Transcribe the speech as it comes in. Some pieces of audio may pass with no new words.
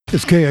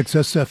It's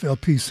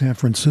KXSF-LP San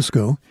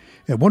Francisco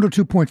at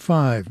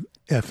 102.5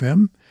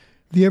 FM.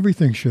 The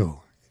Everything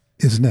Show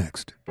is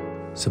next.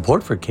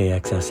 Support for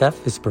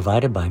KXSF is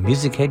provided by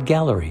Music Head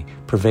Gallery,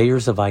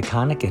 purveyors of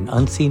iconic and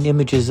unseen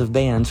images of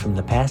bands from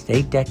the past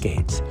 8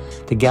 decades.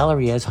 The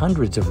gallery has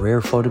hundreds of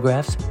rare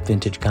photographs,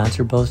 vintage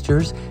concert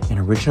posters, and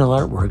original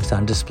artworks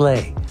on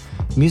display.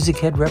 Music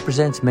Head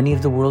represents many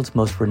of the world's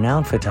most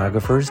renowned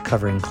photographers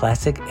covering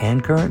classic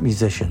and current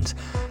musicians.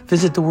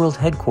 Visit the world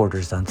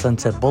headquarters on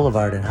Sunset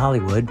Boulevard in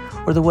Hollywood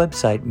or the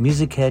website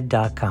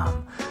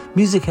musichead.com.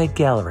 Music Head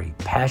Gallery,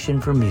 passion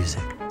for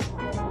music.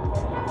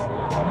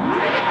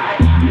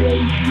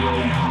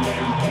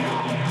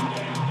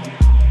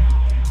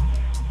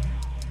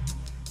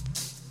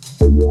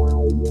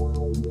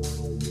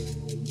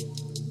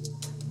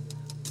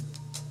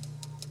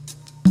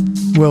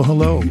 Well,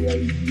 hello,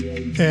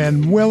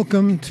 and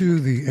welcome to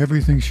the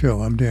Everything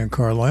Show. I'm Dan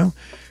Carlisle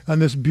on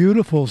this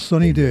beautiful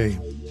sunny day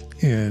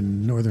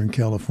in Northern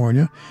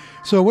California.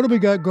 So what do we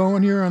got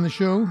going here on the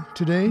show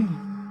today?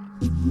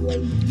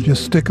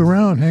 Just stick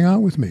around, hang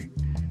out with me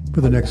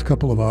for the next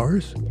couple of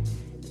hours,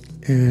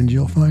 and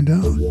you'll find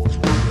out.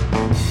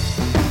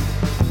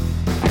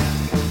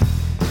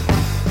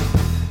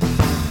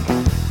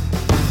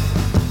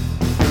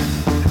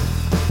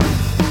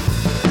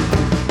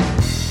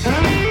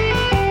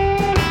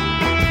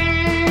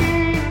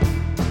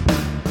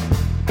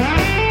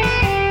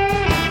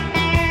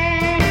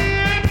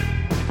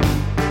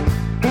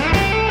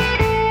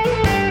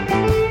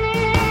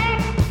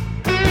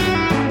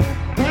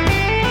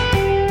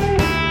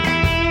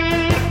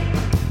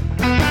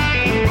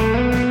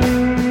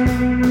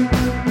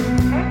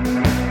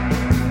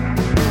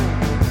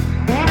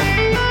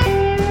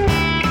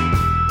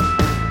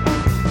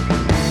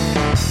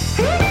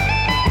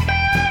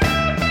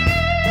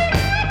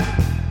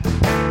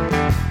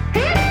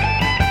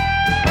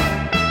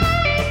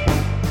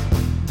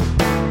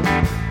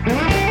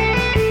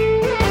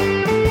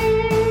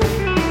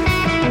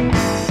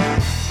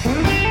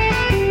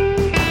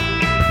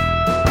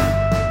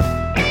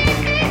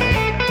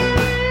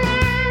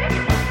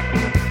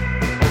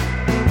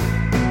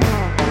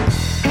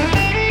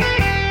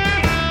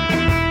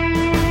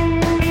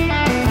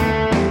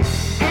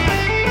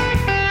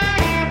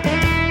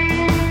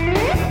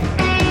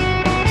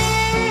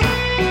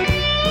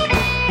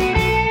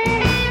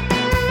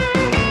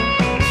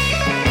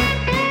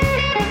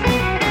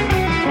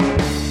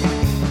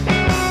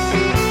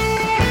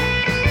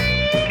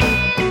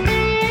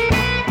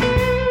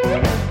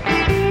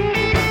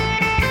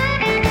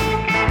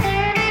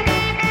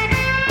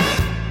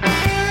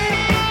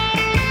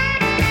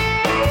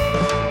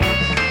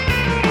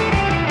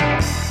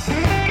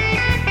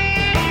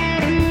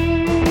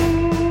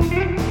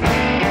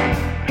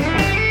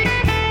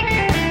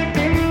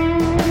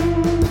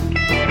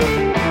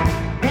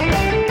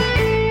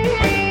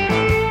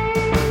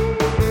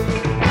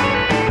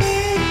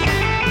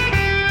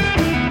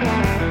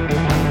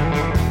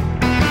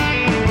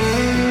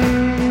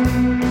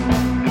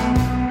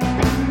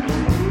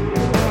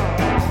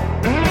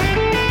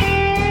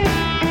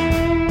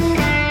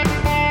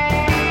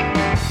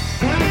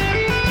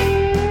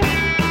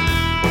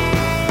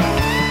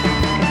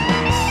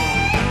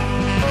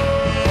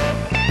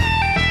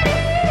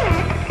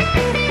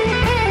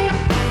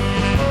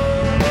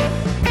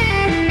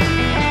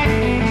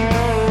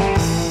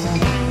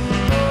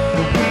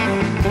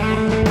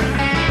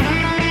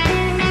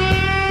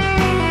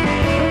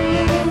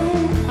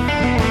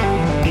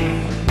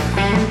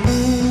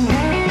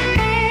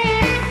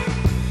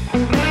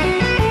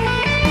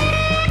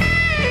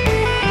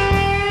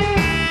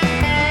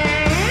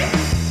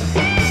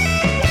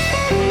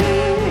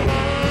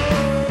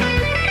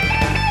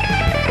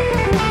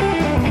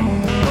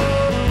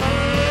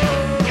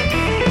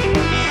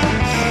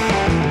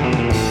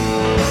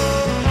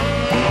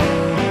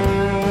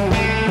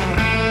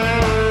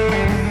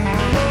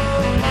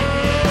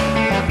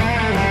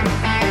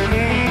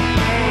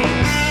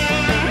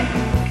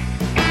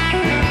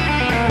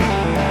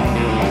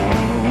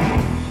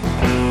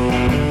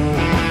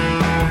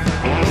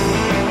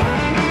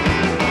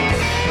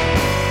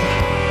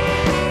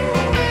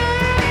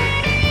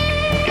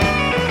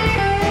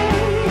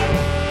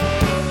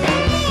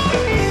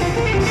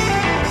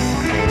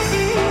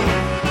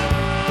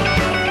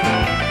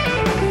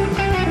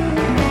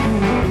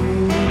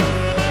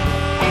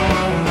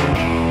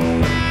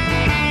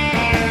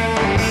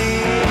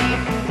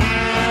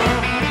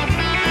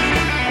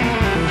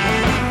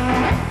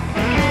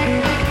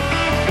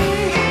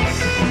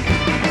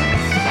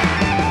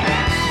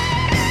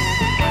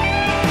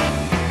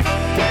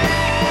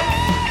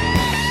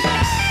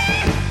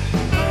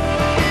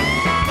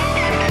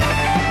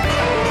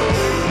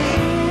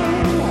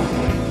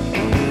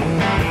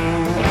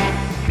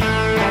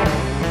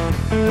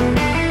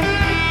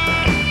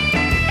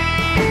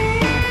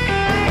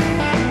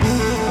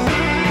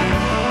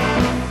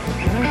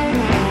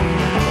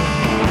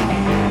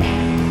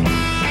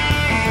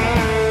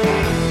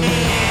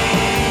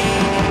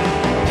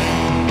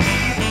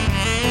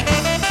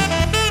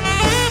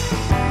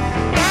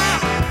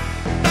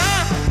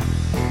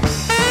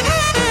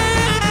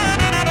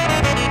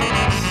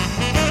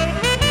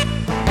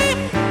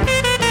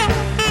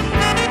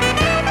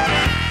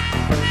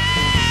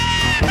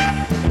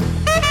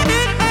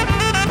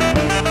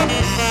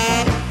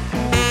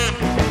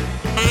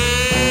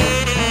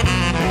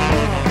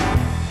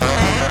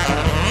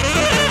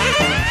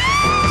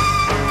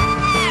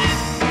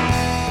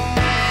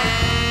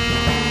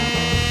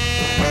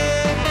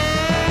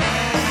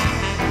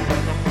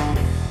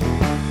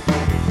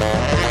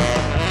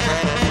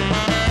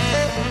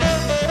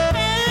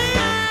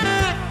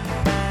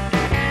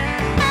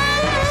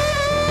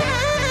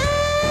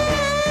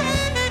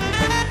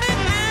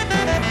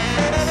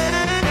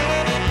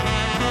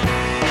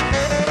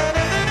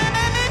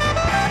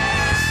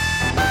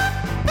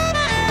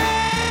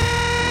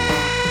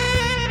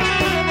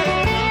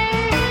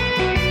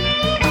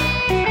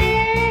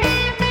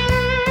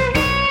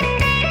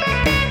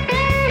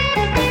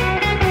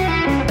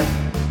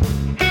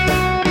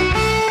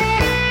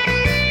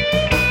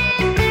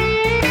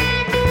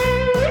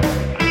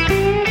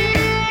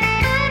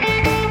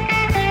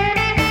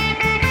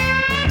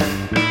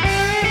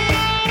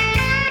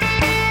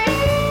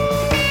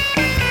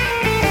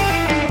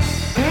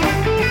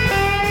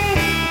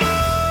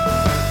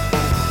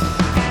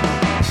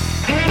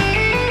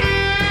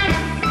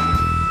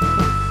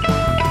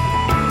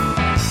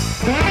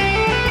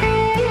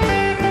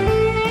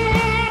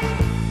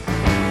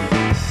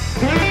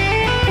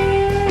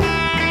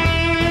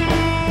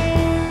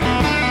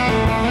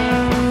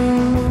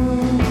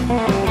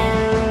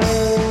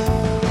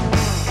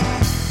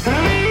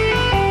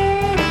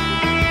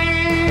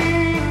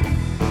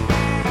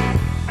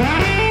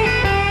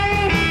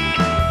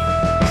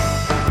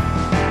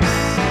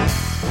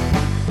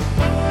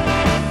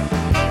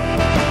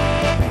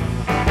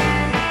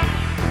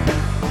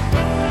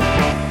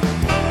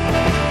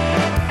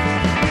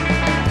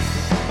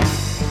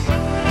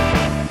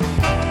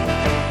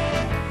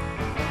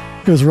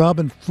 There's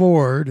Robin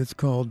Ford. It's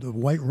called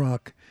White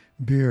Rock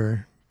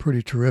Beer.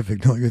 Pretty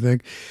terrific, don't you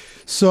think?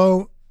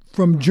 So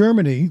from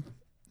Germany,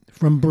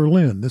 from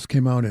Berlin, this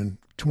came out in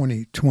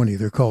 2020.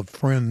 They're called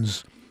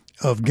Friends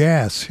of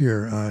Gas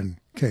here on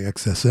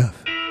KXSF.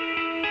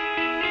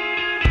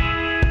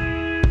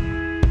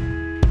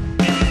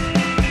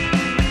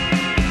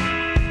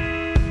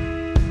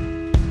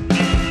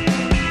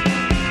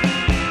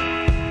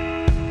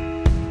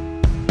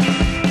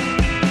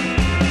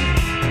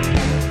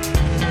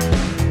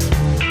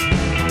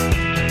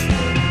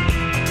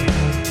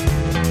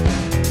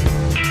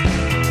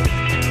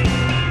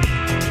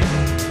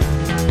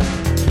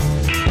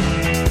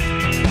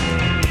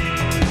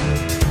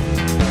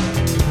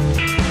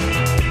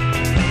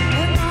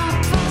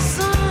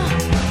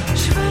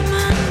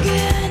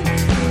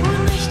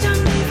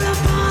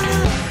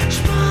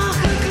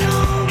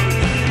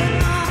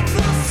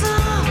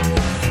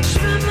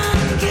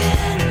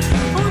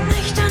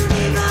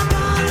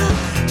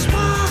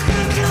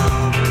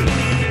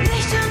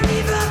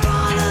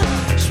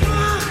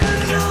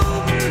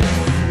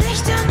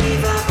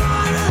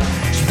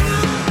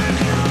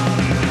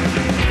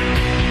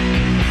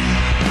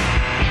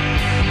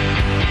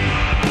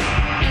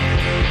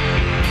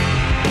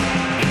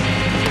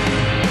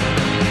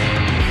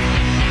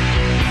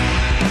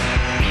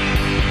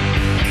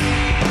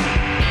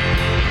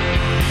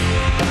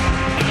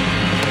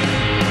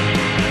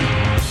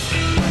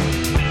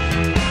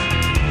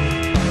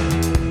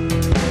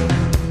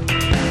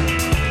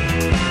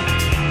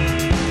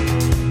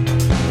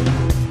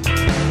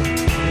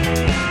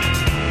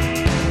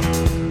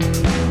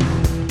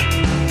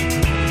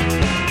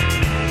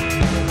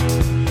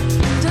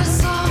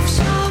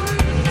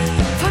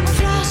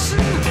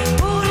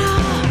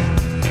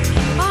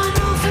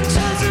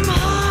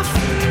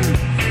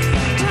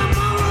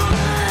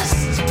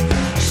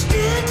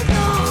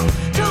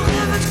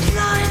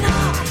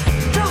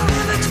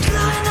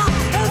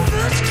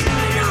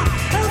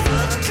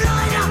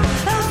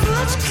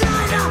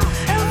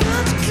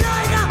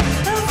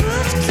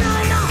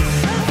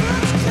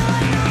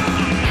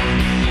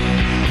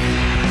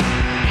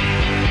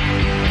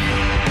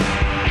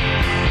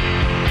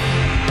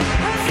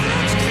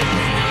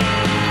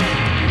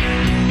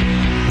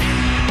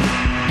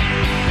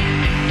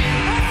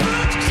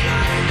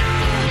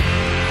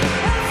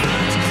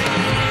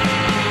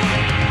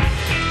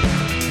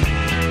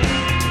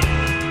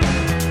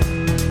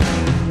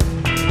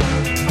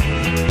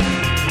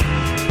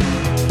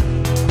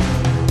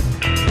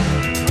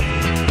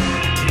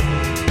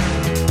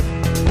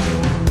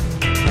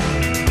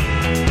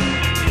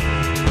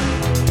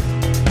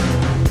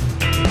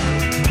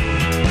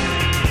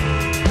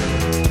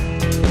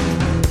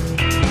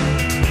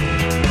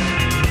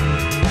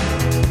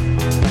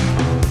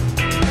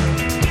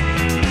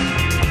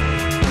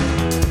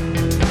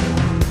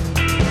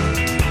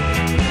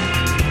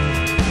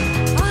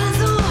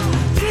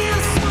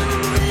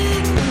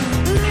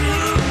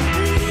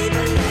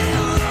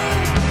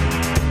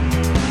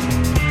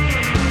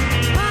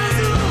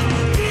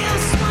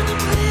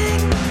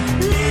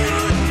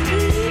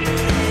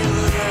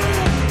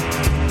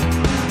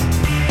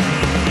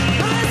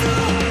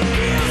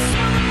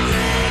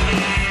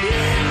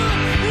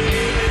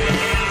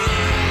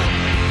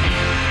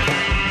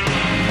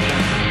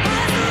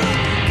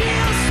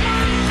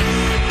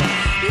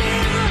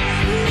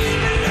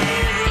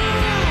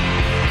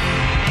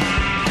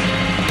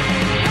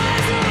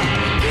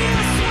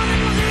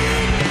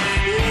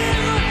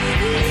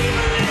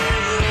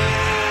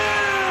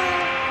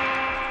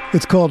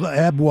 It's called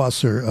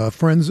Abwasser,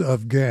 Friends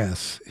of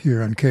Gas,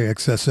 here on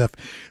KXSF.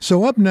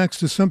 So up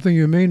next is something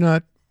you may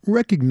not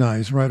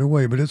recognize right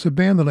away, but it's a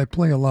band that I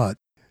play a lot.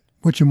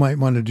 What you might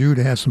want to do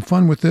to have some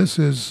fun with this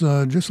is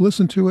just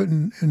listen to it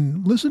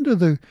and listen to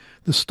the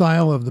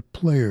style of the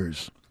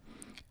players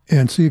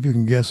and see if you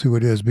can guess who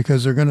it is,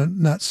 because they're going to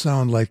not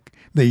sound like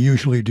they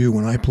usually do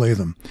when I play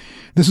them.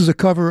 This is a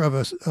cover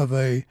of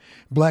a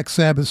Black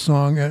Sabbath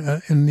song,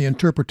 and the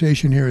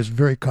interpretation here is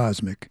very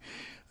cosmic.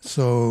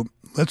 So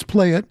let's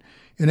play it,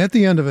 and at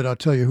the end of it, I'll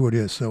tell you who it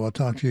is. So I'll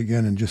talk to you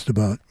again in just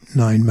about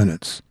 9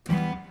 minutes.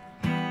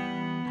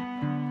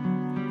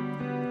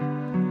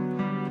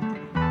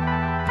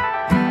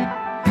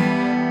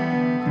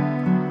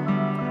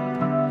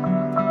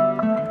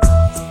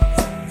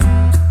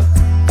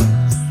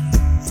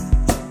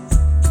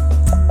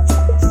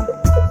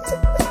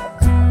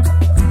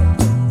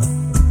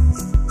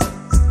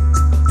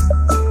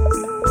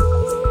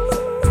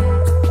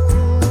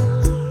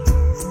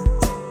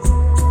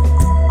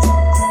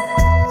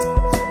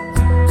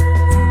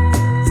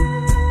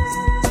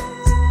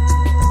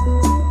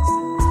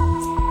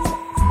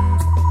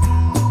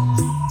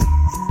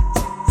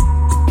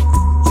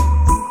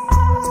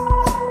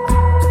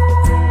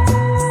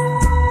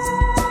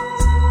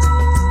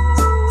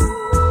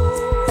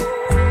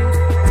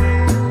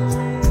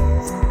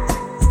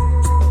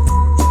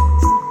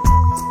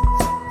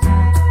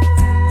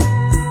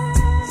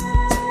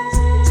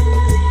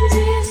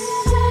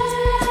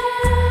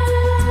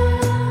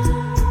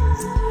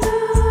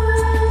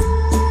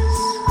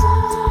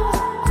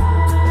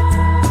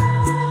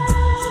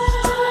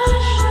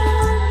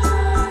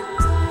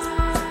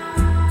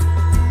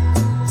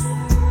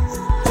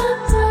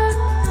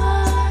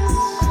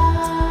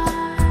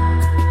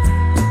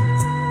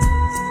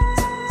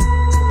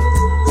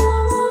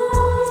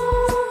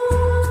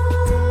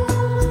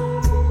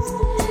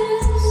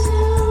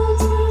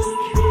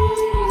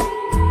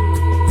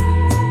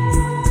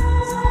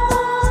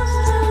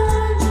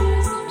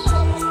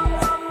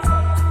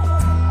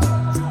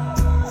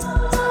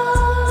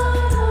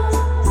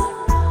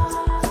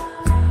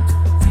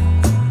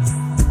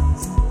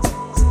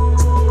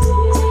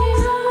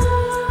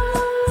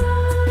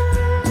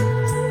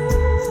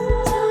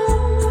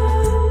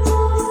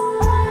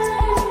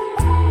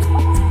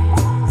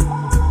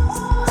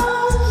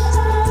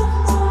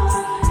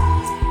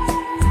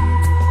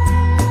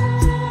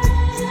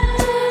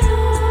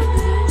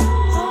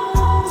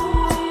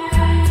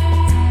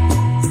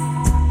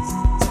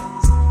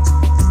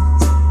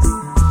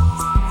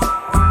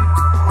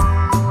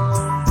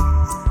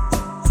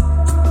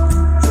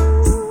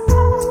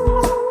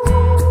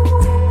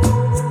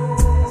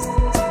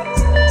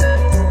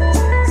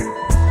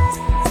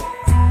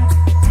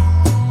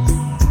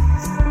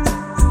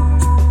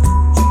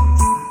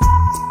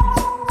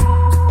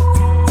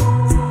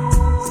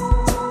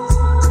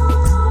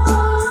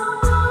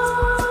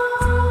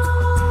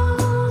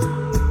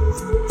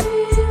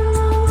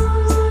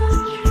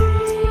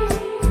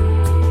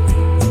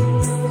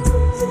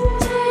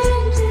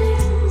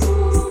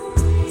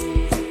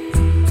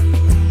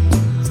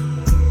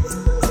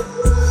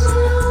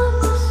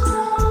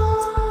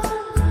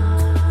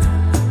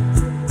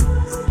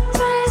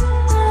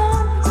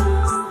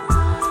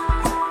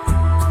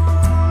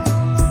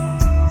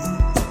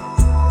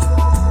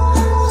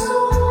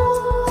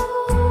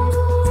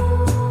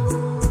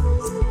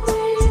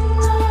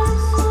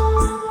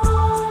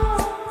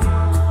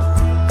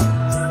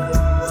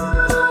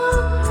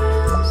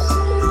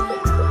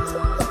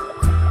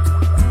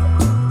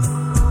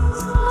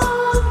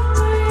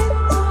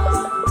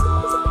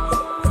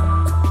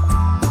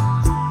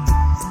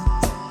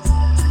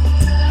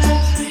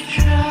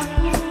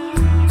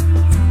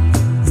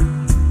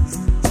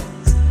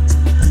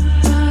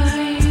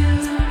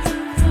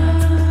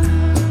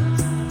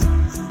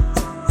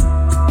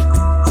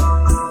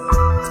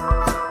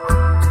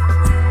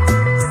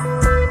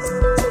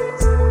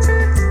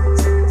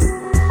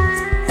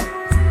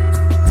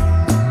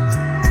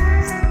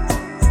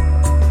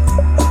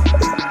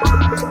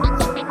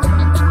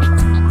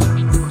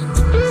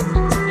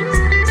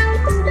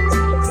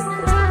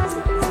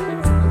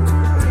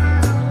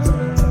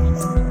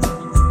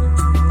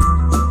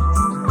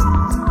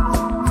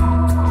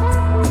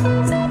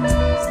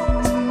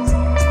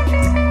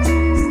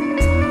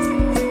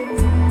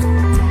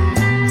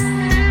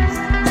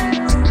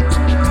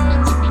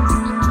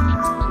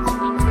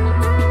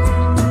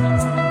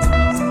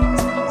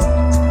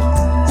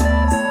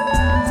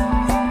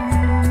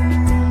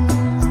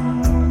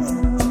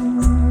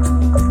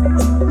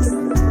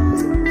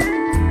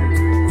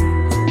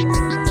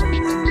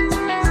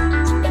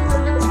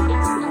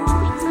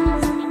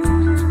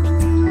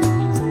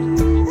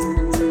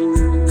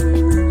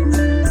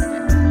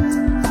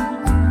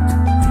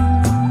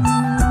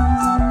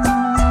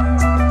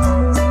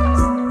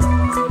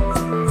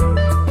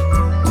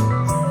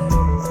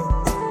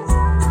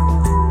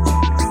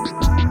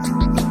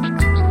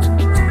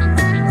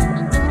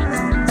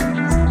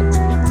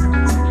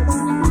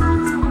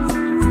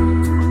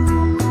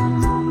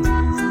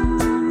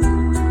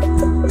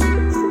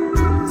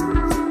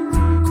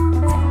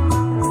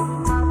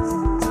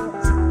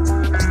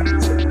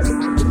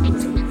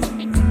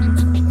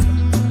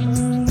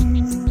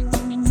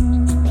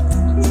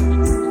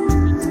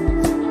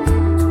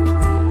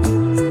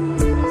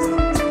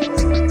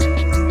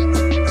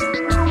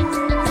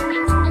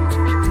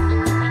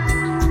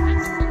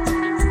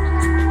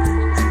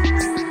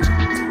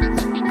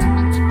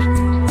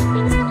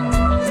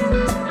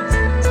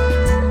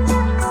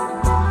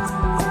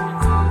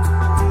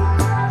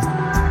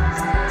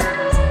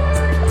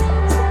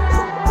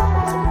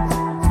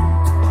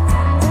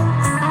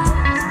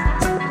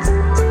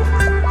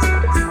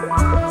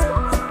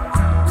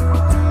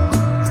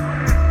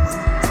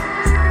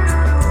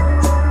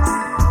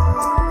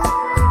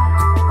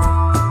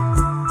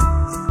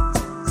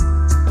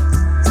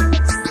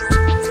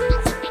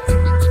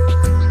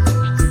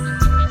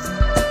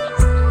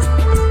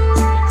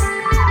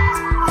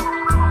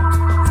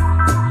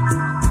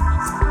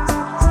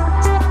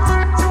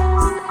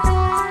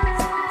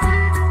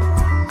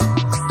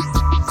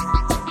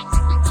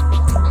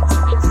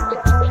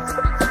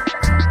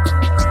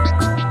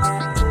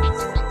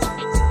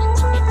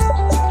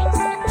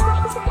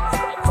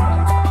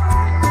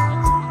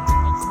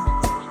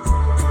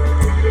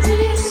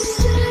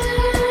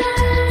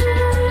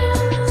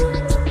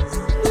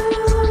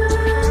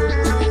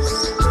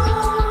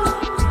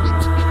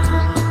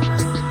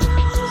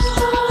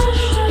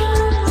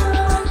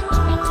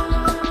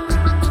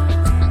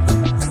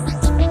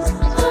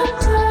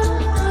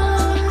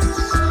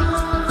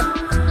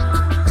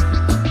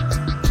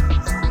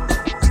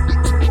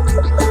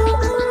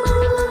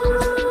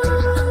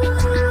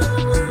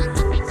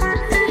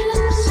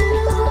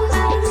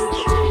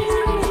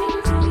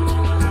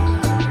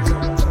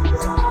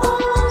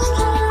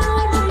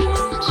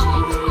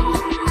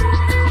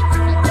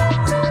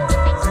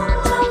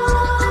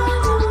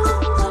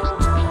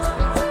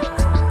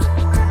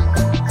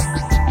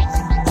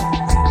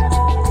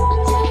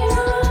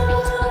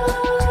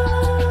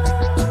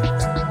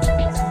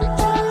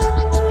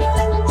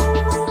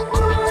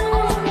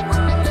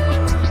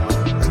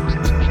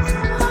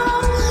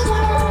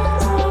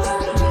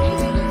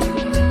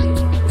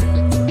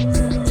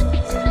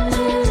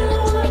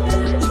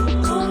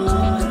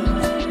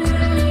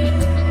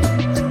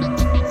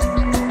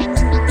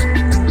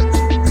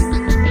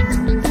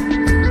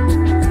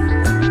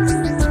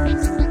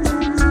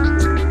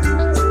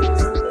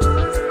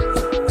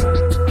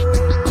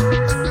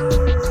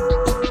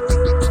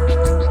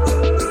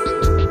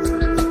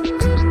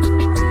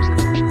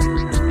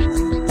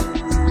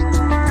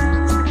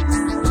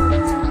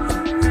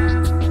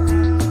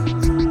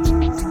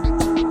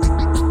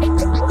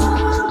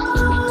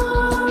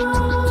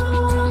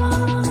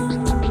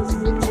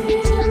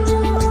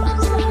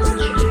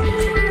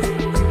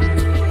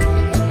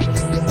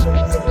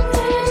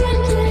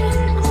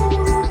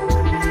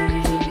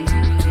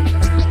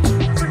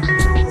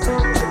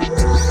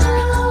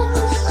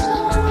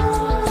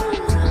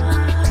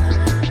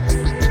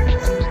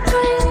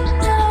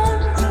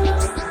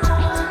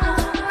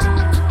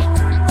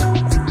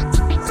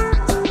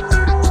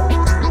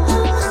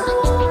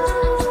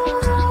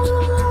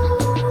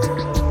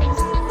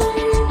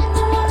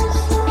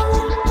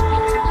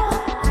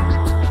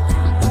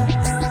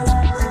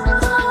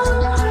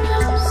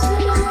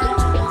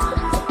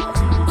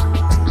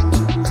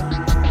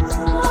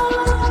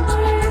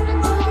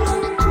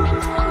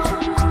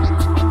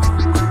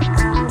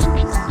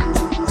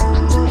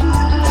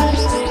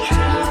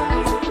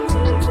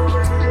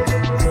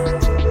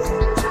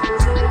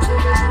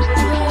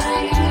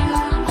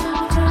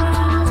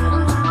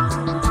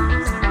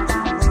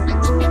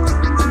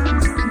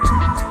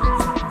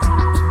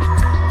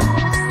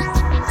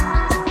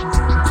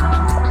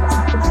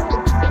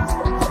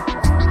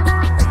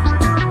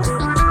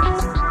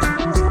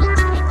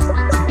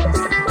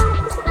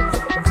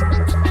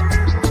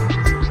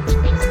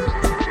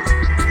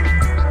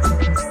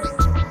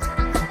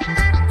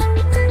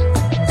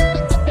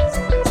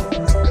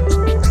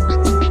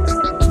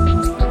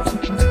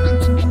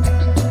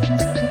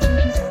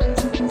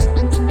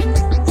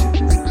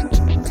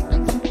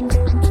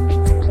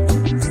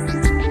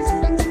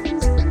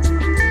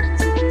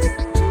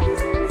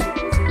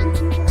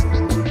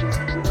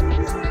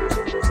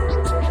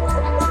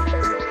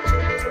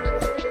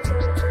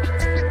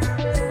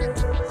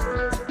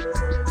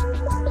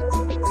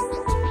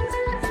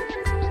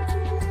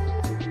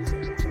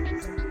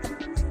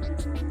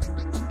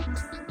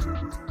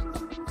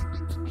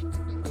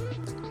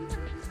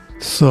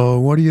 So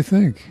what do you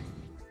think?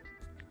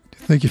 Do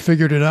you think you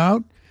figured it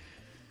out?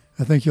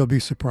 I think you'll be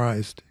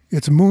surprised.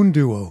 It's Moon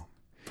Duo.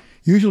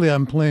 Usually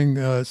I'm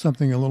playing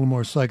something a little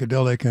more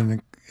psychedelic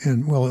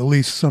and well, at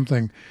least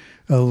something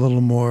a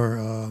little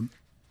more,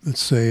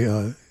 let's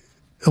say,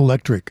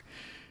 electric.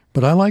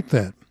 But I like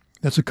that.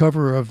 That's a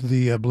cover of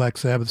the Black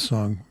Sabbath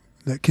song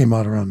that came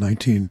out around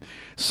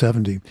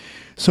 1970.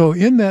 So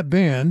in that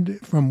band,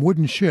 from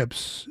Wooden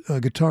Ships,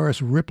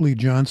 guitarist Ripley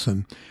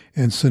Johnson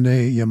and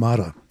Sine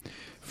Yamada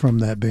from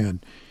that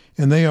band.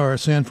 And they are a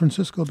San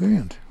Francisco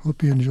band.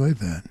 Hope you enjoyed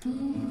that.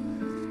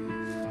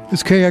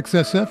 It's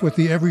KXSF with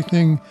the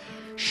Everything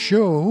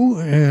Show,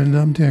 and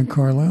I'm Dan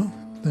Carlisle.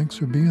 Thanks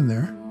for being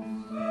there.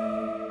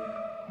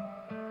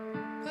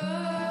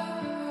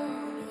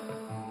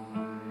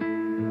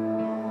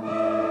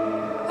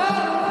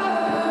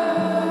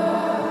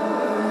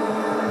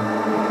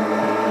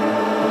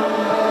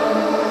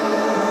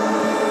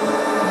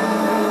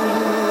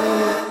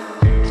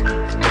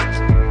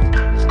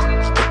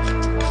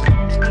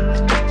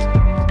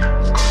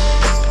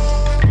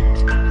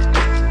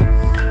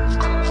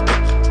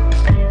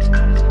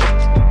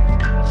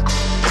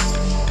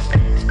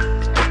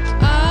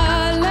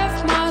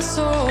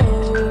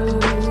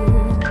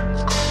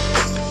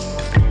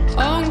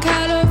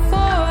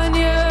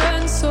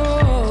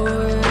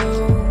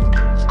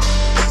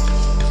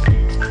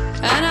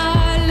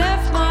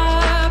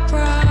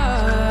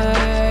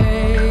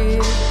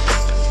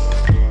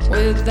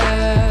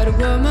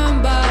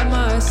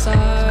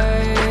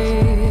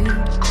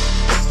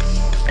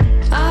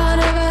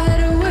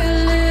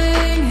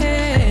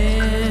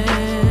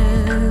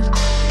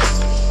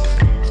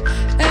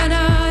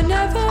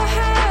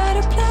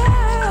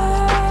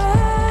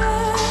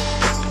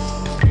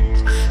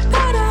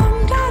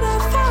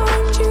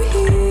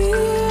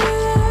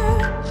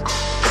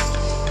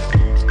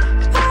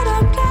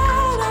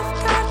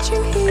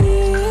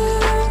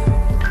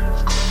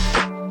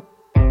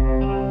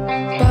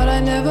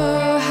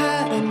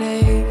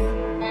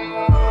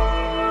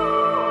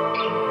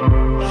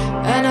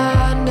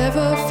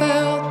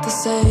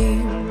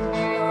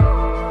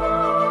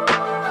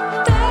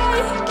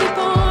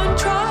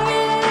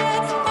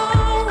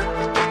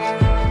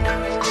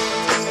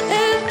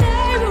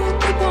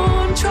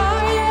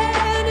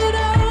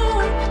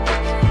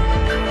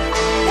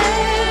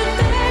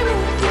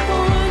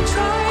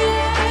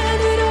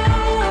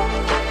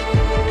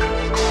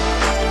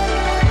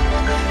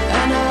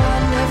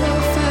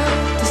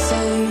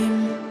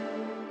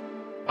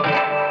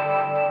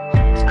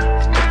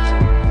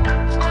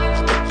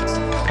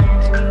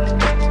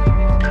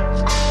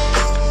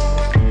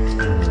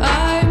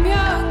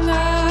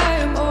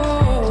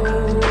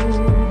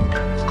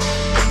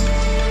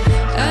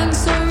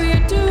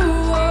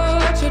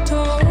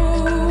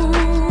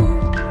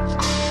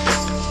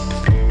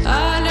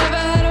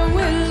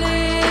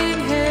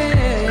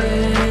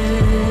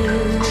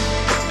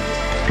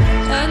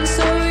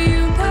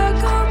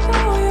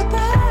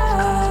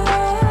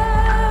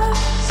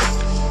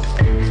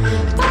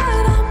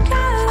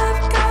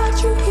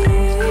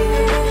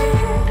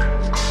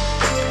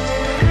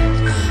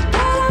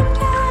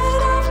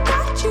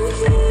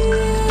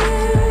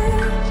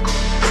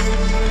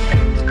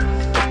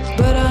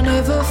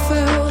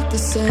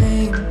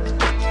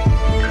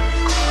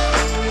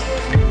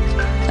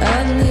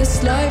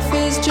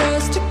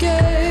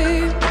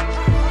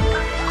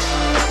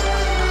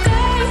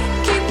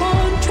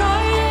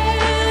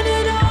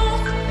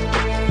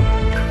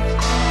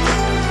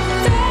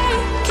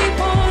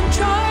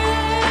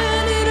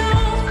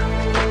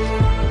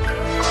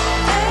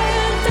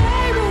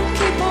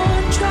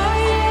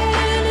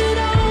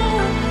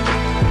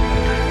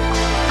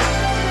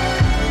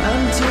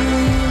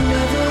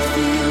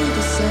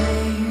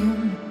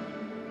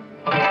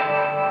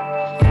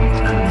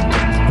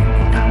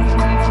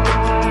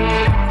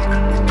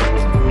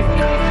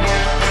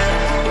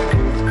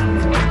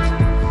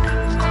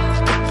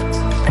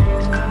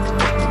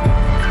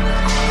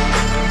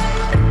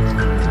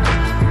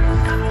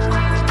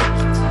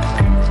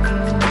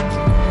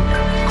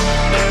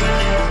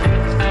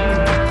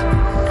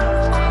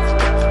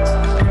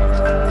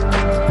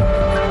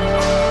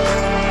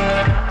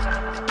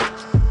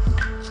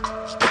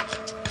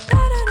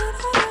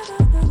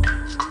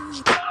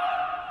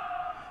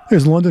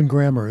 There's London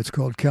Grammar. It's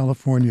called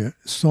California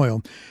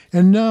Soil.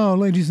 And now,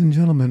 ladies and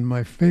gentlemen,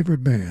 my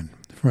favorite band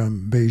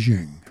from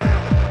Beijing.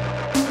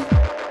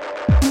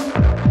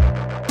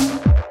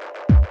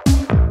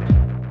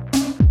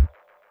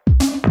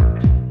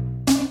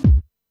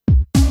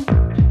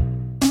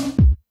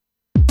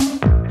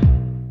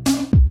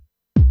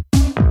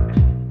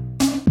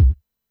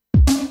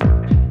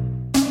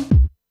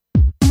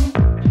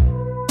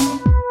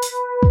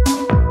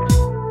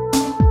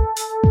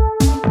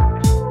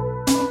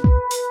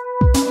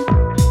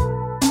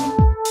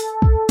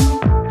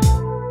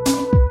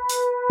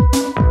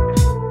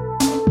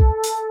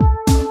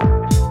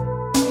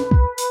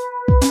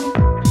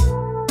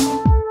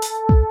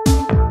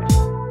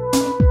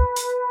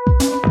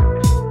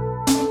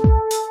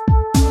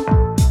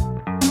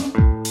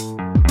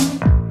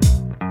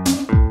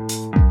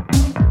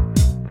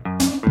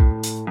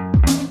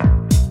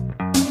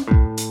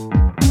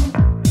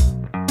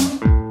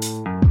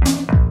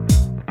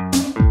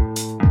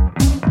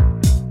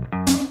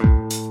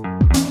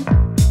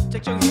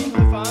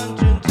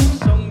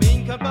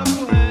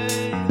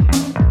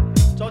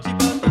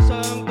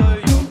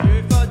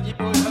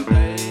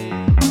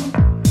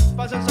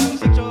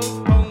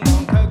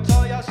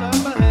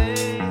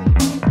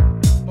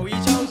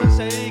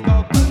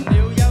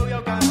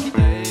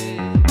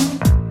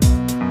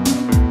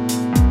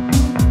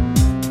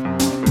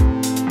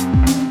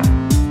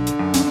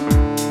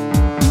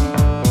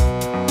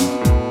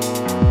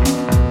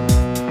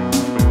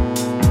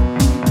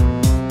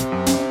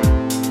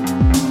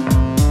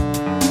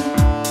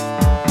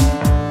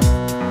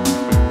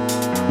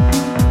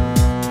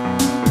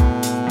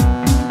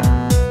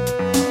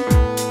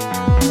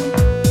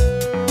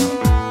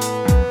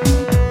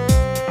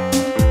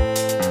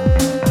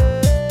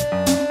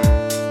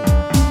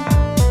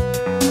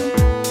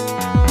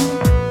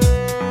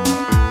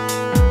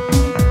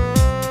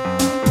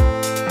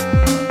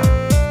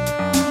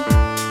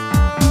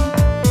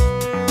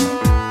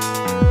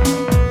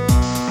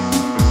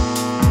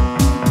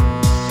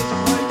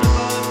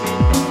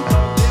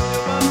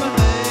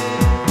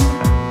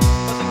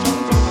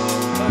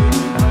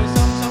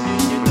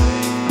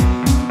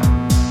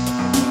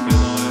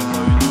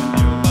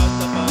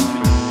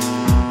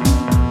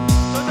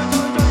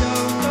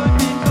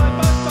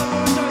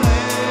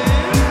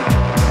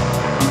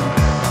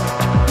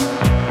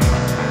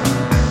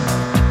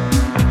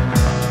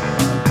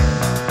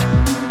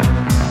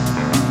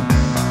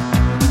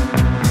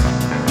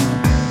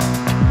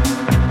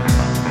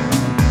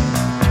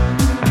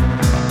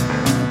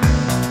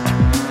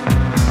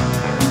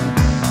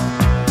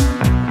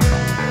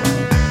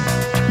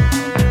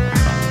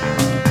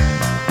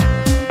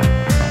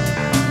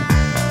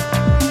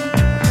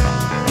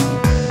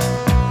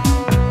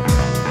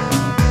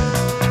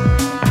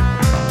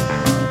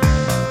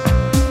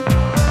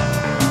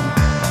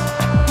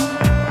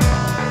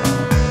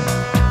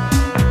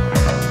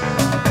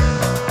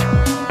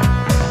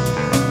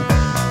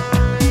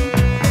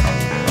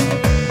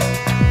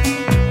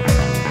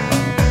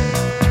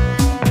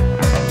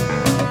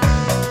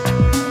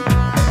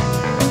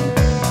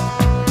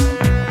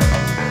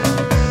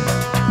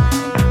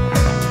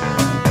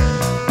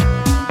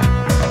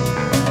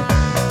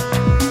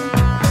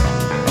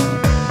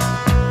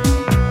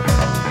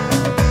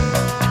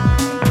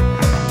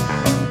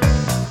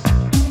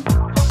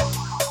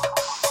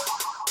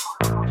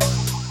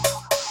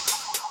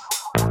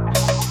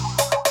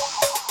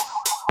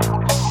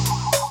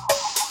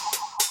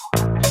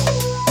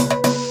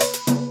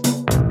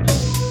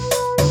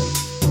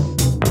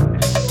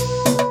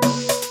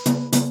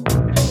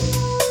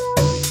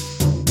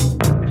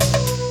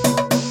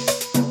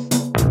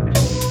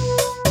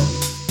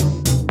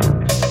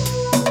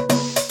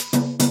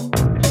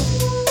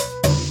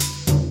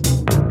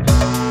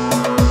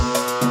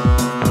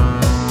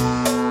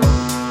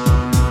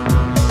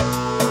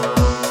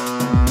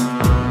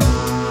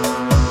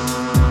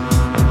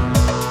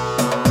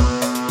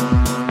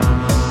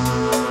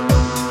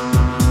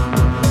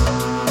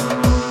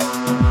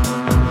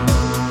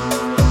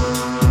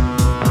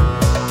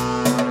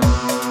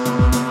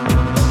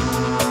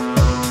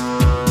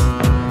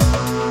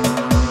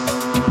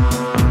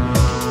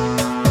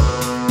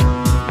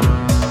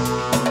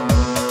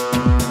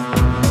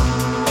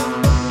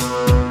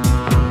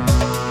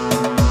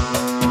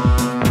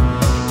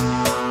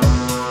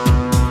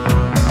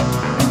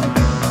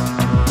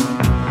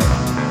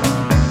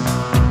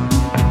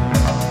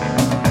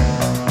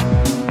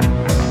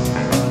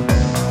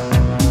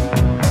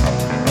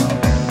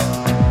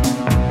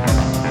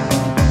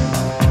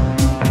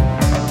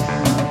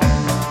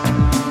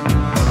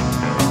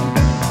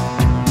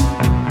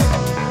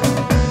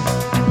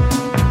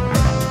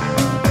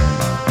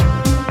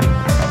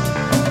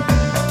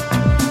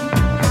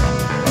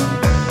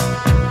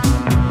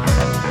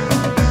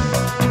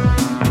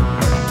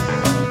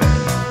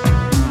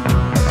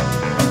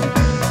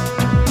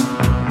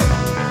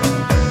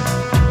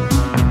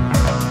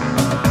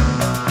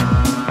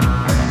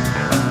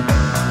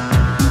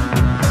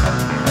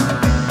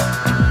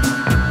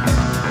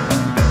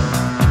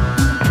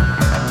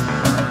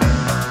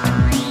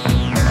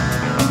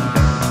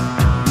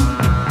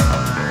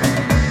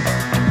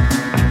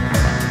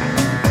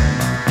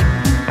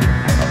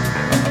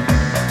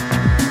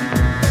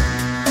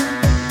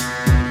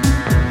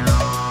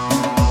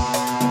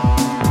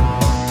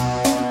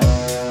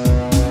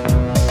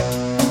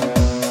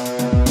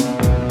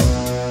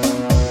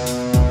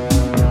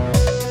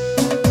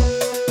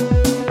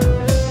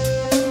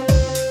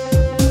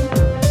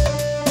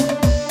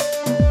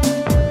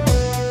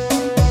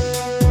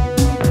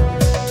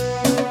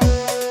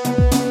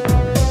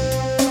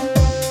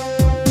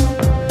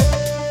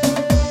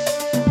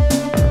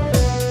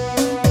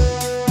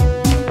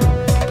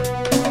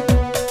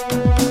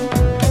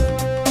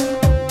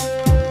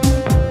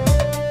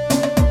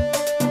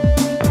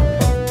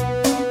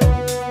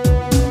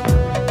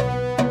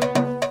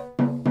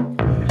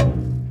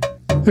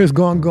 There's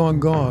Gone,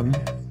 Gone, Gone.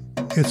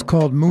 It's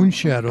called Moon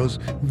Shadows.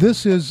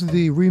 This is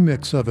the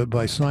remix of it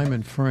by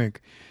Simon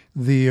Frank.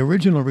 The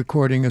original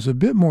recording is a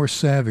bit more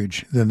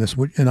savage than this,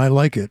 and I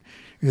like it.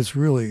 It's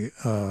really,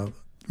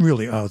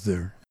 really out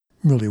there.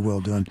 Really well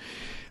done.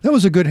 That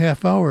was a good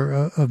half hour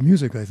of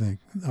music, I think,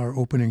 our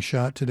opening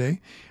shot today.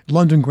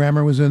 London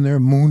Grammar was in there,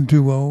 Moon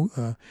Duo.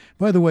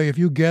 By the way, if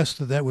you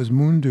guessed that was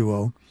Moon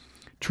Duo,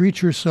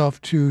 treat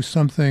yourself to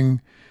something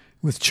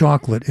with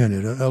chocolate in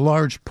it, a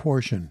large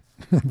portion,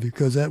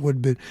 because that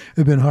would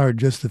have been hard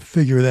just to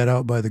figure that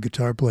out by the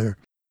guitar player.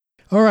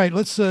 All right,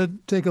 let's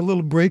take a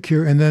little break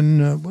here, and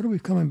then what are we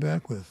coming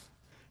back with?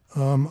 I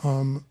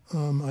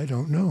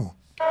don't know.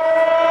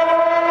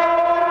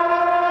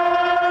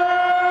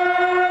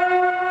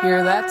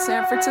 Hear that,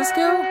 San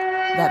Francisco?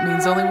 That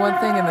means only one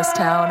thing in this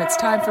town. It's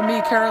time for me,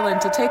 Carolyn,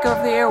 to take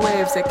over the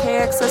airwaves at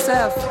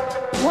KXSF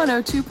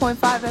 102.5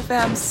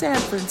 FM, San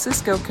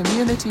Francisco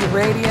Community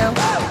Radio.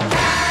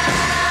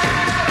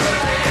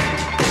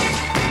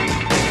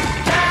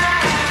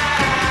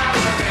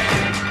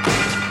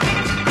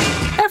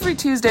 Every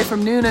Tuesday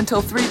from noon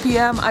until 3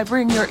 p.m., I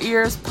bring your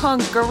ears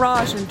punk,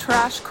 garage, and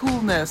trash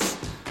coolness.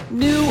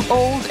 New,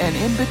 old, and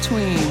in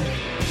between.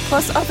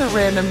 Plus other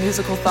random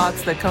musical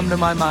thoughts that come to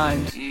my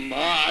mind.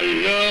 My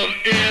love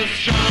is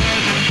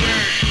shining in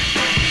dirt,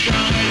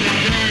 shining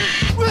in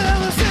dirt.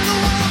 Well, it's in the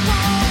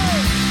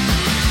waterfall.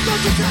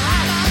 Don't you try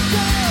like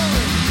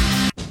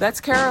that. That's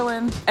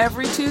Carolyn,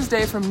 every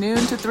Tuesday from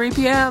noon to 3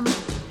 p.m.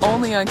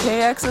 Only on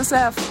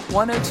KXSF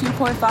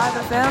 102.5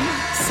 FM,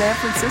 San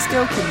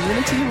Francisco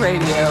Community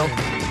Radio.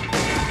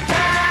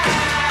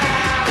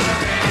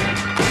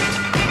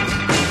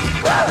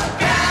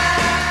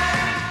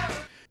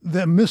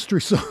 That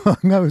mystery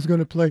song I was going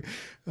to play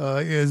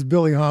is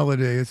Billie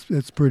Holiday.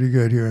 It's pretty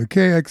good here.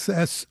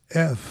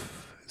 KXSF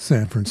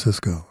San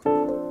Francisco.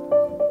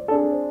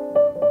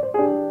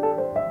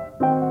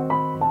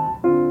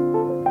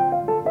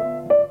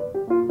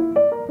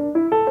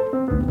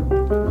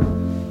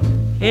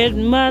 It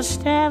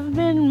must have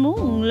been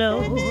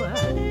Moonglow,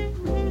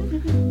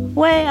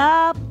 way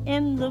up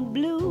in the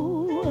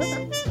blue.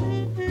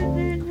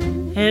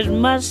 It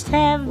must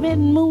have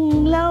been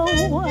Moonglow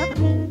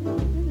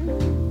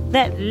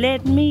that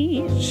led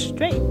me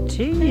straight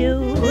to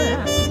you.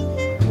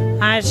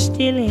 I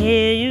still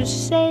hear you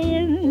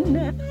saying,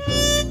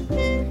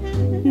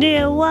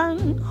 dear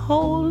one,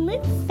 hold me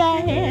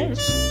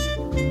fast.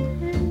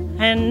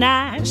 And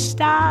I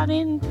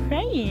started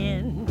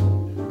praying,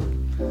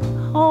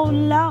 oh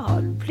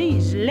Lord,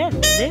 please let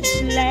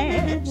this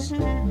last.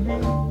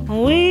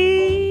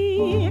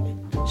 We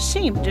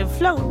seem to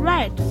float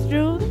right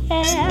through the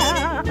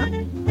air.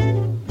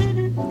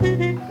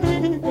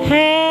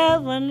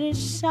 Heavenly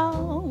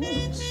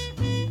songs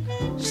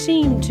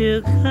seem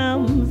to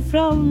come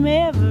from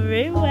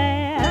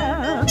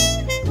everywhere.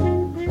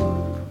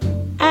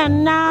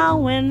 And now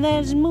when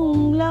there's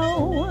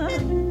Moonglow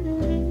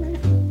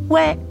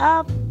way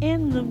up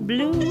in the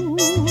blue,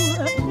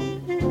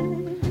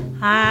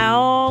 I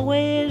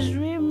always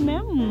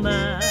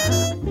remember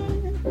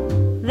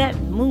that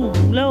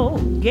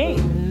Moonglow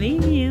gave me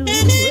you.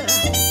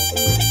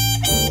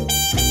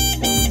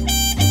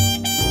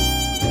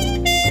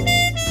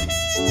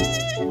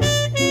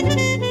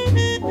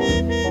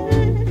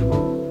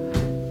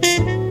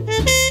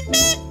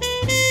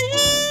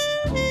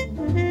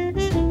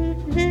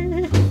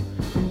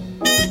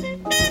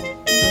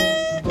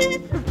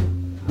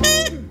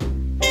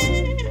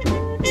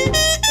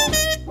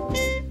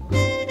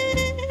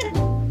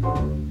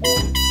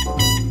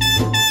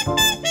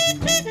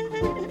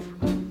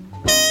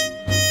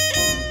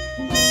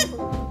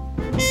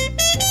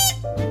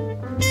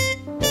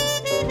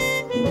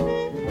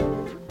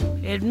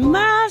 It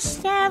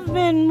must have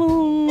been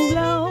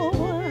Moonglow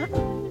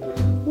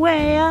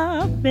way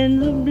up in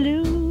the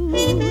blue.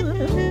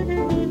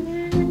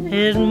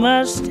 It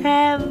must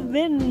have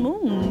been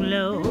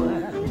Moonglow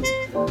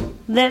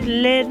that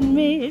led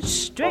me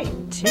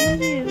straight to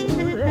you.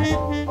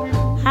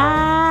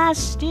 I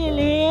still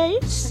hear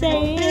you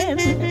saying,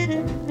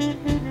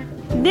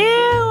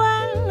 dear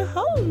one,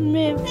 hold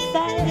me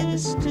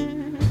fast.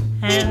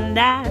 And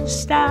I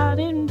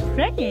started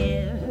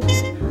praying,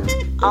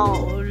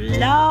 oh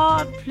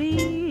Lord,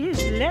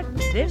 please let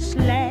this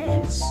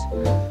last.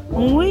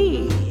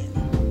 We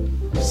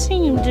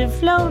seem to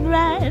float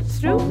right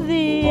through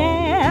the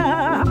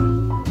air.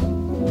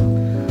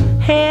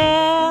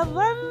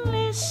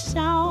 Heavenly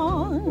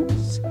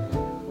songs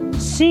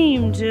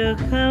seem to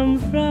come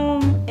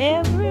from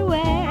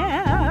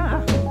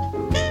everywhere.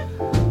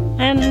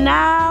 And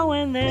now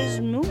when there's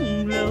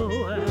Moonglow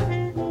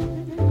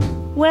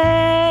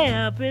way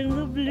up in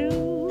the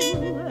blue,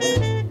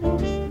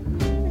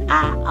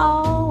 I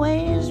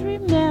always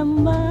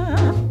remember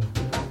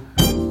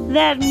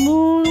that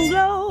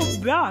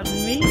Moonglow brought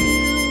me you.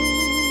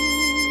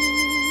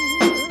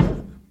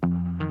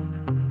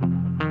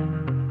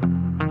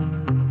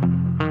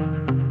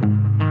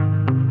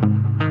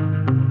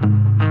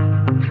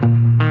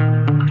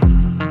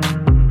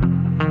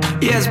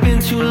 Yeah, it's been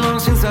too long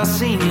since I've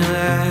seen you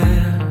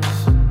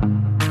last.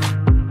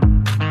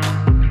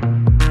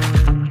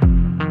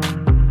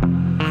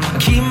 I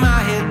keep my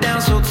head down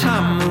so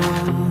time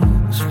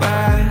moves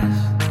fast.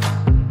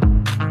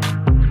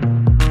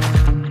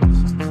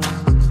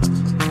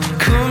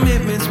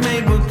 statements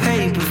made with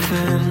paper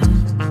thin.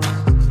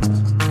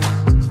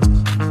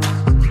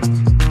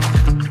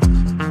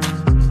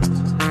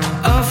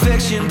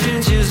 Affection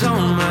pinches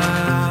on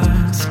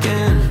my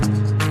skin.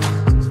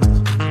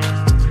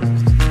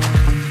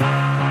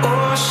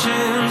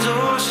 Oceans,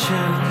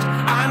 oceans,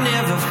 I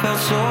never felt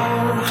so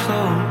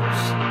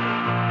close.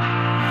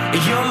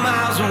 You're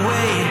miles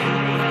away.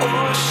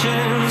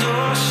 Oceans,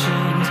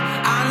 oceans,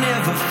 I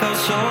never felt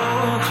so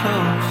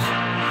close.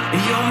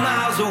 You're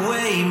miles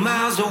away,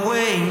 miles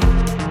away.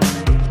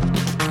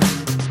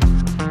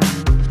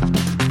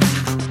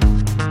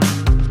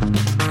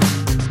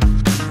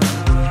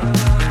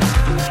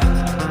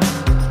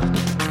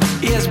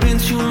 Yeah, it's been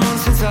 2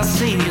 months since I've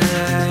seen you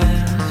last.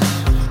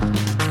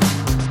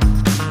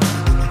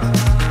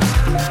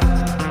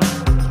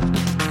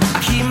 I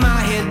keep my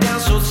head down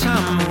so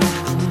time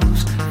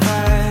moves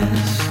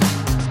fast.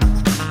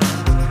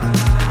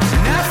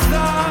 And I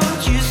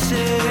thought you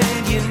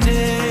said you'd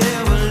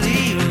never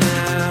leave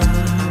now.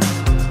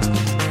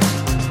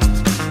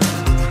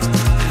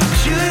 But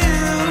you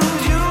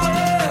use your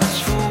words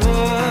for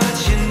what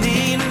you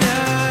need now.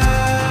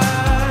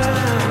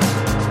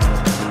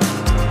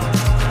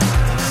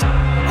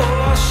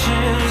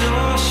 Oceans,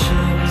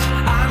 oceans,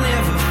 I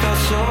never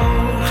felt so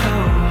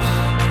close.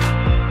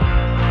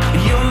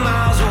 You're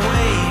miles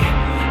away.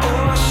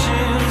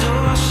 Oceans,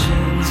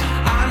 oceans,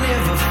 I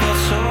never felt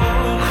so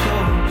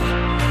close.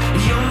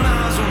 You're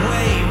miles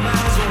away,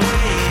 miles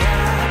away.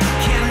 I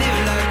can't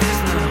live like this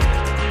now.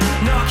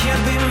 No, it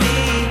can't be me.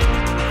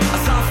 I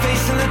saw a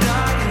face in the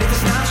dark, and if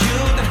it's not you,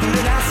 then who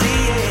did I see?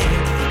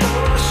 Yeah.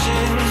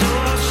 Oceans,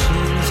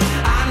 oceans,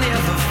 I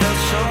never felt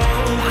so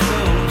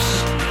close.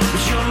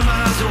 But you're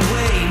miles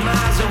away,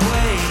 miles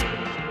away.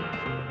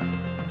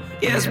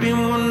 Yeah, it's been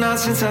one night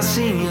since I've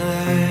seen you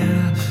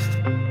last.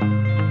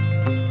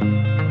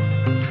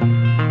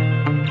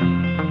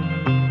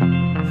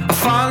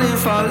 I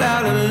fall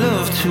out of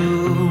love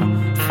too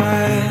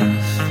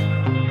fast.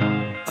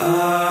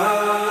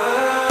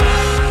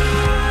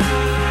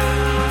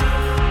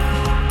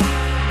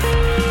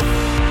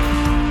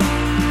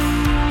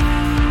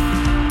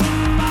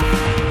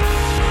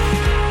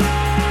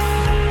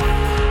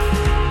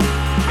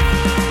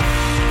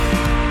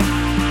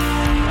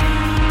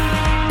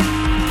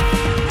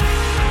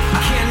 I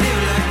can't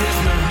live like this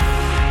now.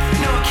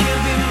 No, it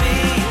can't be me.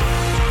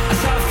 I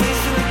saw a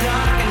face in the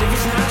dark, and if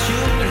it's not you,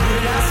 then who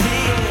did I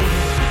see?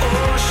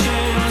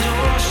 Oceans,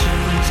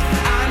 oceans,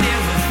 I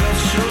never felt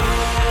sure.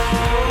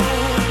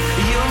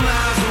 You're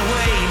miles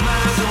away,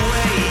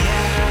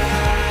 yeah.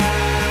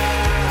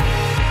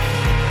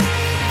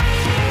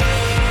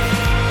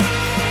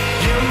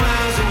 You're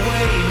miles away, yeah. You're miles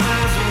away,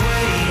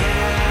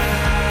 yeah.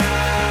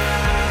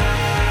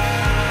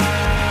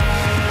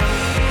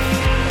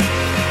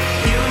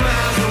 You're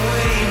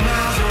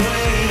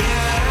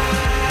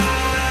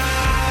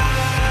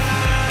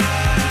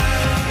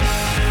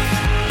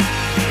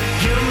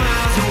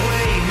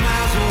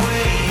miles away,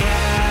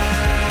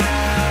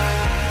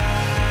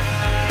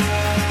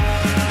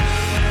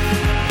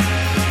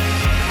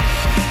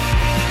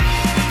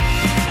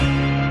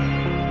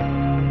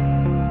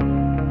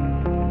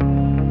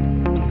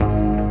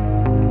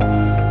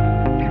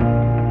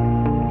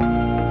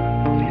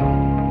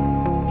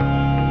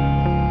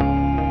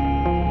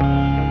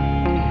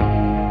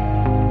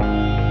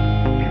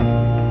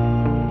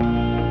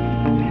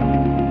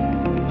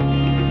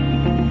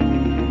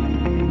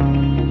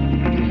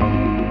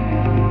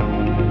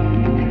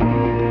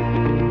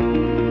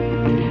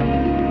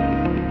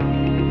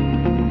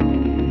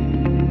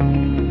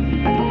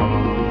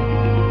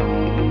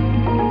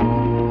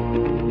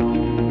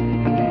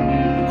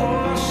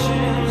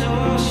 Oceans,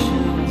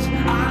 oceans,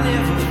 I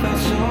never felt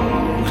so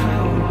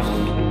close.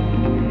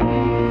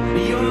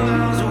 You're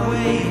miles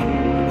away.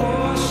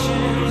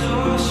 Oceans,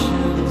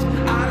 oceans,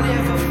 I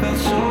never felt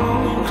so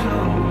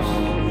close.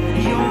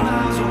 You're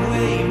miles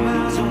away, yeah.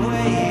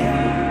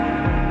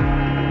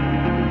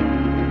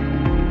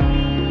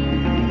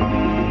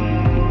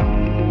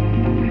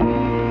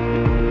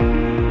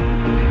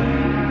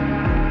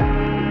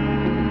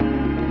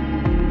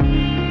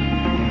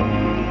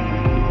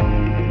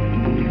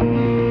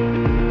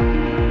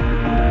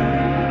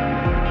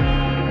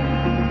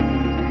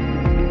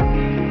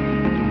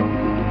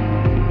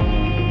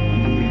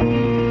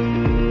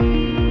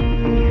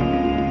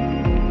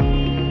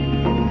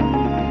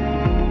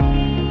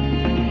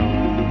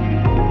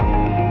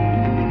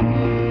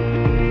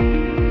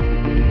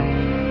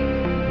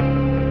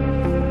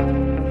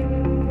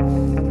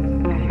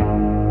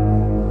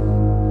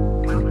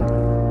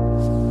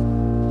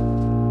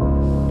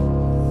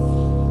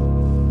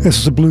 This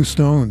is the Blue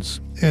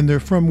Stones, and they're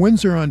from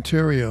Windsor,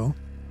 Ontario,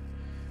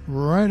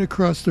 right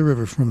across the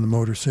river from the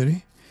Motor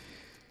City.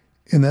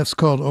 And that's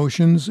called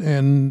Oceans,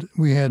 and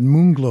we had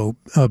Moonglow,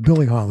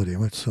 Billie Holiday.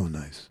 That's so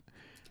nice.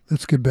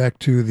 Let's get back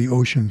to the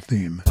ocean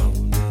theme.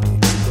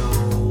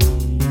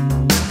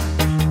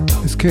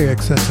 It's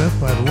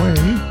KXSF, by the way.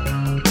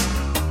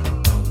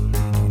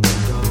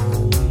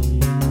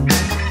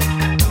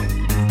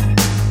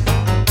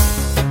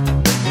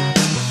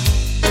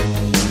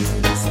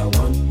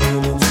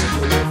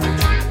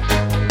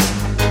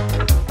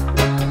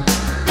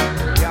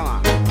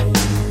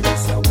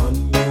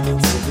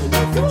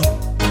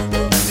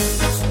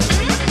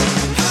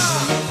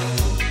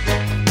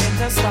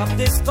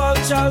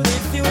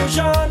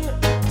 confusion,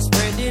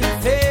 spreading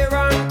fear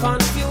and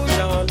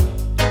confusion,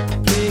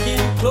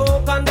 playing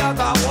cloak and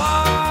dagger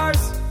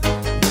wars,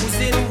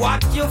 losing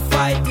what you're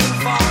fighting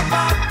for.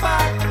 Back,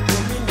 back,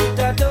 coming with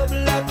a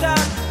double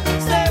attack.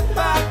 Step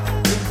back,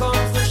 here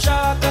comes the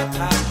shark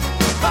attack.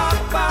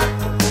 Back, back,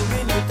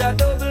 coming with a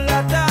double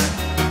attack.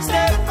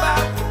 Step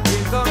back,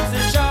 here comes the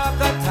shark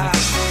attack.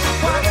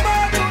 What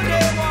more do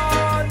they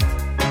want?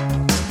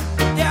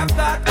 They've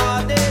got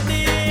all they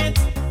need.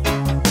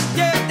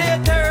 Yet they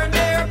turn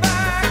their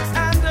backs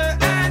and their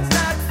hands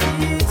that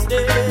feeds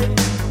them.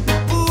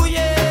 Ooh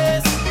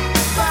yes,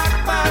 back,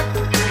 back,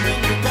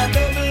 coming with a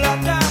double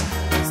attack.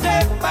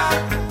 Step back,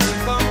 here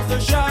comes the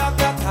shark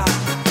attack.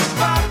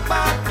 Back,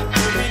 back,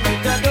 coming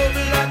with a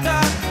double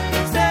attack.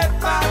 Step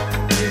back,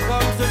 here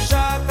comes the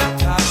shark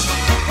attack.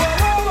 Whoa,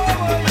 whoa, whoa,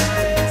 whoa,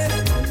 yes.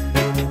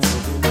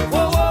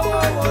 Whoa, whoa,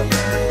 whoa, whoa,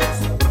 yes.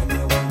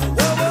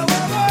 Whoa, whoa,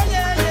 whoa, whoa,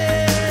 yeah,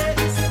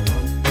 yes.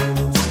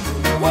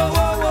 Whoa,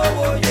 whoa, whoa,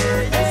 whoa, yeah,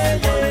 yeah,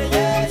 yeah,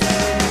 yeah,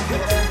 yeah.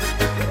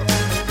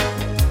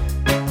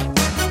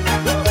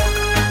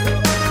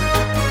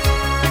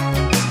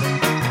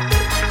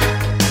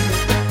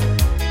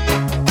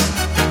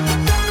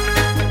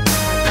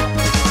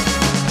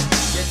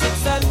 Yes,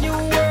 it's a new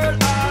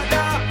world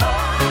order.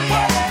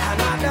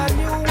 Another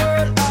new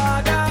world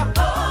order.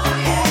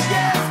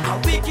 Yes, a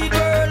wicked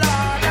world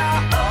order.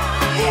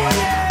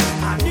 Yes,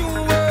 a new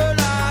world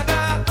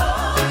order.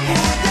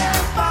 Yes,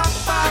 back,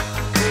 back,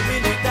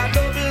 coming with a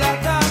double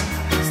attack.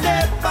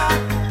 Step back,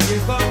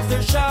 here comes the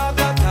shark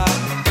attack.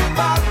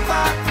 Back,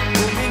 back,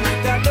 coming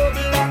with a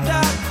double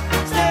attack.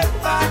 Step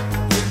back,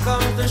 here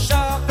comes the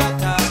shark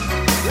attack.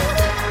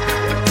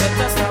 Let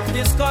us stop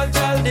this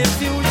cultural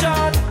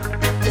diffusion,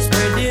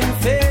 spreading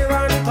fear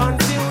and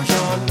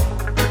confusion,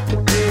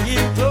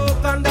 playing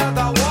cloak and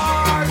dagger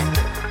wars.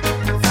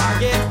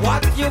 Forget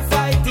what you're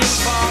fighting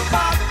for.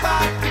 Back,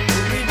 back,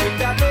 coming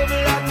with a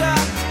double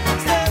attack.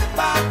 Step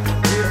back,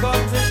 here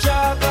comes the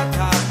shark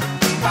attack.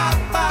 Back,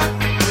 back,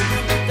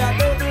 coming with a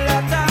double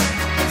attack.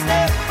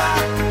 Step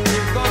back,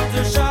 here comes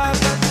the shark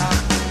attack.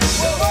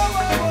 Whoa, whoa,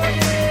 whoa, whoa,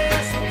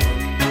 yes.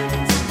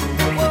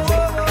 Whoa,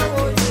 whoa, whoa,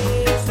 whoa,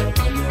 yes.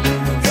 Whoa,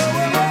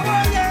 whoa, whoa,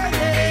 whoa, yeah,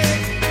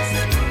 yes.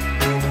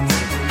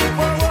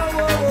 Whoa, whoa,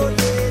 whoa, whoa,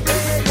 yeah,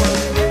 yeah, yeah,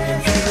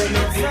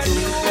 yeah. It's a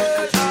new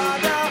world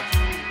order.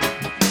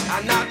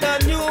 Another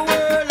new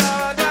world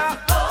order.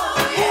 Oh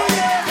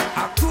yeah,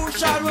 a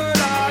crucial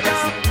world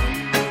order.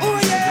 Oh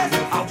yes,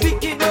 a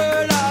wicked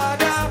world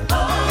order. Oh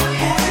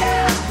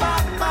yeah,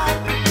 back, back,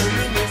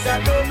 coming with a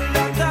double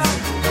attack.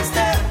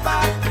 Step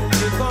back,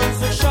 here comes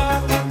the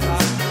shark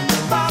attack.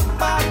 Back,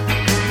 back,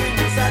 coming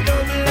with a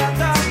double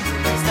attack.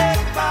 Step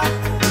back,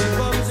 here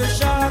comes the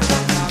shark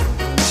attack.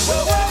 Whoa,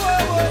 whoa,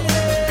 whoa, whoa,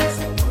 yes.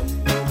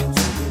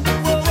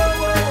 Whoa, whoa,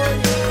 whoa, whoa,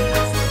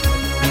 yes.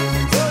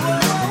 Whoa,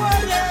 whoa, whoa, whoa,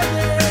 yeah,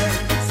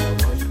 yes.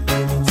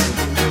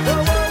 Whoa,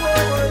 whoa,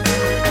 whoa, whoa,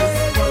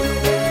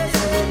 yes.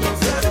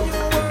 It's a new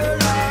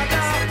world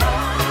order.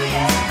 Oh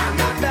yeah,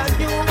 another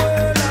new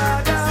world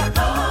order.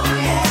 Oh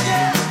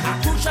yeah, a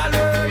crucial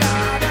world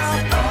order.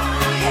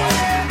 Oh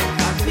yeah,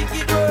 a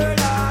wicked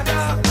world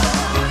order.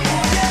 Oh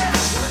yeah,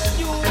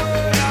 new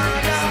world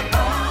order.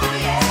 Oh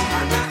yeah,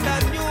 another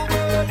new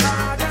world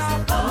order.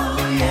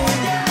 Oh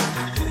yeah,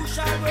 a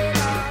crucial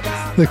world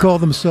order. They call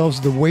themselves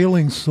the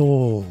Wailing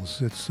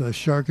Souls. It's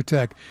Shark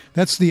Attack.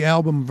 That's the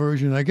album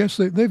version. I guess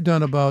they've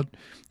done about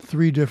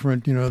 3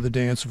 different, the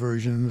dance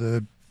version,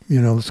 the,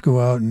 let's go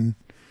out and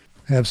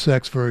have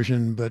sex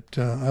version, but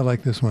I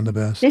like this one the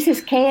best. This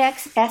is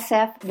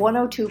KXSF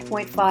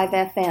 102.5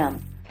 FM,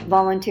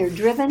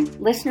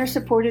 volunteer-driven,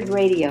 listener-supported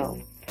radio.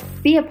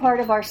 Be a part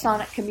of our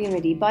sonic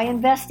community by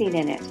investing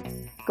in it.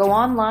 Go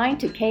online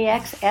to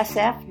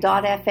kxsf.fm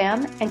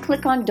and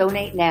click on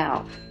Donate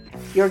Now.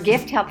 Your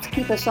gift helps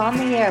keep us on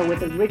the air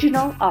with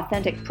original,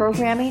 authentic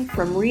programming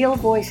from real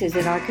voices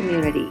in our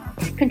community.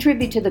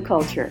 Contribute to the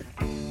culture.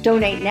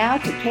 Donate now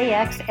to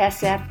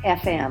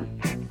KXSF-FM,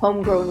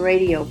 homegrown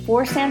radio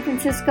for San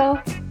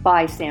Francisco,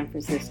 by San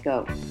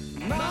Francisco.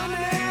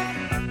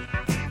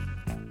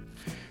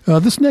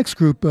 This next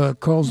group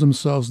calls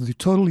themselves the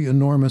Totally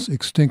Enormous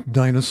Extinct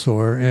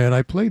Dinosaur, and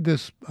I played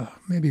this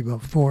maybe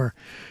about 4 or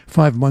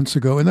 5 months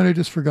ago, and then I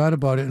just forgot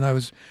about it, and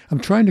I'm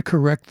trying to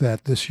correct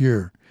that this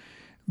year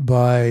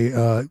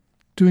by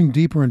doing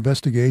deeper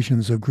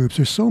investigations of groups.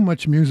 There's so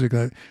much music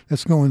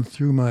that's going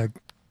through my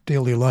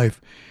daily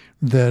life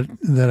that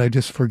I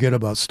just forget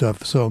about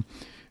stuff. So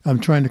I'm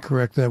trying to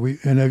correct that.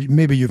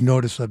 Maybe you've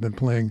noticed I've been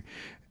playing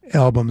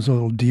albums a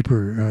little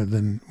deeper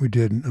than we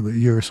did a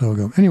year or so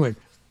ago. Anyway,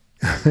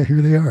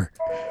 here they are.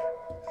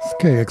 It's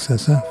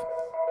KXSF.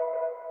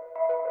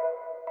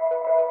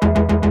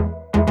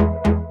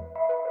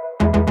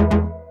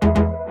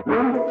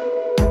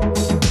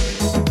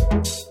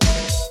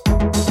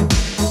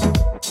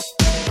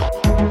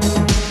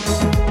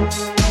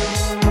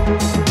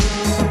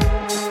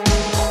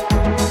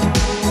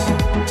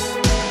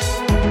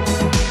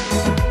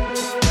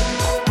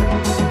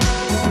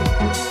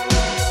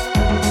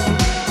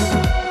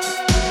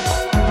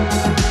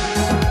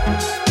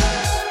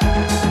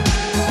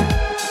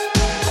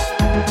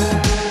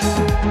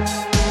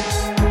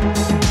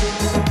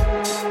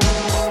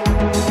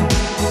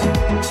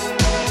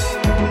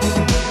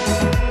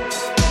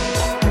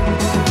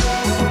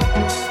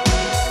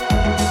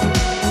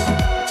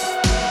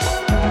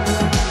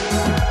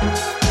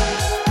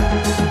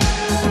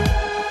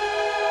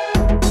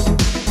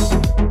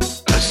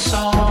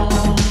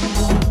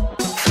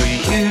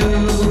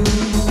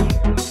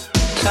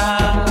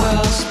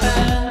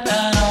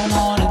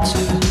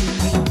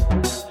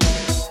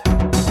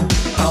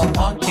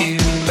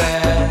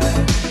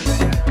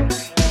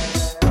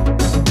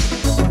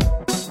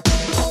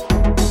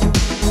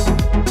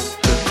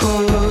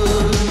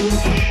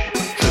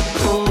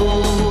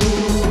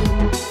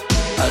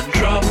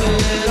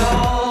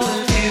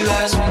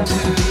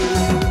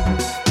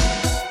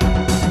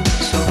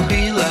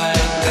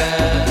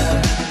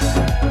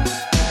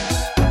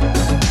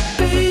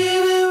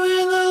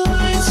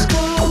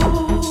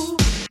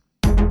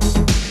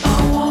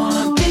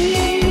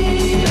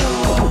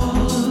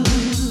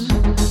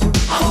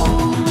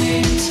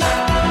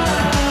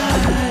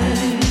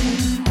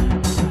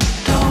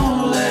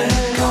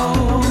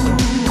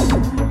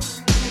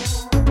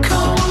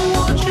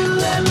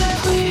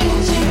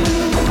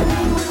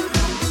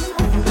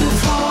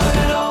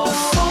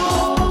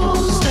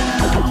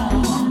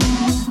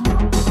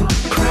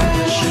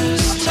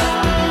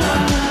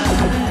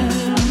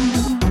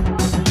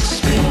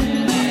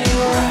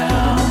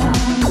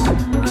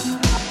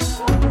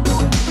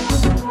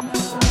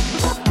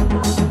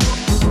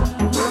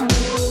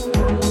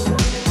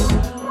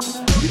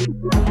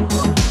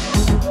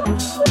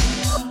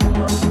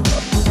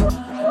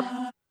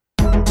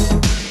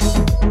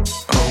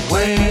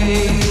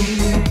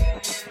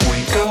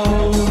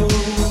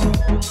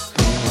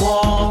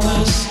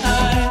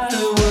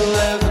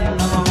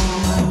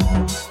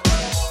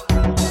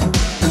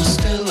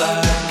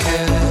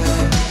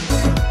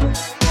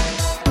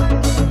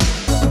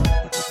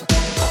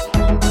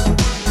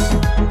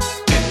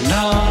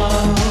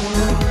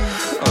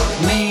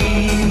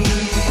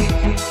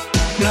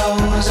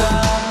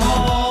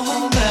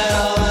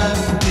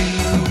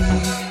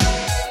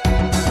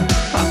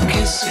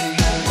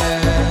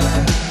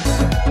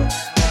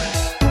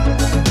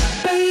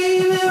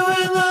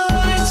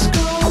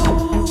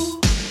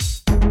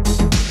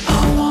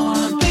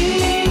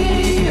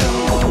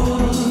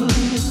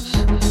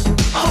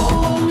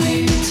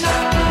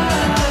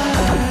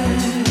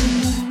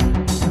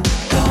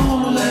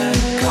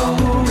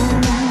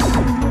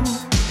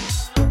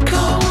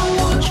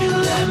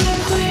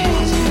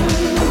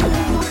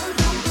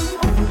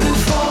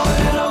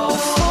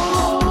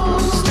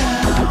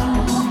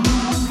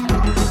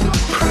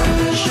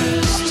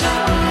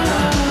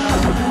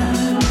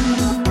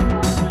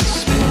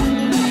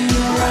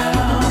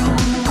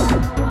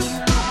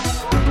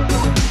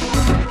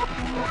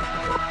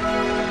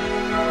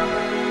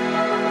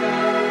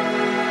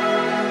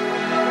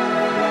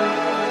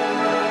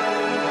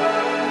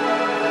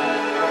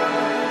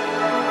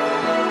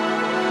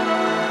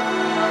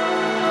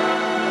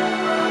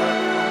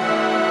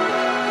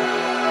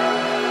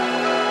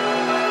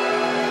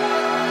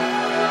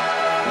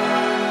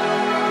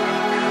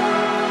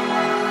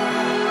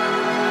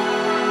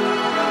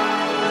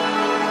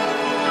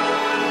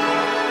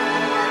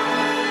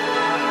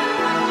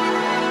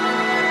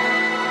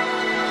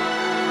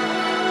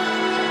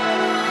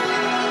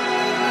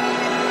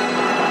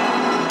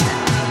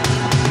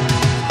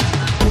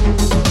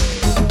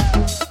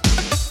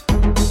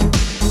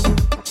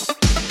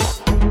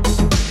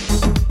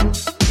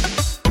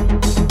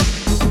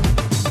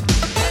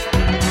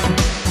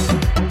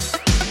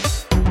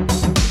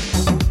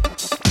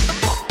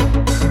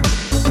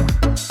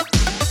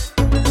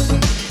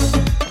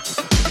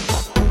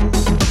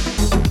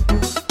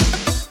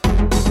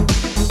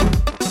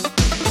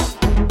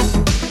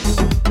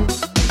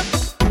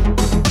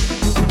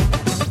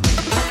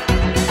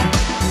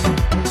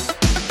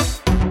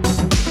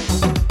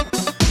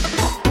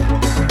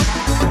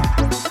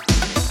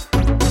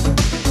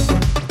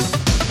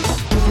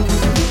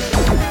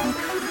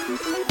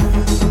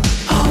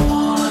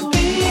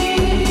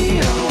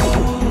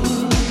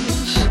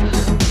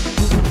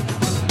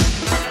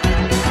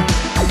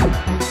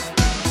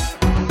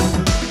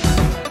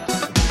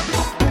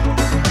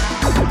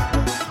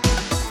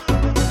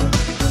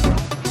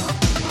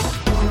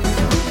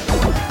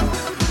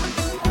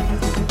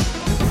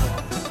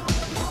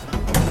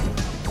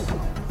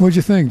 What'd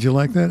you think? Did you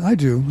like that? I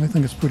do. I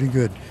think it's pretty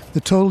good.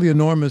 The Totally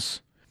Enormous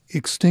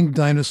Extinct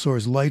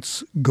Dinosaurs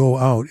Lights Go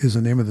Out is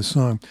the name of the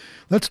song.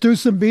 Let's do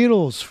some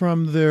Beatles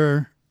from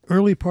their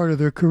early part of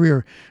their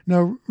career.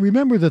 Now,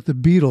 remember that the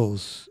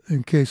Beatles,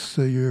 in case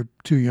you're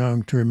too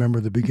young to remember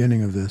the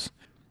beginning of this,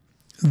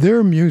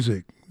 their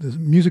music, the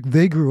music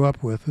they grew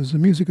up with, was the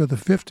music of the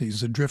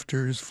 50s, the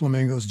Drifters,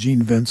 Flamingos,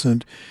 Gene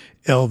Vincent,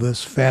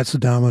 Elvis, Fats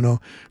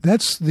Domino.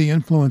 That's the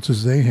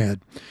influences they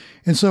had.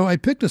 And so I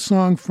picked a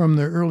song from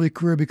their early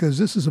career because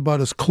this is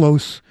about as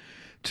close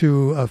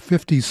to a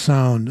 50s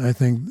sound, I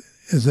think,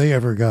 as they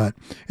ever got.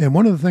 And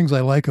one of the things I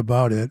like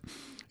about it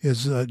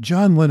is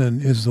John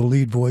Lennon is the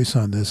lead voice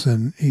on this,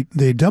 and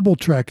they double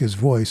track his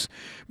voice,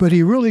 but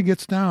he really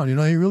gets down, he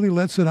really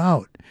lets it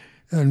out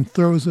and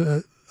throws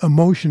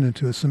emotion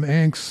into it, some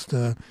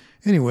angst.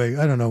 Anyway,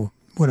 I don't know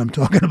what I'm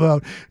talking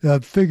about.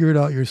 Figure it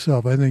out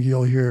yourself. I think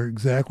you'll hear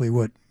exactly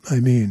what I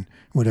mean,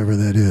 whatever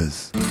that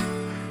is.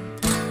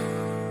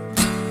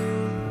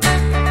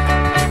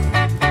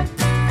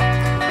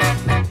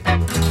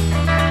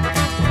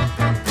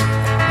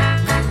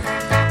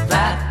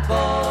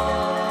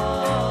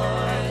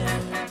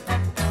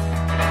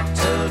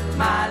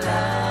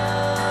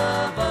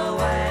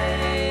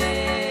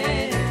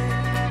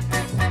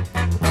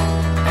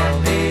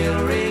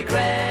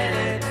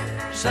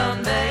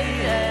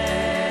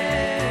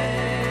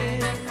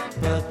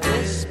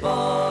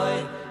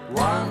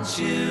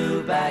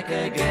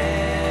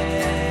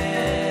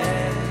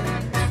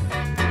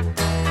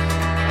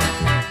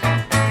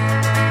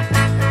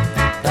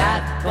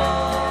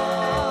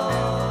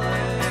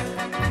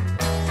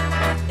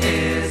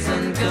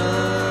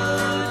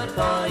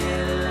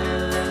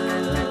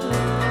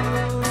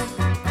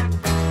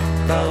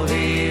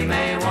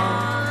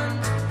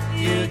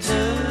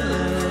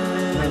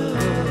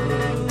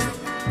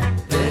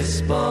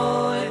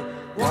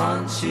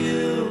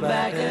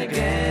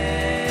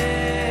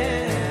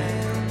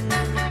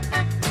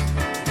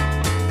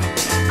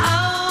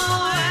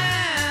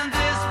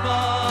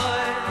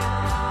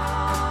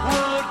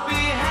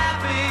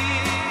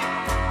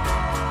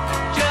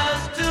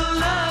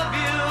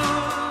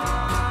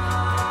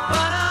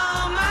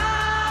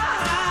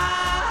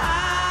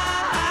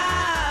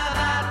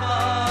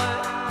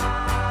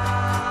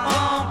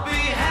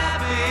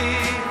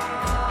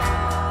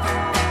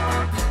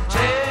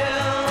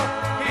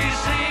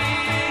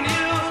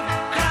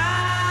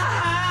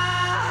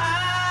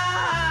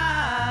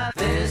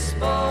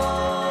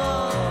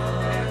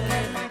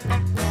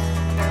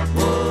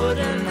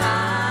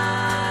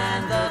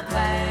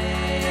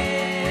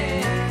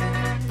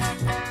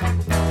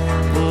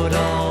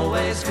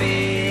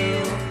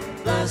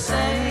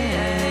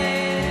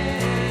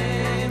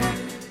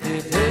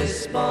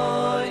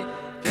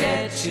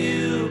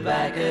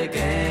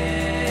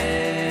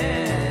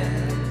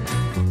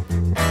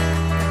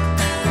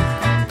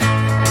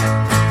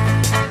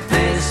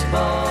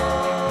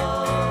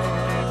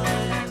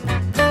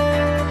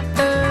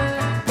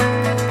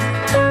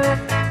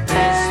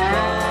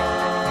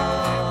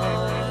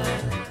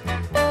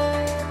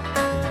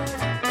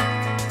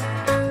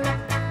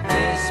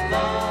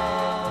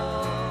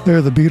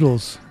 They're the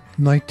Beatles,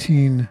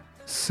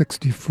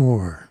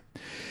 1964.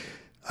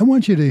 I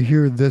want you to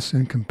hear this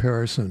in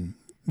comparison.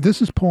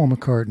 This is Paul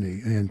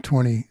McCartney in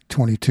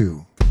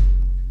 2022.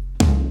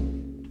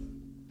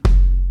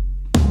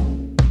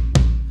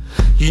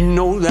 You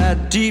know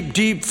that deep,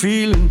 deep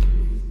feeling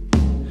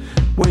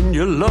when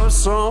you love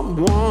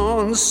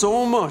someone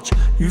so much,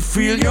 you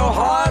feel your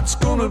heart's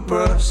gonna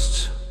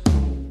burst.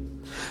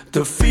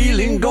 The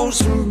feeling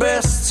goes from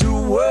best to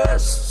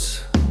worst.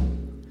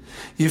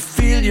 You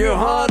feel your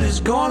heart is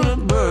gonna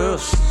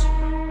burst.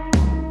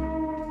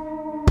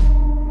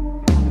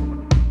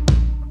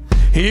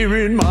 Here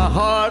in my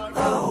heart,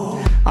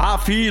 I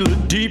feel a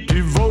deep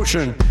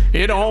devotion.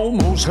 It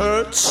almost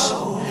hurts.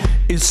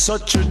 It's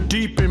such a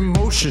deep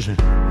emotion.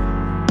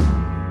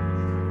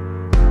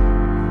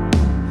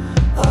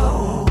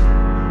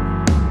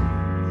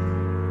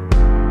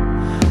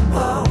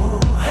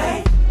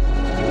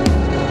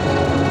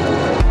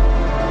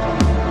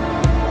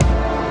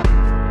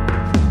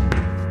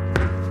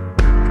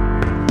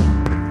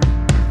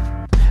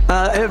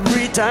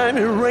 Every time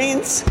it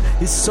rains,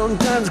 it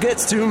sometimes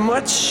gets too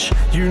much.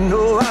 You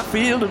know I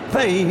feel the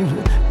pain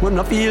when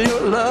I feel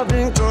your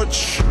loving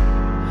touch.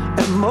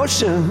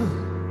 Emotion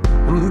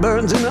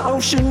burns in the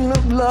ocean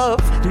of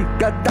love. You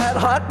got that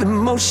hot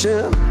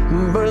emotion,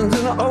 burns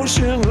in the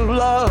ocean of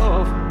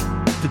love.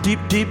 The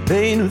deep, deep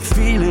pain of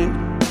feeling.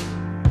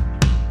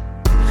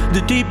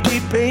 The deep,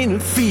 deep pain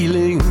of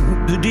feeling.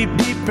 The deep,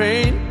 deep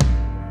pain.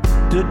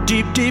 The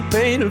deep, deep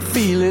pain of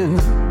feeling.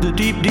 The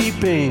deep, deep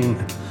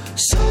pain.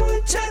 So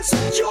intense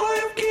the joy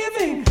of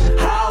giving.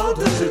 How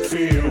does it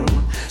feel?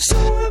 So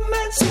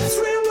immense the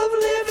thrill of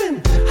living.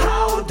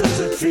 How does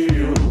it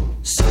feel?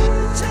 So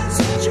intense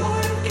the joy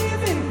of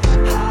giving.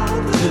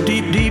 How does the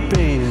deep, deep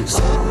pain.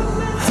 So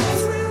immense the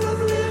thrill of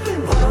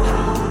living.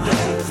 How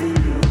does it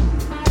feel?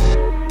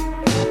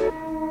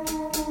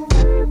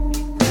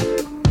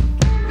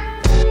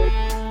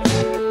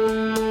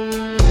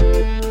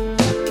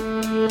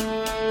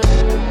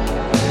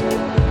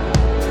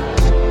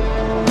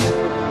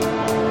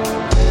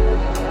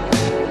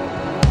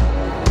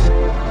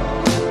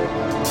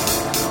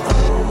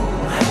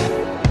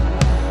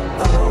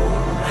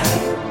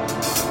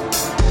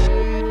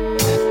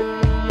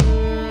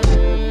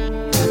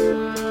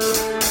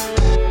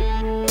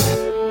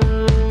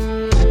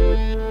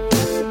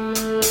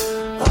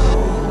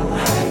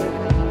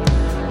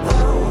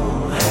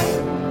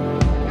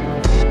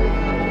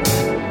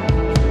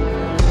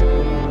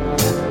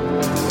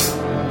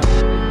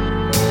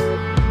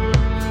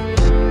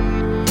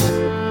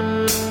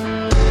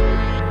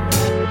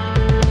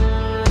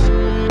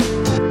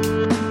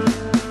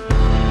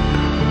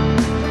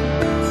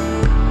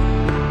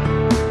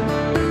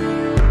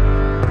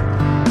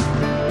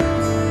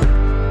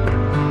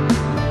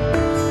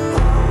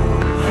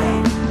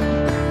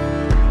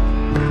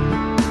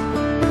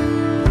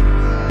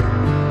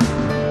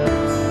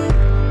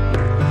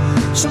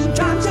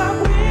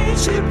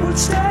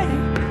 stay.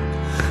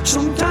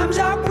 Sometimes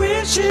I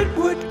wish it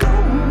would go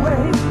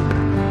away.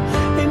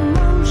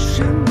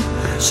 Emotion.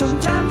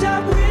 Sometimes I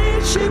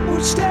wish it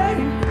would stay.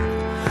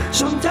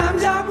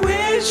 Sometimes I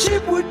wish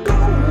it would go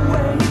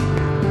away.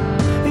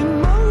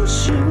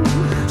 Emotion.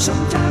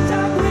 Sometimes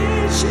I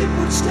wish it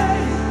would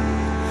stay.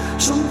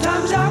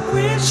 Sometimes I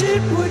wish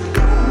it would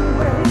go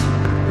away.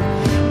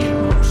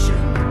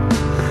 Emotion.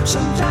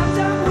 Sometimes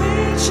I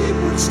wish it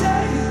would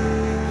stay.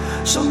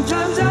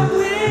 Sometimes I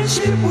wish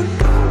it would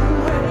go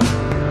away.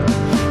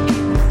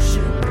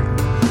 Emotion.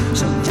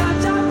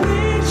 Sometimes I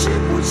wish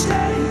it would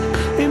stay.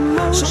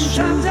 Emotion.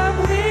 Sometimes I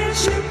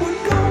wish it would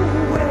go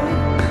away.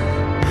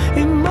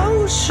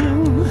 Emotion.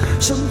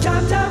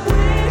 Sometimes I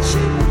wish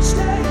it would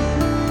stay.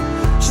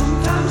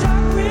 Sometimes I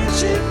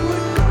wish it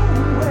would go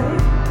away.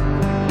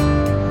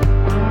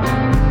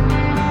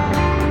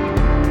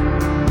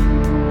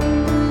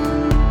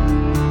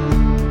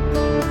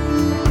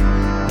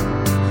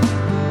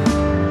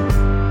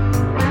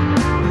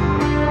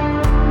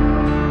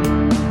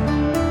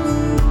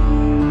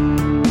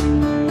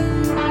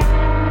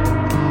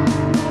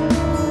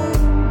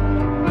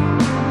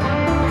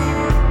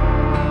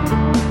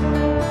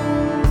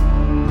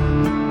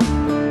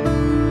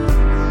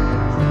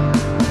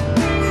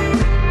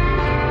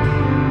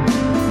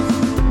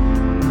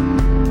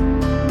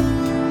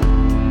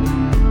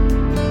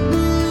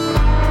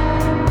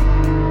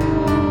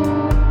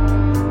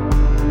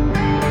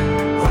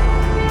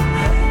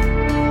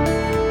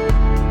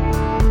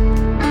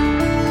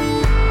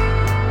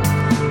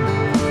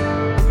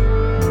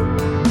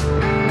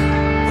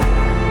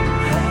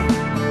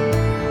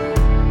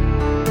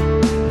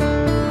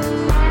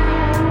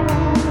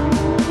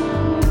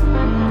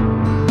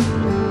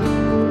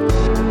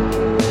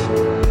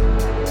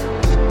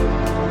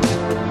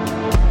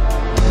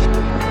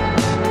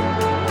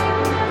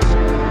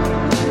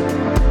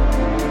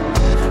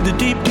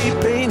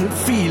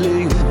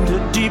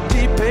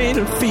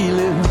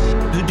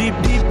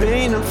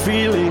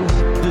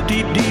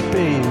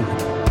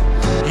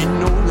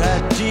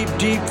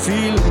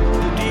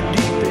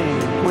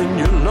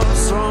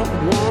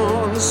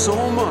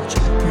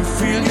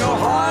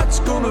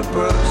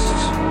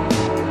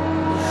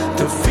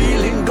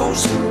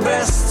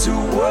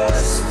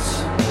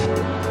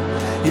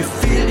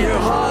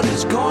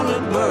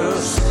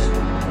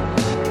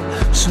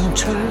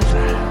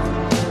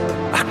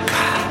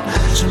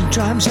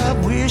 Sometimes I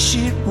wish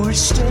it would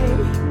stay.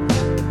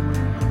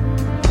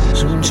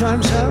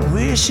 Sometimes I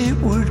wish it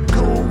would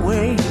go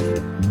away.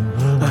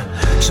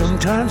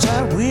 Sometimes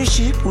I wish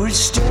it would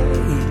stay.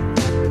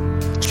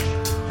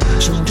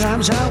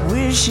 Sometimes I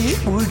wish it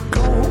would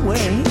go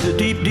away. The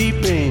deep, deep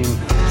pain.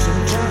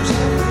 Sometimes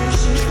I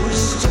wish it would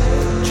stay.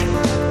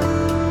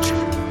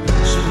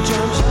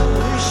 Sometimes I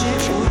wish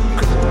it would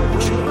go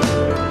away.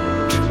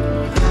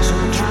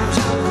 Sometimes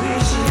I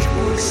wish it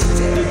would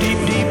stay. The deep,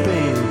 deep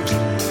pain.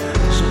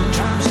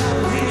 Sometimes I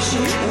wish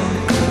it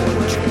would go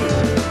away.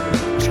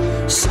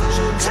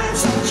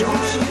 Sometimes I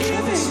joy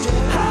giving.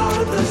 How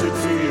does it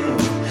feel?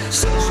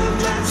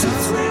 Sometimes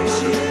it's when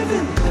we're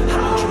living.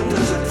 How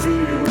does it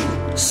feel?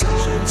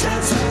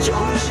 Sometimes I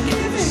joy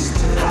giving.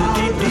 How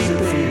does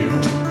it feel?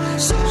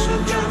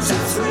 Sometimes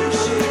it's when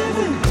we're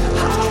living.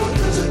 How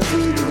does it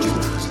feel?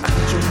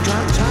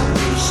 Sometimes I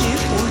wish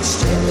it would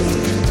stay.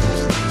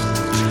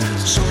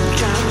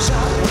 Sometimes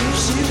I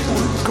wish it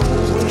would go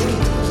away.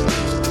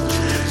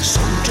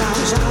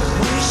 Sometimes I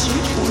wish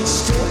it would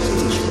stay.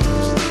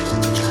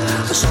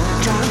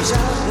 Sometimes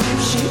I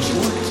wish it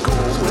would go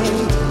away.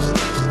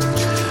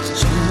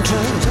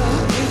 Sometimes I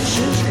wish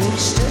it would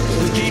stay.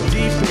 The deep,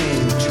 deep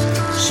pain.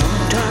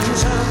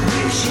 Sometimes I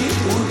wish it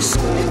would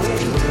go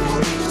away.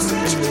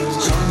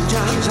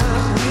 Sometimes I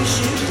wish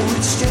it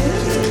would stay.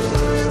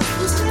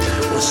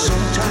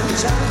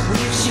 Sometimes I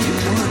wish it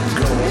would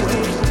go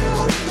away.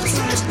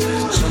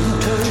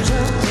 Sometimes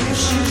I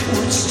wish it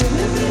would stay.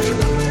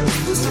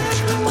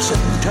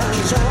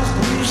 Sometimes I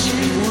wish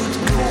it would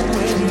go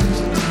away.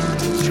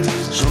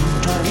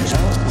 Sometimes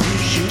I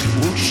wish it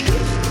would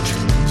stay.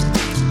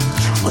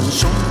 And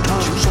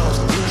sometimes I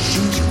wish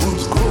it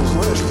would go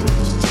away.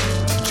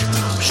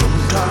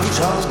 Sometimes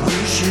I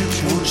wish it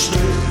would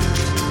stay.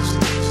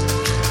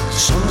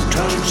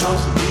 Sometimes I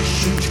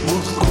wish it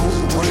would go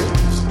away.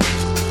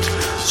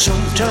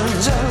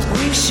 Sometimes I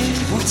wish it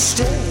would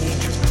stay.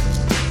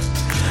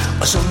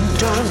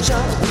 Sometimes I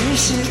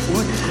wish it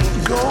would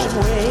go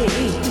away.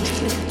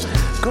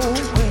 Go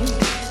away.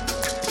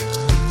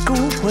 Go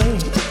away.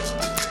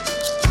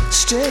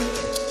 Stay.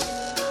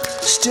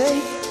 Stay.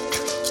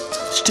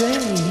 Stay.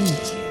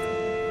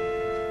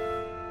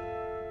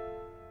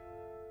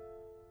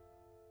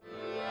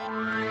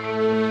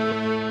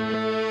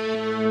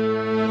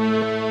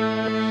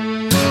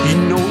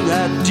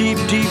 Deep,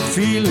 deep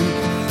feeling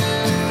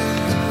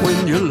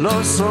when you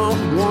love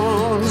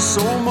someone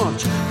so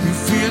much, you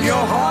feel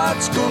your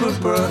heart's gonna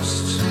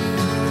burst.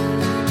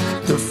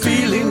 The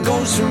feeling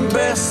goes from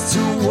best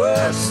to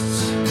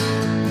worst.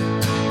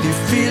 You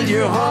feel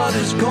your heart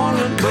is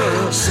gonna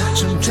burst.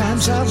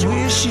 Sometimes I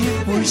wish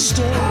it would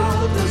stay.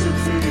 How does it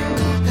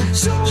feel?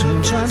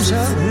 Sometimes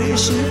I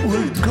wish it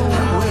would go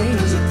away.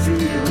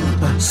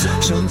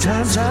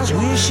 Sometimes I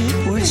wish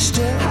it would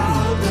stay.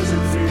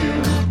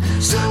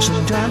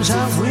 Sometimes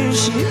I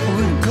wish it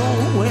would go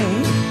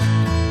away.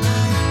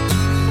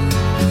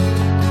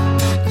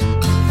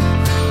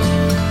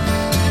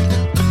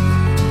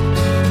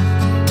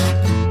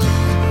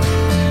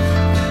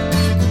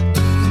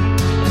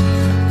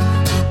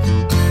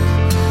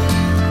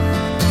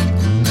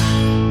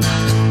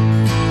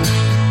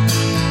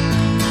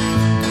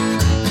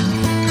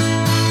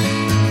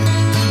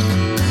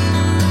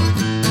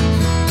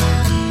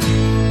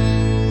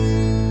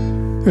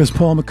 There's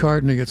Paul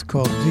McCartney. It's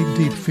called Deep,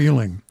 Deep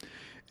Feeling.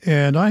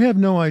 And I have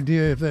no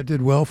idea if that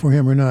did well for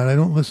him or not. I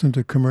don't listen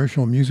to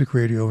commercial music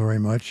radio very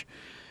much,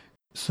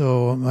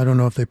 so I don't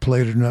know if they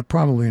played it or not.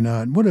 Probably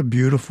not. What a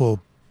beautiful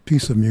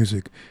piece of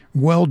music.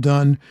 Well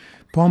done.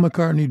 Paul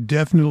McCartney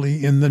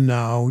definitely in the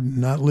now,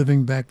 not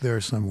living back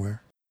there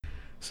somewhere.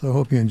 So I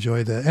hope you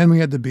enjoyed that. And we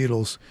had the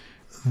Beatles,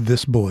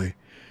 This Boy.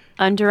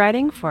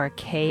 Underwriting for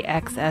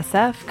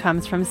KXSF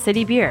comes from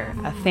City Beer,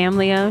 a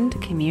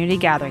family-owned community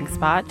gathering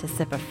spot to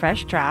sip a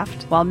fresh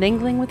draft while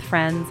mingling with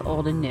friends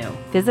old and new.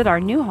 Visit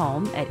our new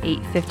home at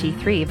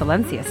 853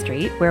 Valencia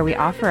Street, where we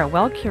offer a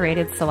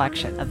well-curated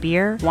selection of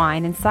beer,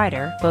 wine, and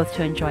cider, both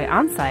to enjoy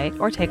on-site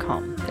or take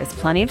home. There's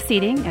plenty of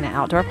seating and an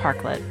outdoor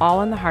parklet,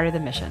 all in the heart of the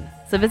Mission.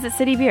 So visit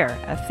City Beer,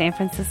 a San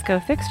Francisco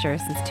fixture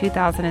since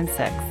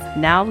 2006,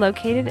 now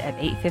located at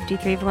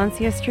 853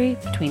 Valencia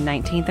Street between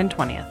 19th and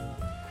 20th.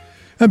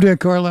 I'm Dan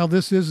Carlisle.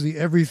 This is the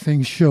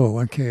Everything Show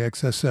on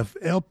KXSF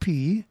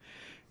LP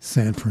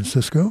San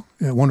Francisco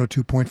at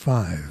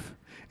 102.5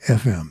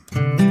 FM.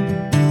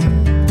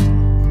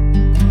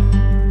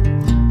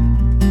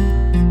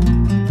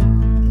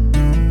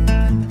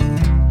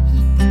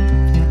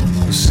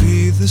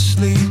 See the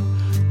sleep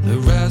that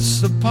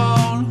rests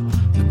upon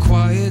the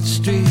quiet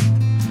street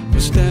we're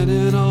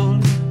standing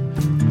on.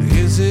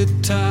 Is it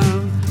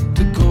time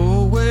to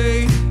go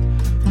away?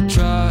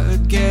 Try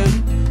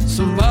again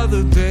some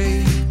other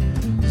day.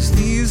 'Cause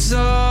these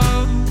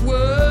are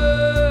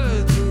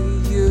words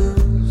we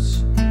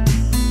use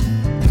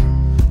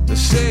to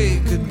say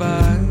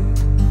goodbye.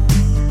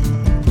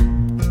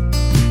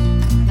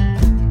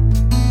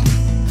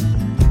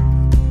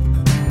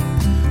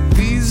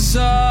 These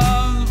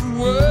are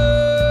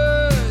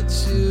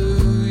words you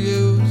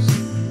use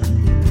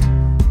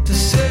to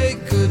say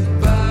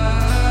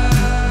goodbye.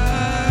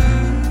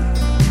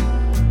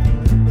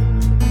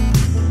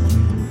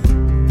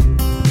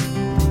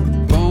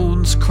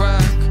 Bones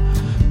crack,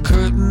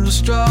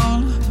 curtains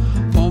drawn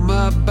on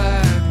my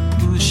back,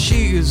 and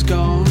she is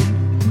gone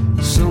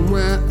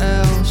somewhere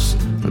else.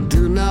 I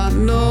do not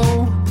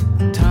know.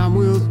 Time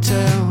will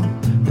tell,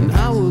 and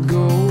I will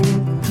go.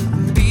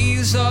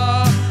 These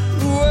are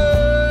the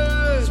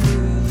words we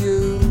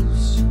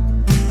use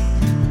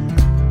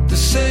to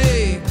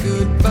say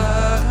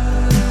goodbye.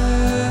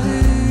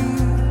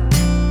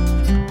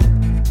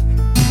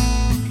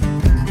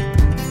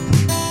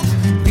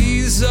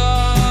 These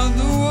are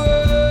the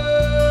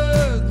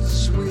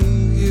words we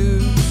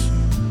use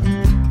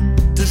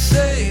to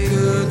say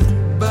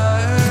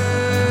goodbye.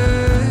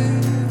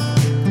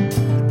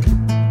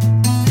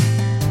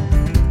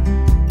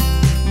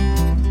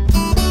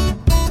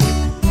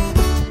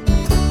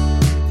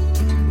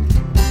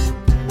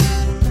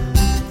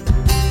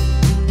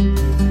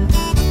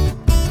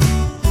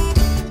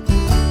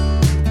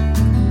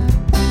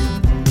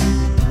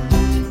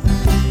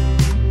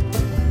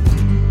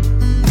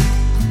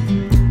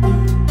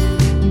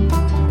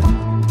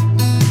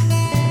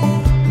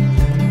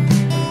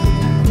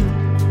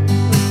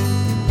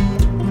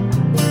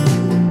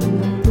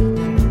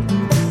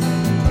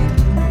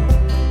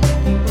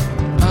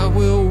 I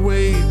will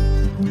wait,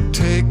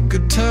 take a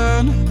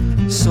turn,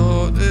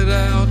 sort it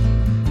out,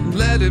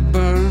 let it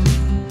burn,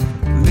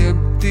 and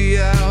empty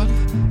out,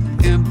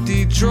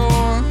 empty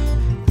drawer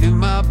in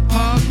my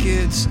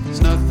pockets.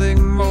 There's nothing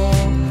more.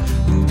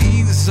 And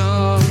these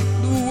are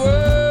the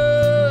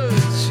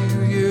words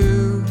you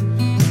use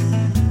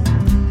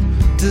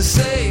to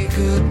say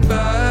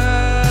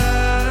goodbye.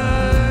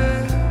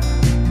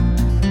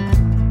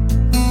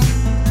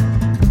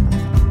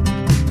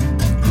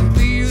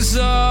 These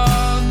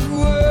are the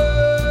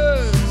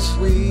words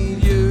we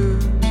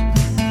use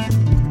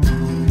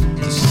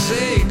to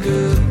say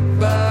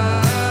goodbye.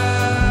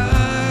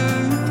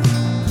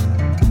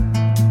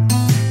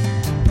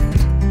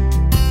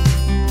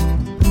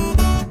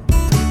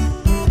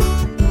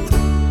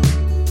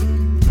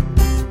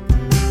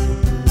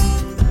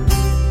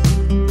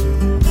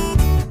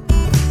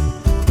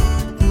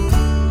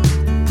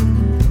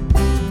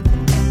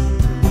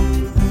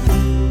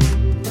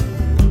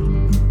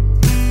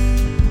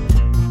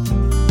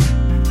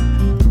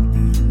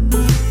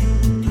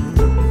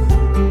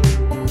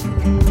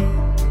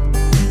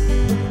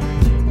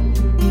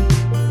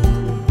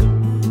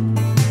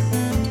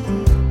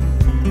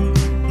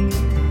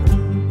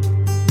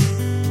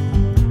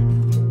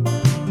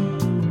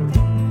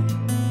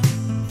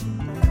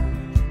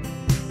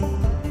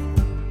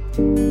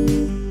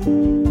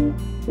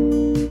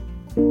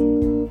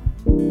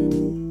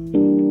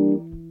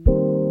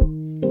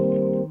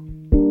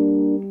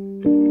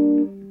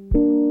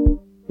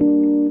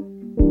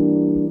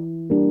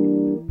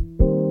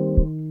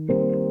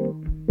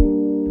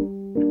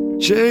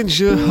 Change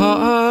your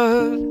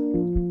heart.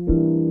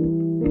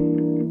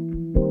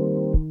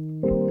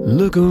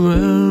 Look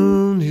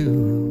around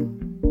you.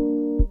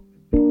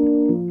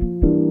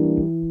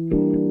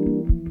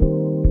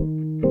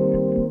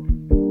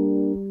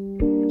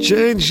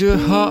 Change your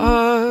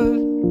heart.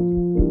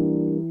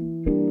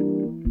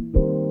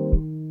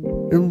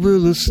 It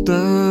will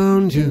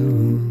astound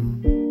you.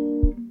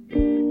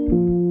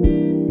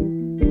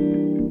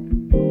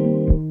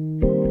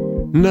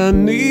 And I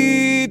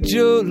need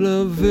your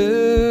loving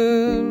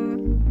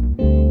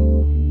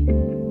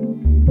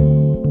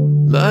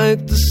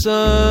like the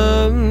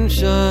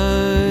sunshine.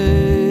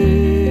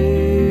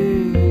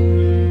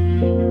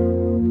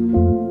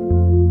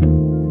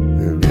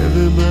 And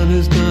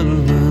everybody's gotta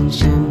learn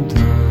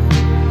sometime.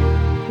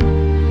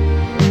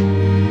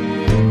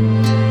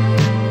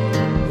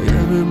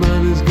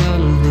 Everybody's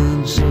gotta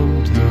learn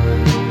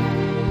sometime.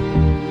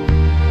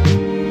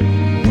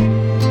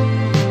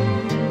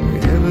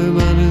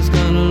 Everybody's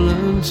gotta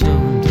learn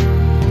sometime.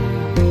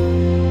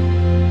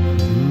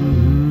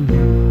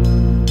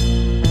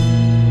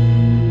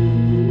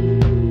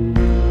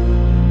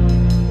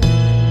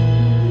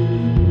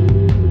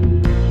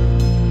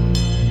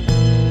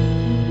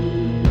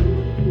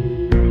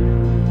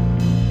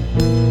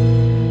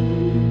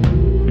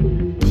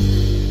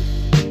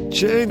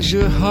 Change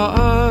your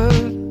heart.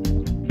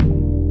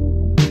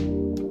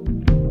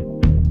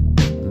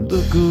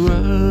 Look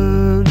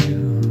around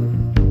you.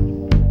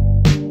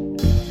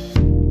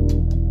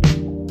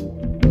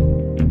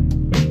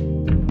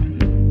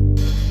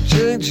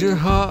 Change your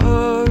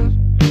heart.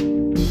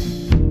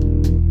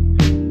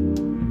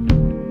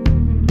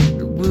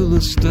 It will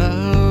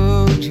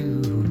astound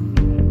you.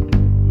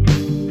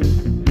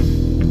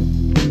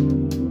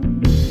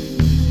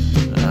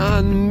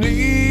 I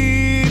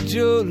need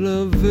your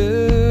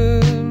loving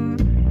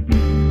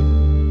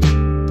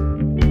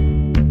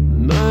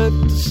like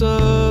the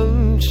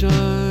sunshine.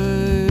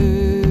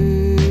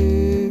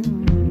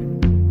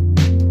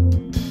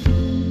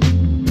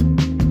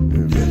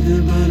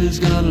 Everybody's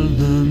gotta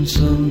learn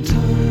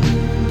sometime.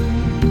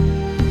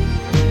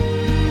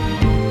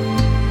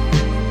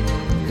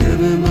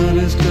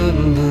 Everybody's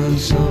gotta learn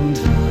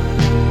sometime.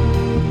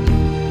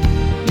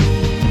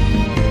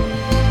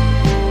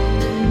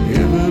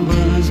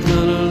 Everybody's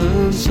gotta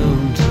learn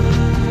sometime.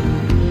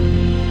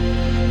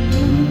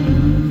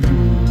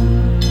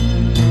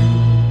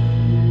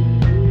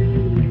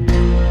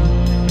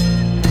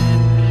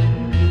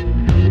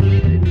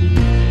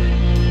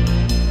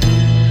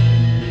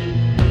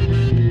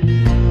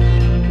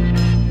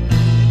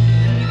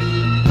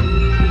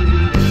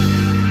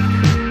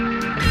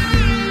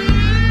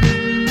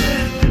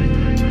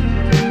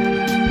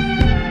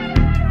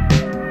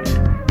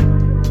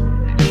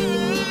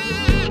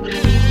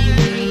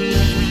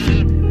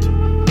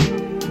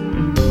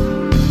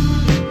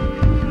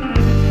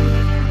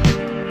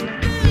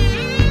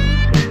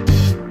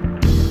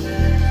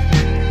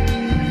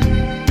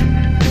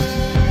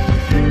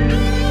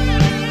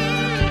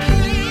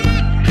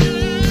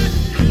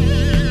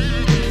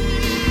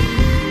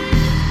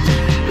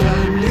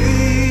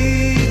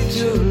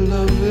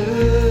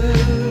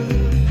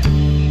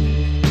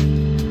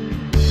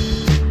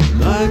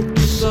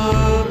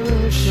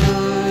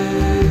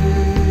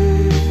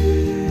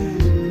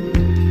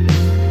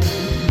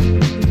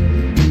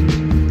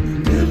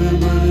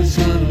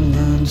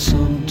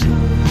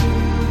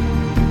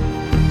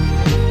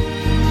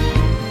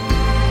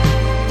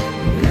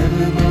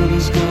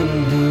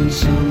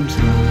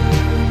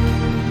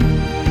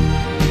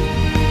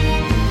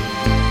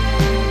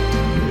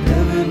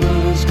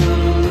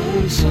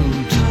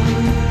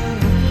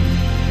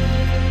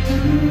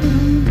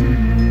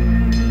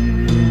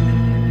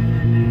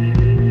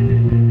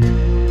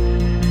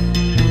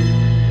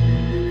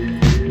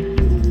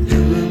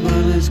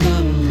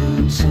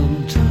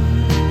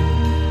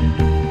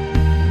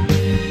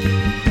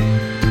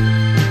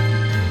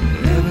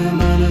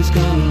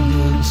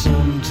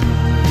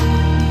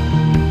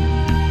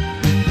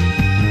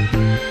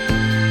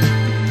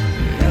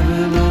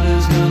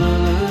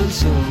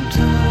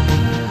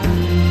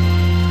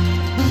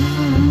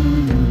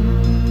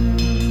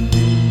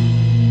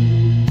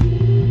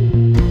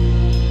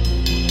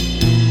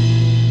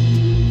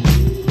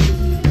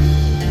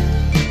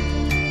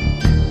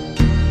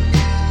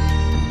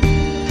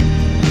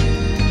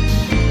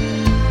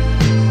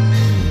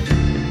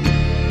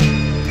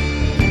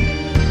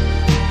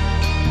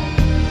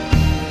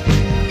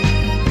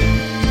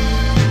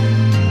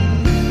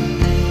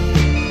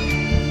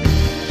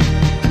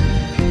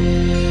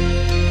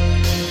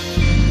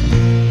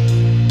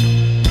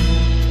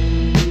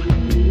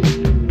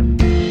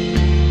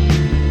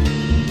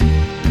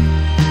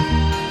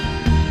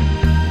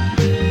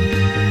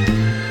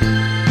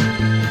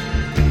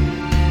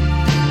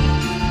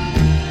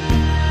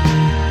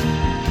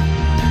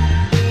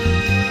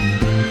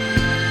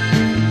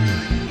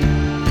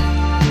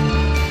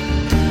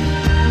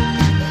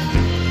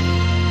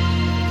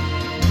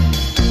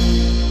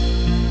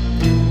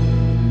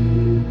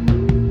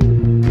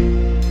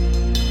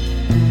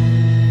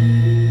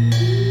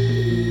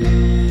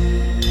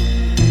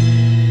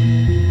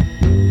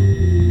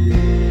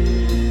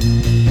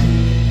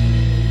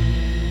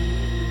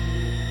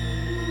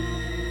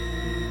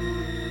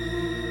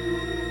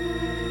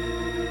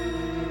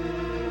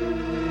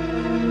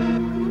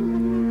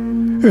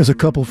 Here's a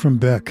couple from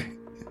Beck.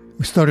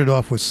 We started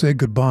off with Say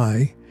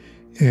Goodbye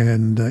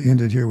and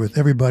ended here with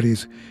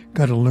Everybody's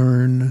Gotta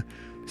Learn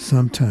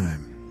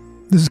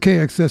Sometime. This is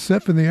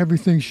KXSF and the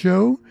Everything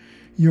Show,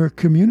 your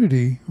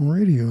community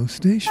radio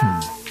station.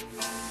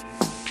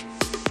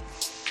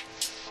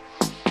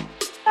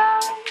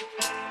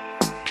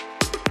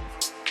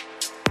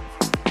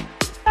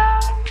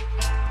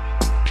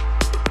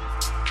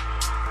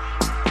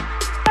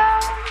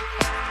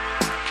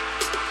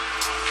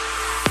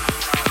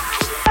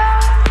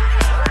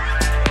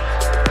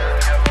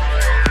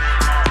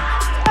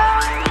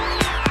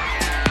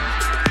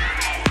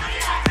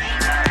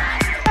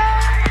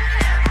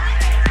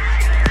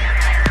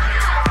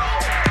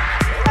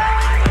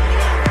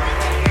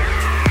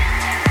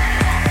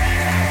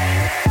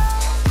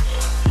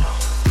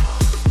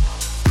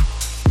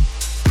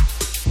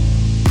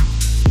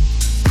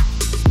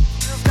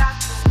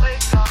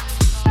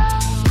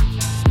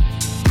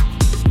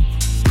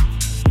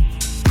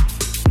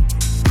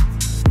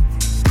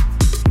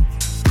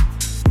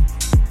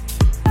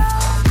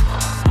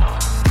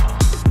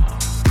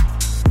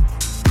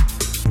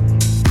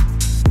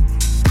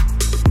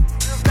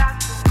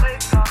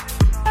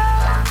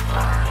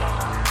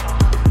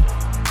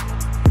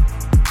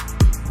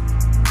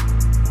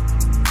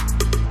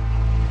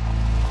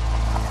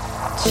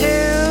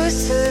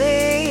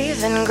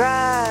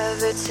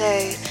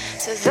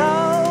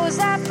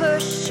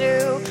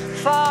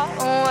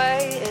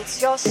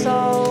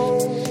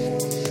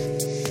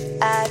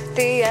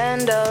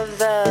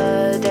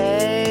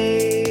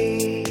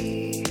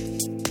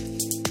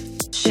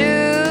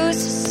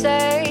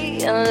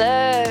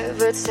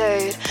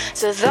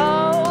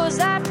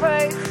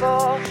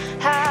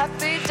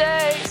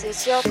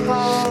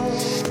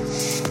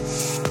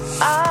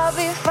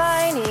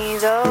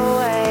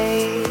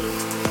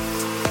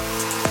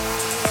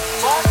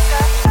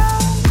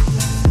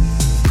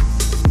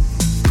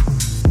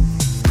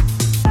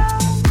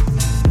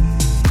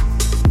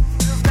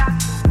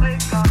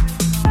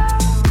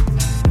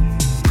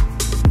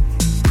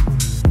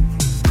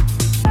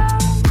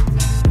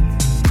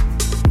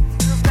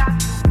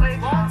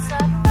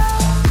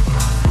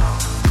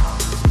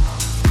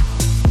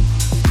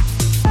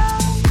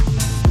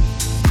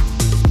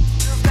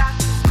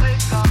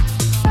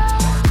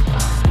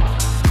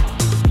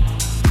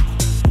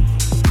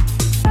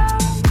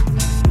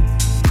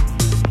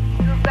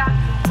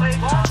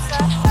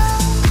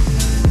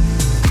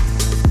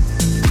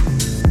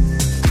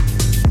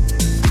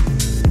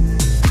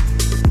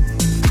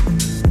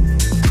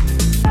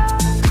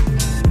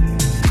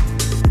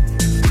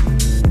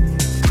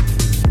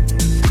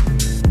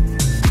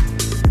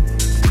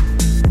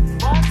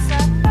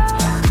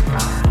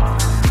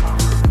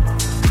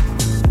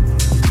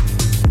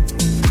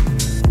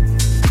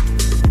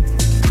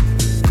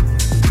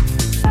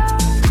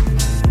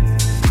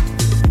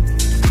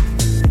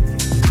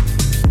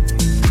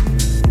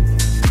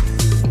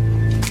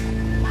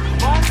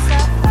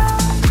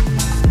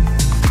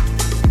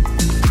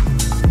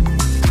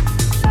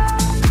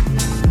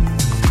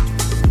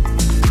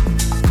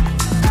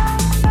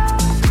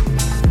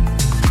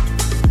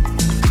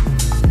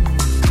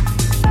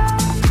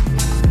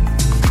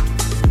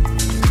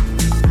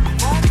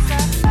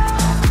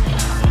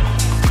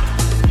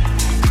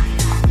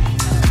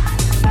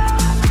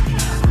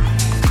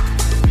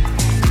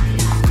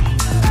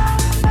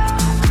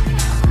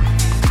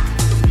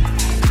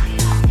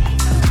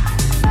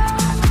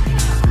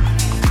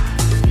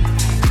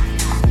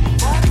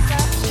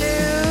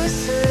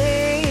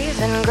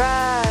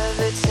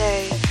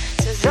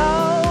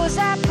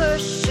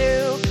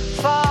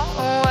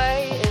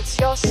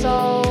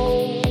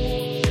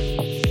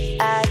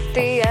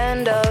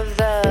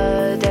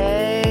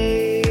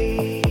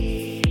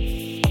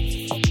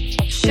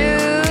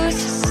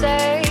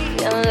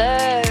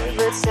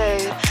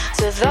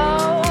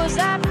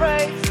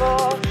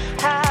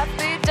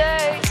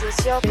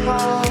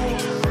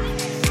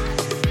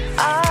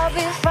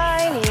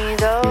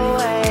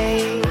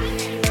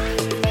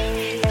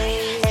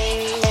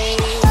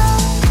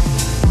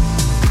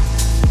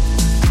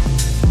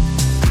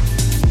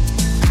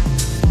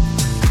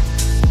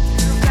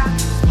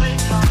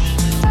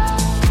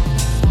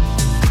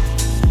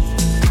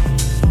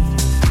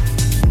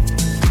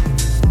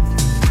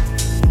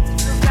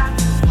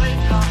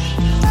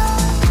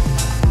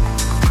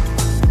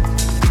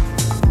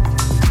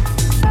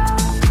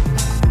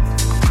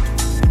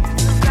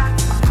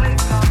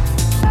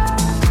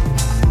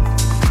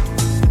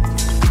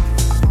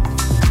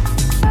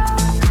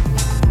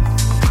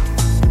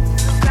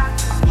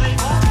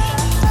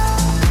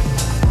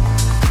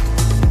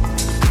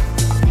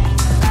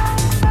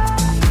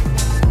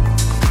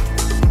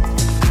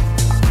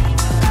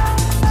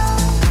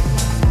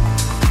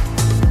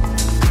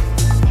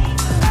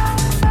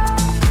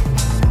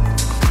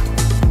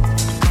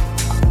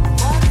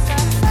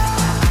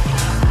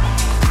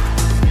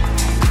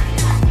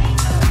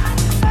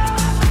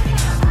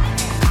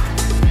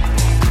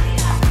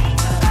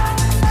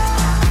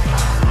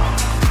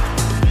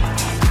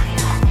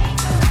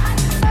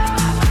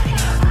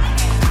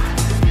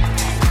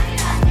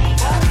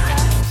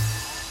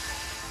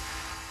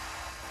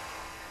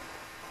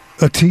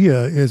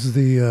 Atia is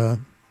the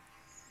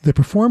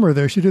performer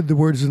there. She did the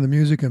words and the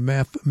music, and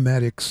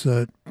Mathematics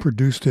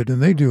produced it,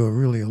 and they do a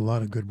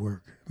lot of good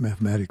work,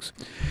 Mathematics.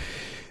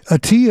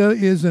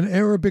 Atia is an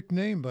Arabic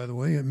name, by the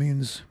way. It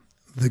means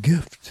the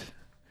gift.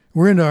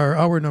 We're in our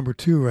hour number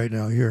 2 right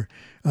now here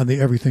on the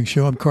Everything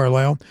Show. I'm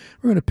Carlisle.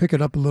 We're going to pick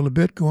it up a little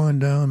bit, go on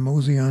down,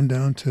 mosey on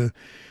down to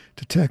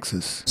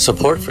Texas.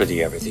 Support for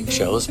the Everything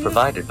Show is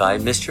provided by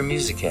Mr.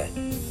 Music Head.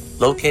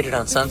 Located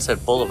on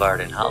Sunset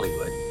Boulevard in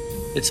Hollywood,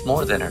 it's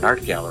more than an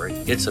art gallery,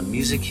 it's a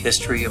music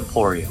history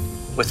emporium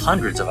with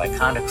hundreds of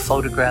iconic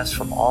photographs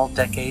from all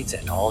decades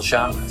and all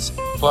genres,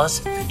 plus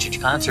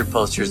vintage concert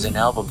posters and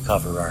album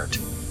cover art.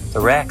 The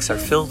racks are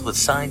filled with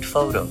signed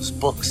photos,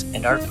 books,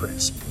 and art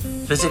prints.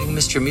 Visiting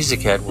Mr. Music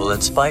Head will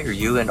inspire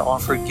you and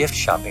offer gift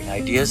shopping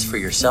ideas for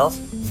yourself,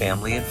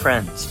 family, and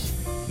friends.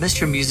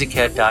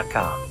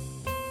 MrMusicHead.com.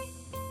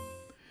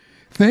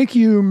 Thank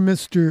you,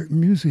 Mr.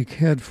 Music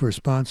Head, for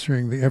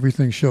sponsoring the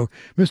Everything Show.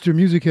 Mr.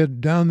 Music Head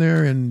down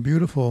there in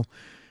beautiful,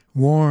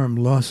 warm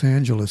Los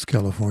Angeles,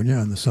 California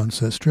on the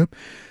Sunset Strip.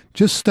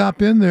 Just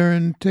stop in there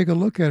and take a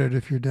look at it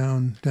if you're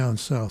down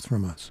south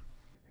from us.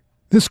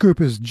 This group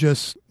is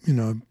just,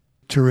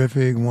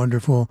 terrific,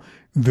 wonderful,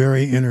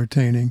 very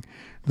entertaining.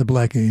 The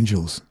Black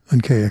Angels on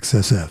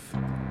KXSF.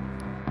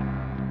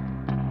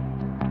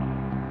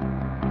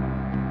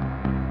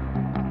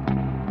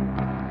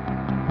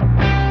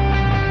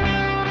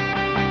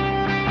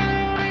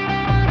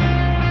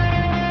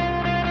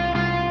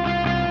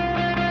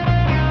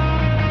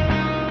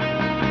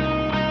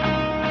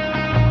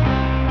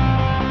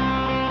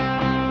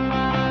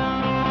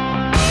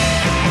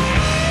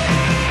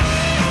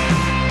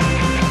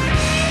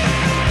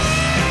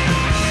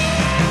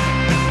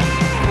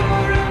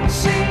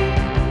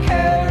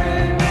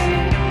 Carry me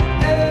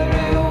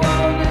everywhere.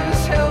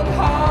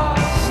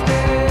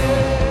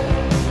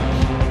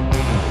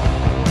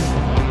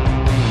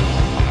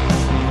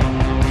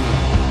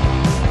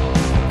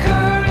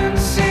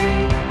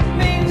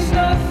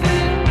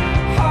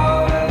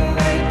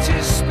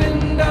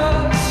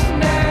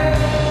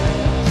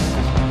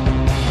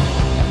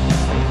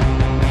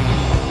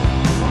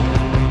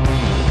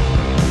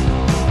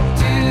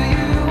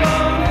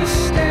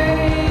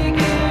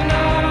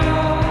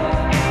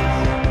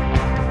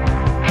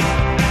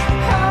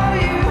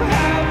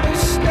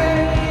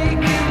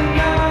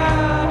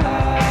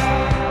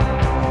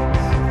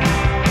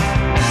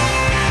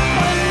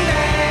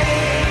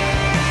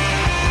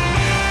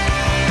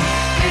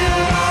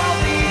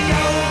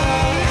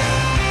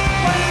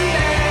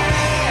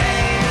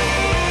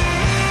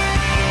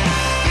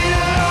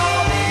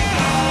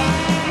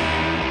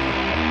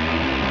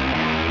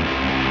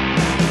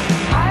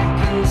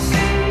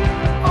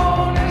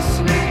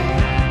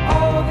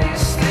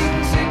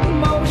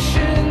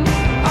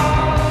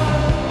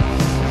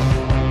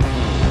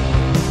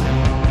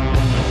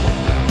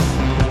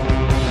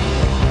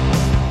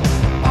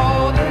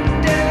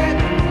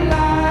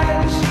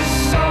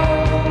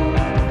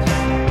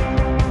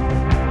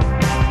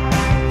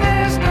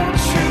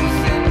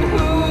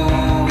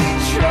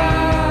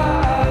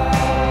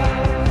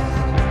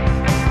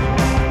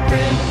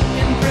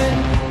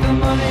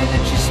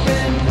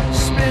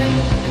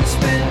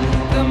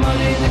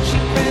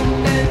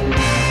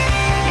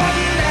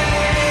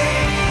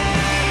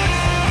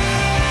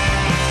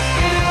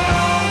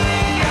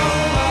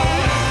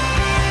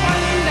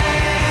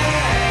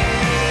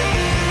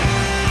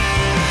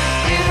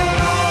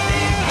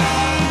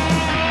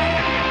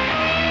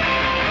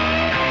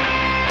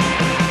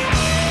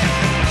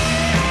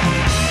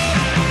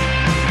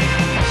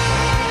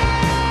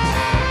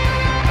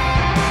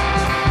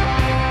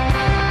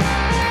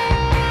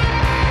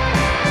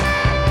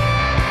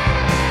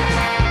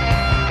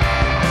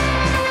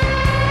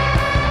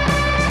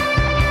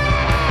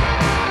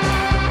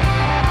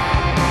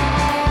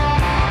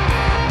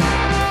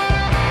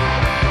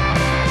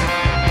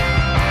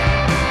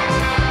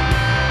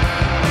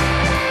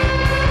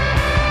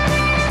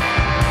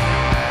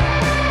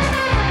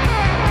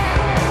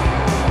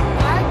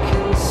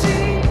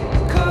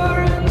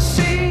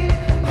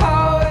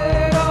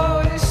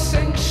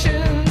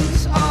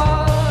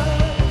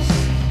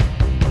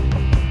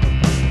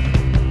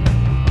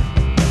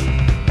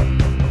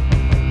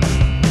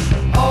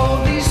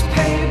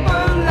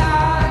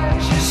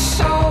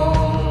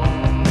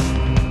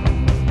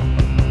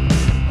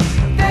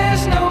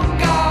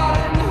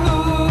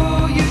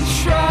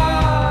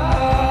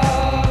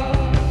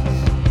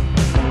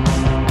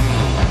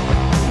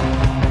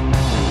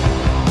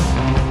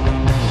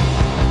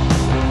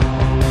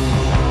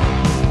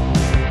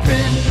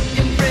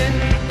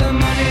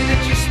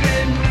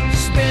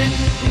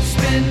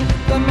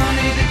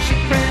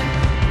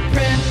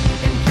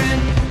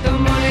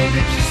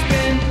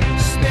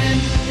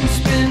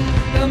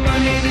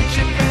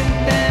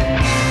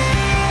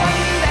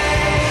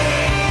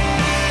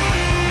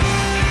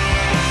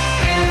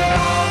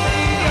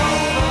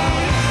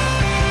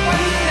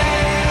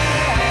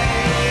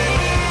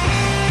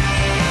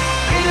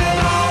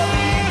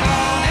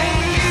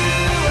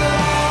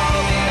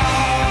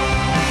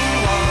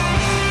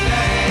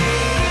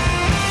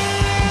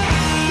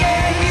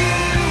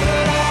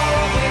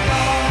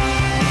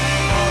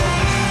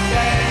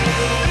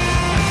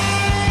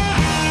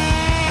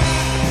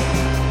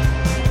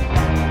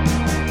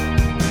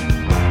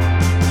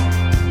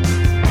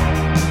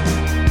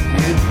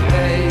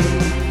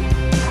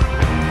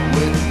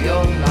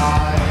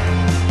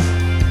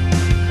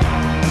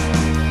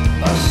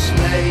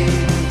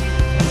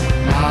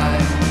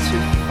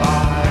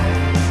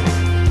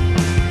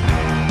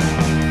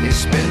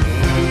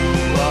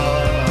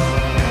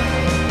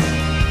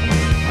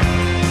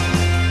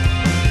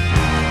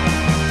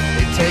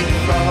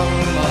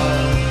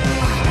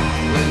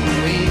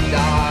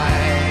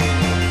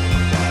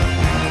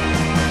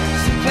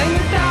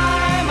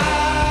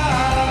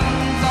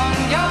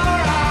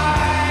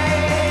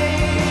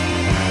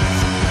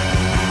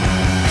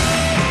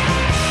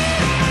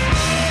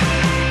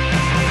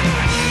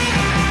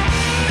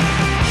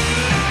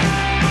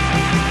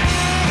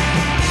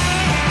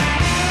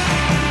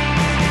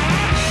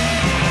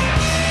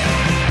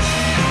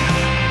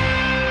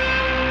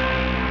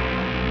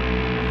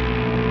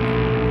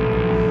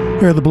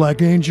 They're the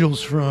Black Angels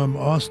from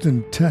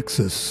Austin,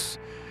 Texas.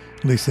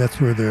 At least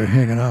that's where they're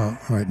hanging out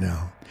right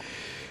now.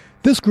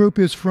 This group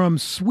is from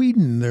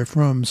Sweden. They're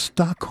from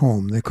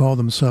Stockholm. They call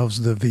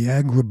themselves the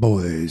Viagra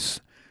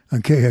Boys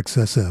on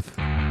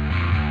KXSF.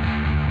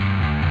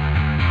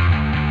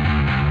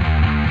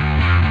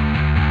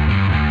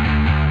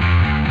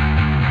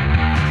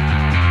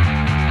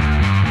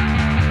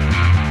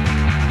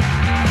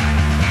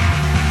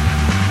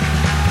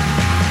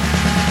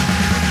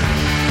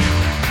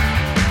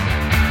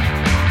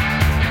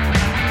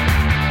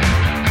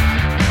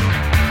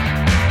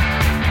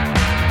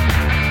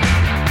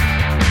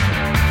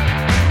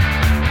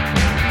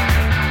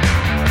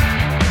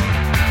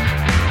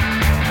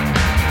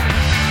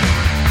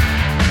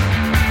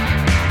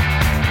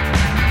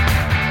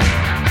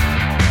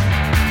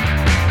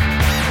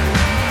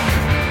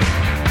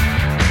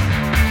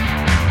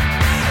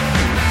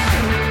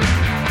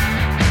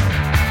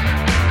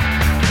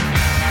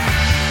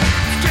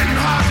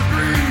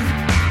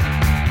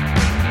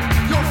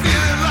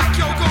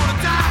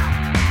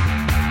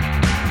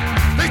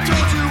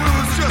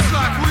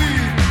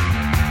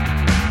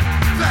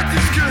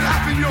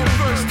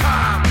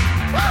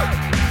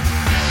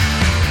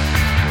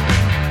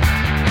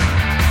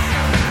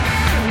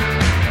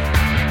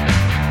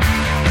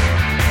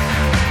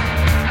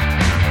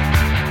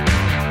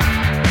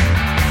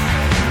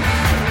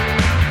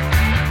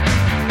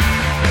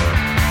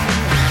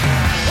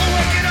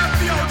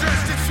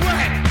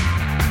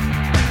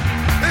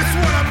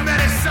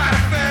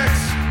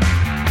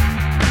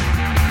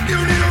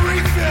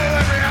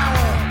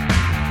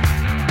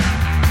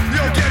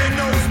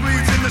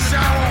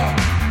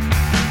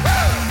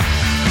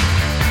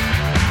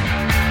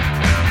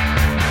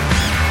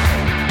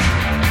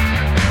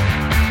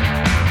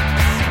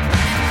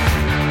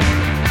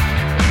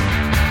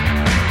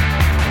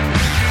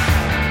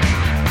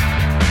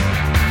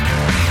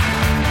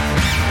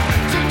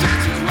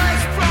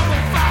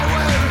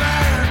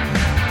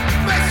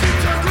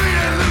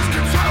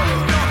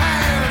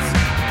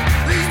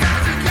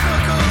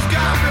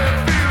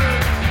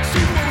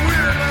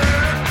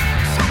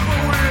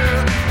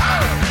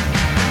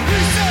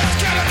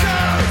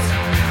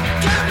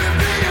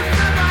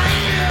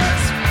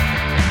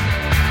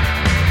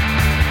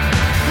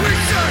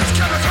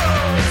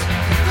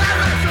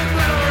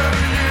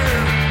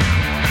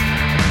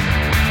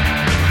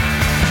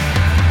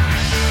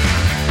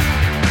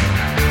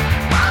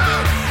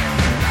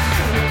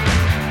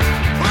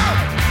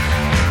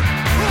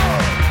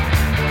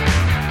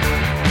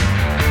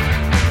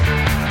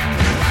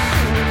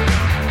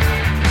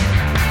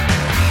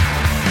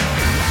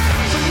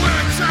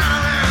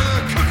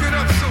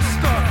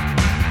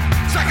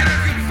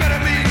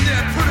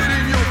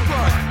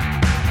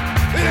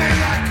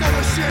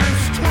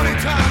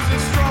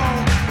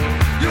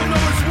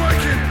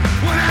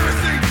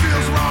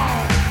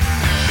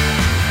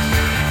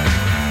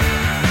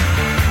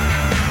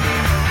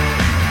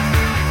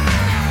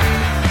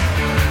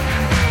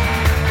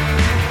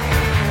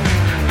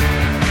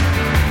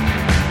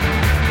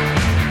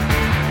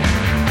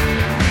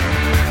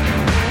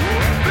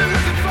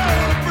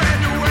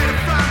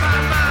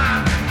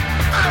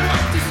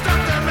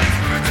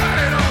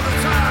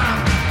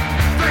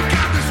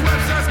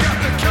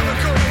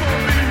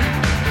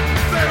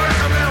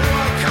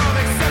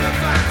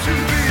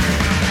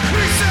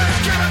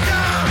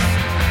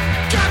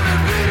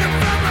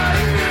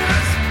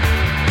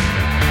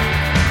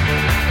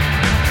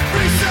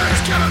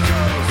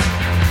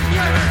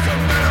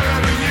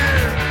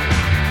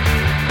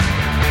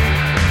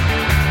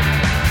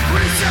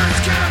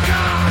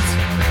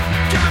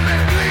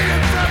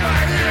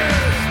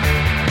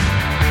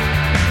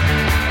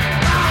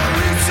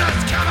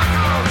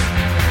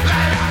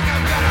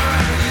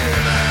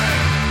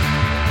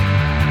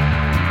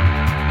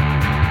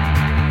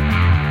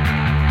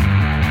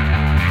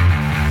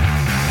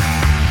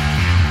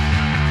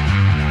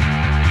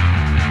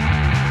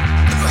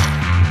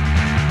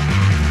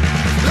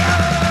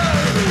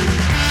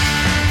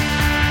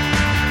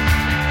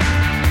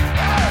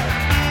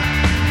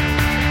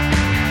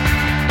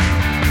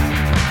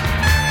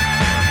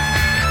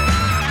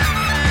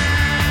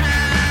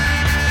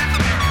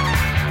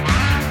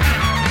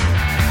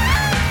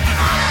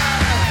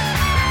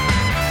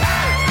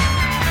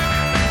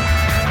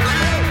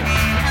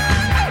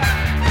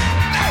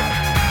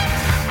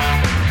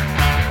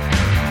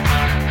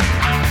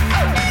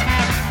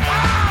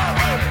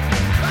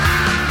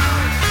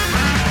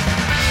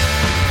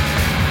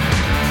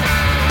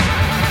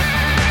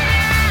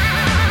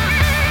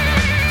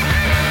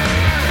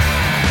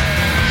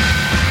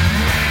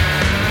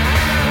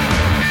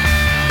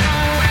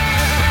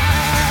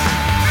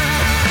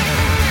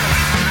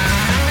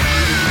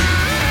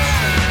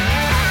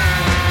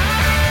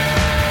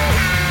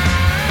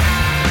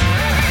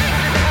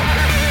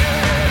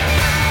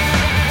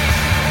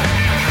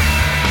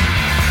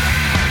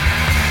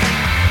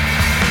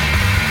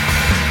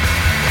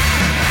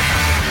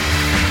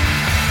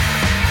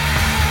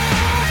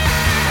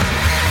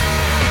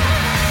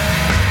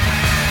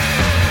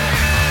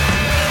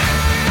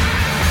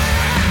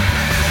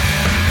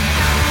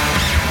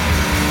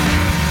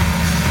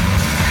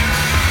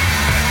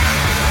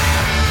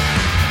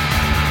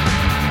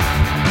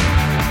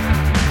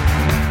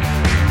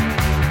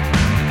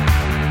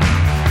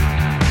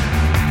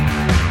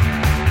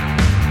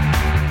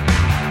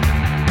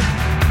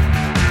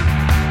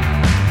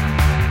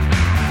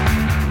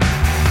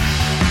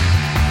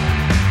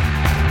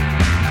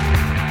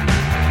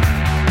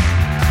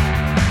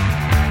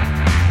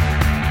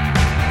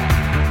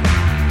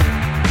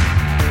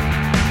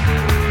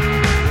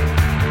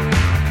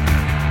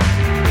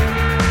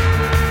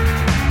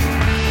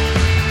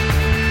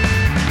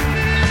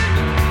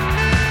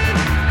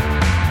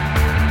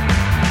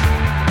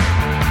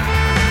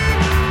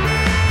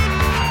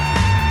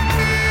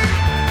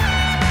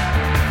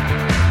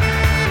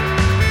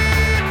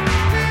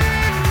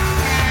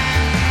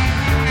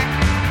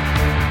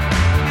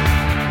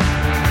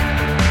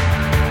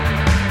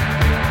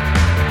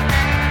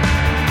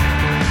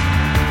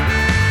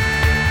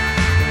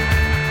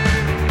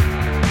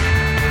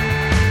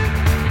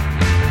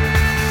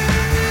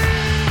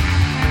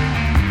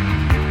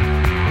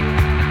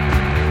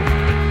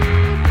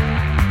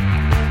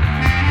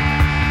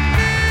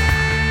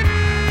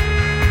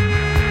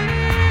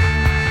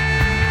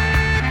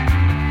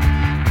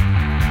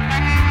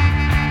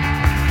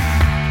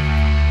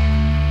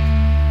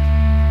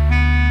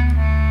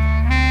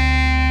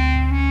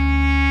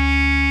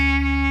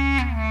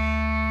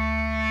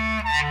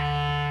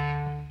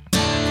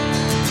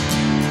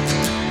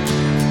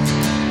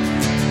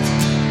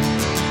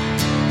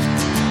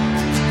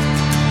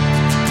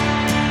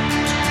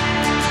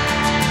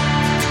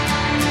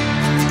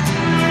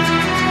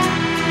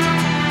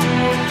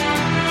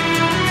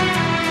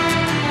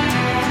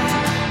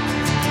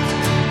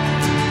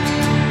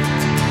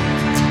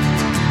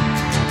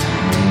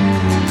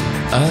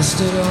 I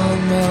stood on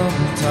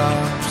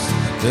mountaintops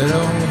that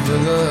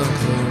overlook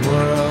the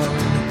world.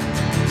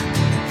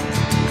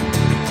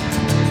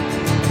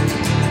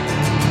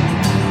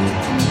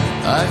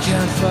 I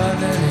can't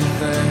find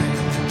anything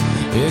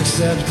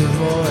except the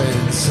void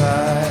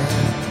inside.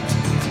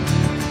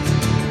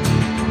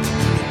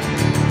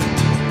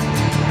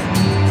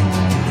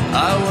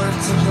 I went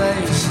to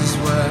places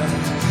where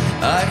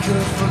I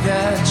could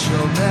forget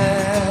your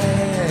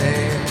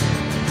name.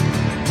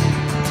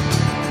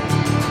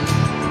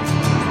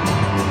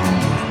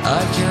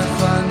 I can't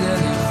find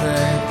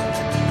anything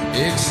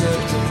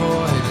except the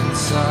void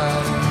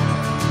inside.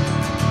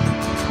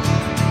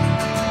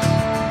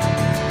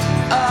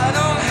 I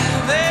don't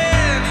have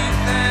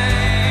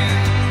anything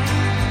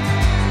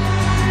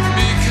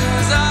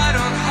because I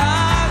don't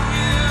have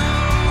you.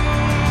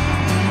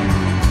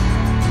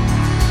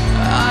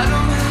 I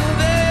don't have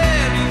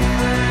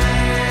anything.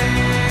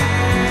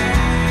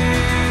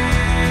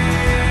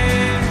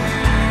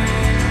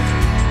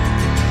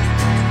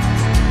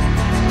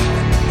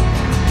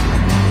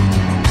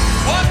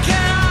 What can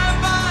I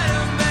buy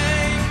to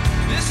make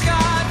this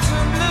sky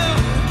turn blue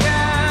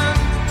again?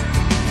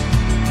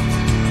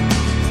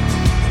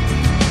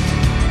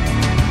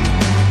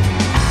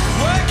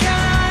 Where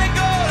can I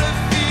go to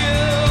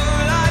feel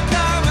like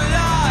I'm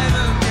alive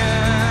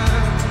again?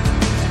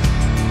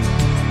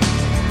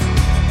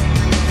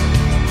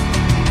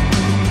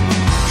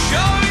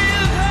 Show me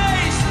the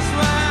places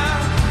where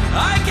I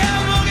can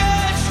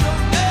forget your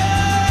name.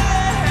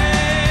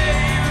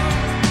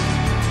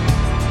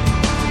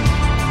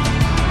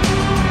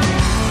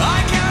 I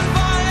can't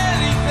find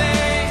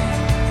anything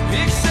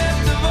except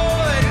the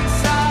void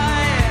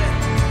inside.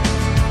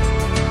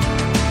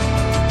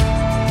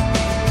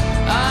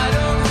 I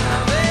don't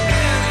have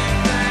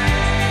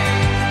anything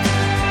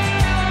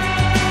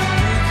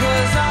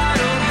because I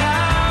don't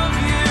have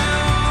you.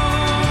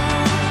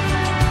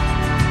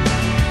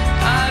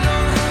 I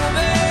don't have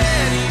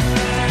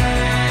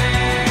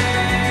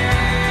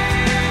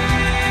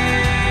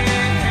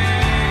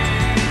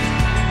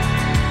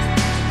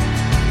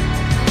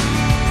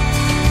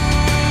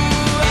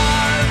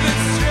I've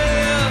been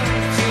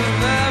stripped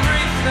of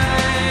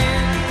everything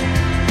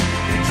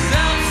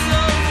except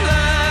some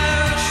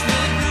flesh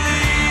that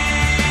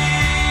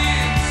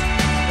bleeds,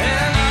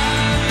 and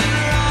I've been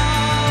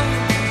robbed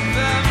of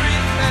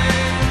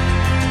everything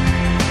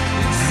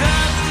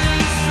except the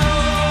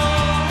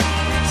soul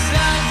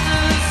that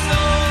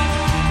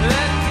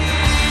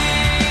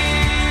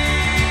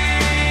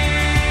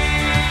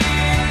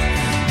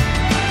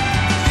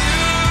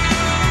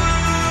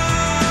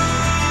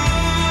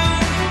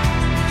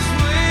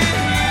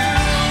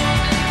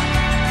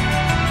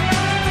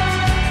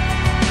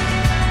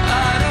I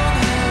don't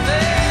have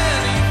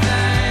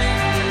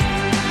anything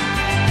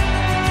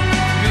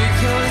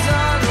because I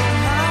don't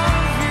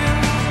have you.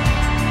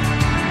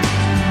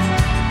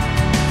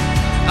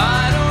 I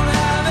don't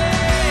have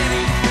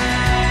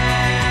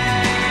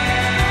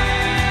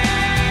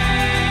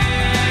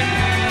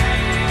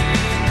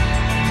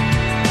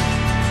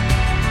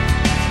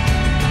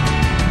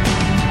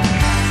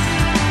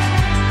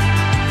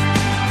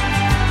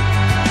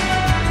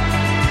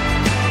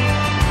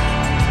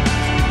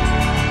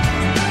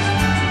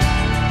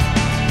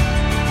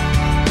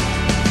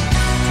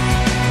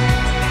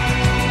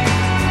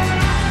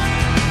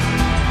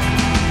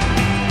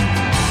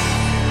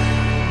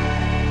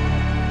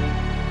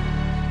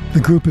The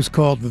group is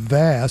called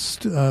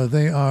Vast.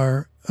 They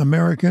are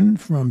American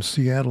from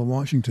Seattle,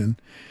 Washington.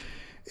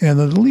 And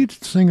the lead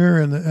singer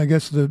and I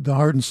guess the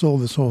heart and soul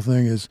of this whole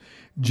thing is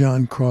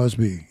John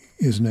Crosby,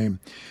 his name.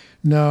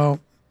 Now,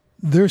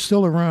 they're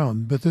still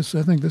around, but I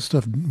think this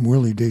stuff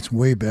really dates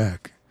way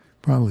back,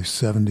 probably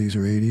 70s or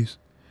 80s.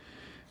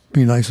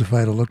 Be nice if I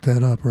had looked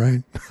that up,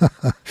 right? All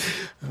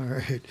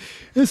right.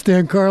 It's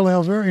Dan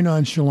Carlisle's very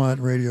nonchalant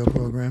radio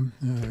program.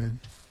 All right.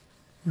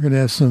 We're going to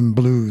have some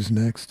blues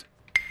next.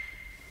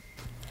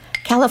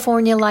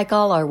 California, like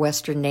all our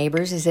western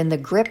neighbors, is in the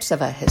grips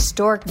of a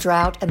historic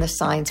drought, and the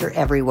signs are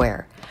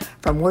everywhere.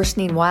 From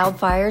worsening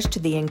wildfires to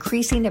the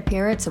increasing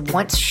appearance of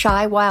once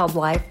shy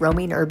wildlife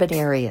roaming urban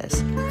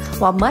areas.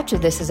 While much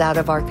of this is out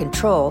of our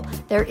control,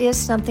 there is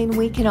something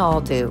we can all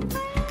do.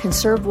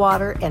 Conserve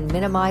water and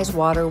minimize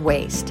water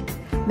waste.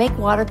 Make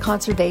water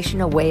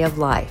conservation a way of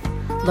life.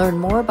 Learn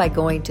more by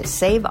going to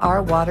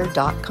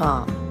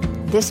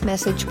SaveOurWater.com. This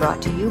message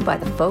brought to you by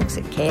the folks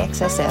at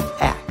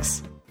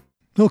KXSF-X.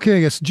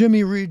 Okay, it's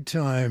Jimmy Reed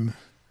time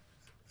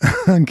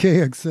on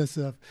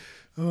KXSF.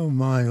 Oh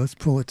my, let's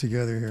pull it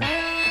together here.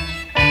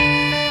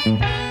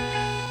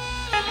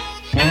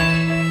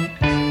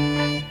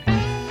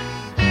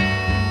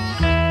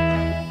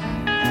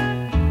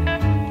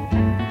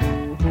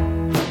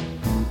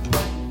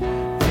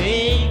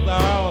 Hey,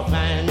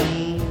 girlfriend,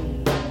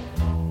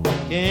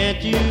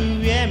 can't you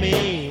hear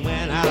me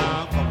when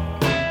I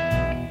call?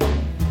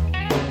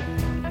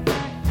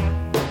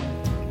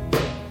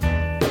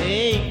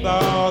 Hey,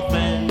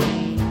 girlfriend,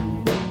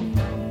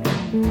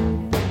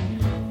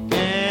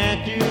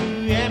 can't you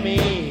hear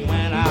me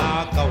when I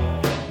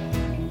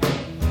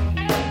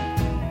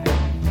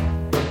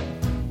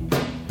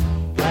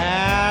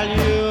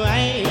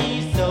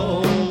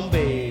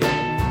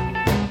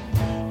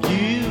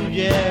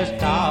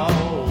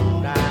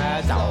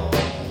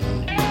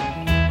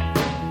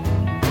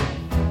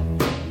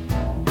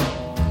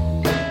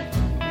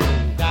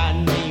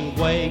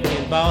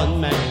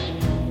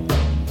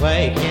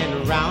waking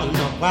around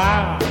the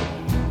fire.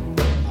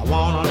 I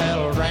want a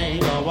little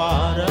drink of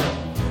water,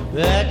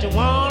 but you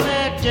won't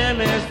let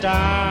Jimmy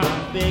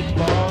start, big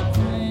boy.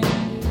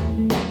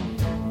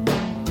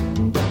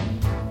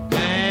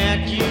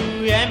 Can't you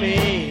hear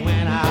me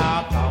when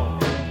I call?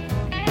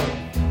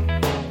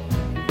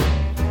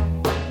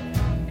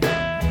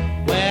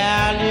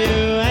 Well,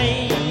 you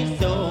ain't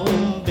so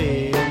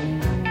big,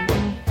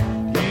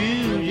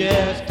 you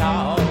just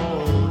talk.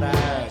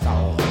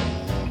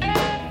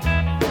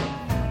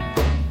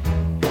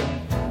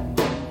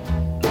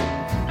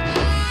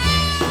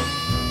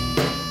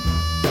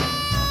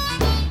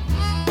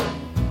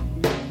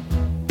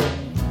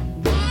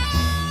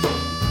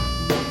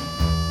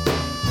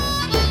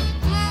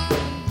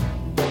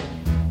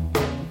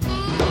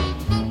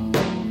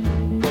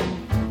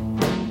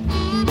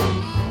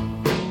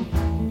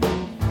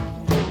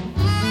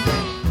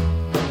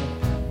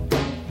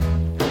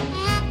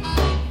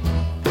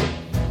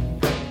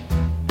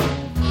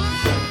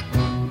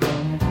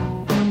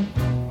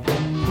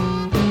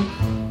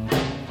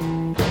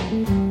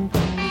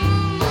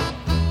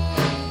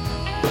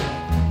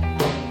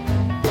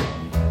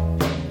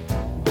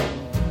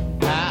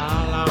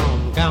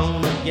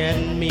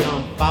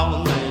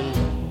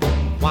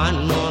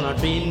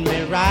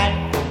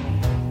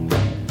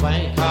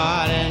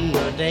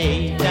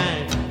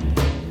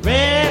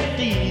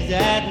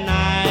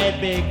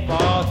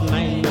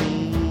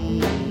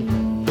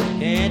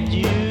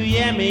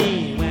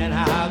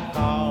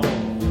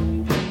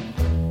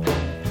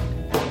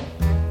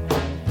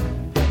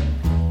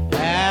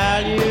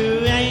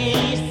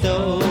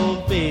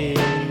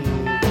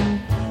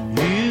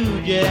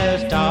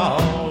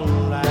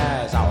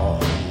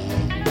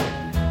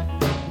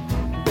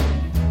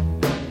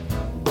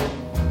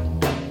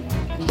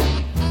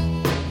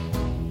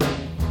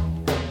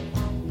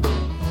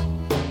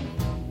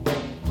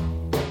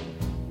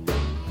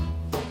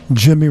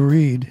 Jimmy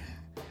Reed,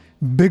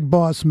 Big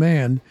Boss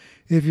Man.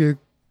 If you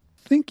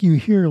think you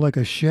hear like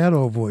a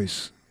shadow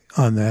voice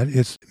on that,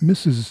 it's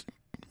Mrs.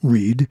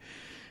 Reed,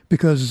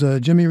 because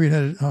Jimmy Reed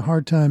had a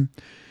hard time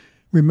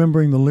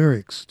remembering the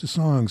lyrics to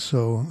songs.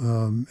 So,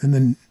 and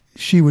then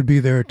she would be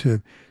there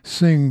to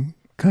sing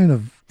kind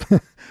of,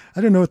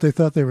 I don't know what they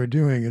thought they were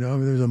doing, you know,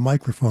 there's a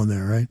microphone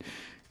there, right?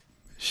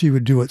 She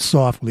would do it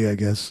softly, I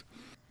guess.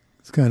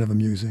 It's kind of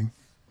amusing.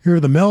 Here are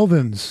the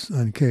Melvins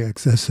on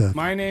KXSF.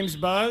 My name's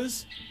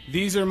Buzz,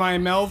 these are my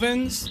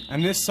Melvins,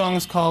 and this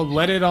song's called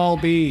Let It All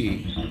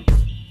Be.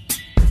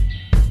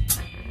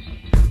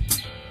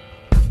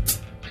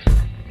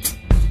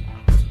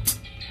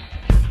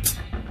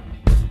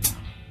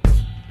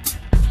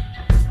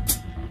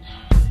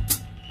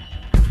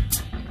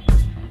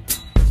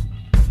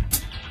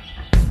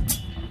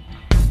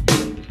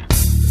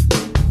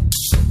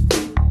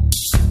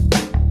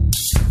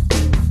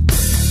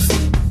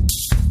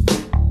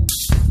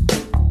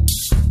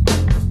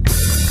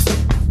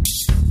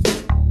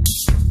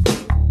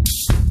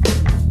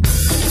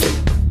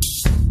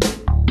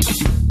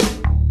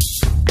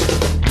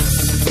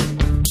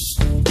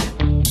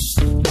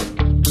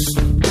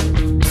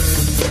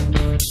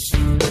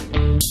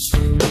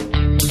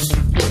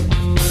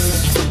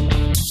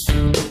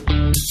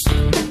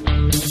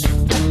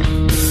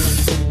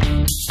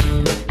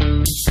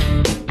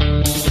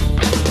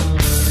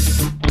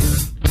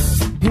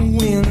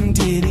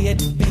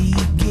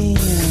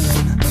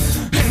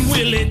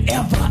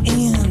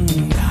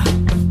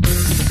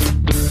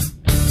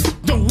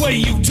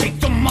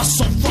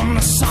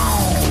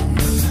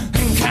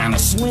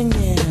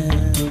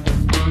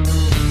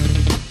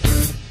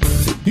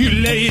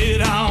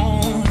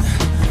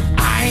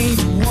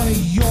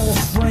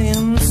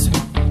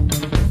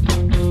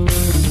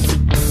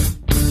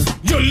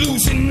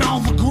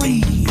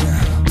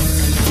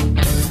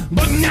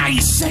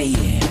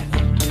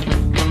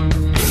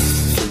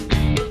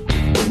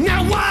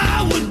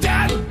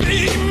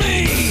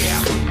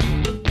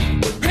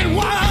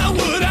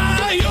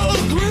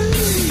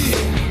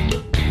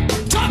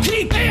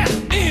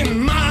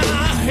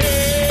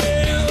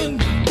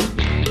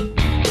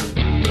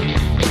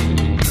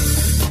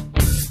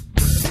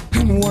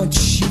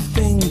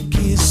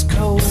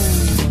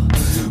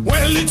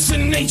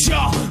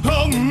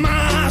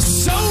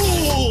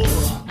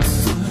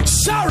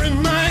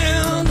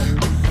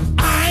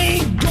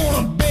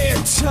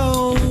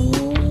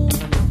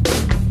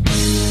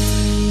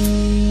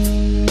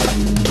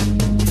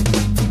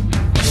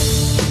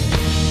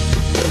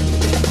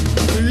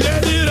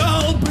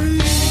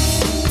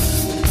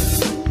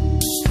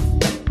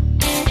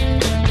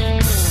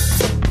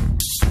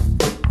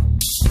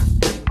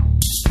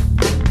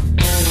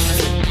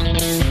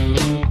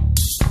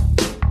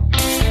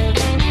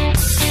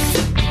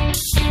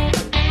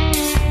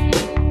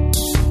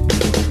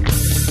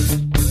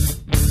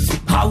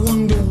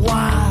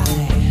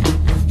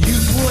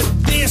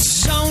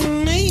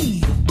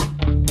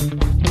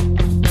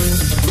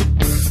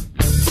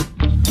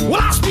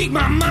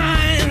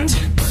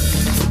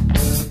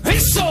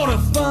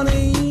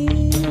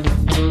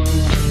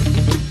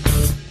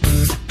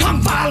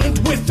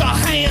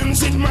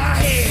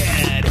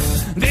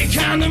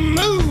 trying to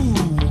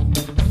move,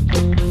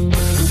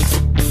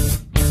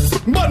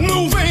 but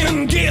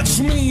moving gets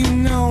me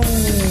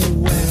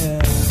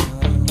nowhere.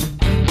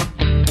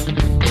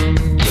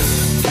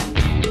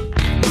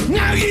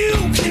 Now you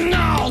can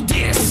all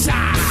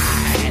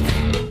decide,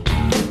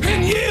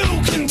 and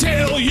you can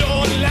tell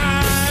your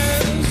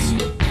lies,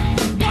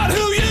 but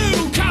who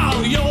you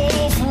call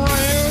your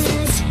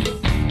friends,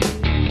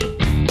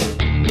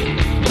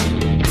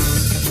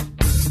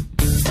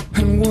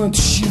 and what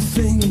you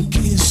think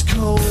is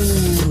cold,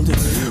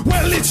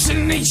 well, it's the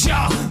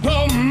nature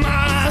of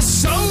my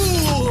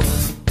soul.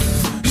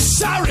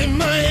 Sorry,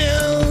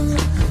 man,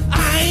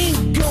 I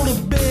ain't gonna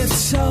bed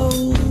so.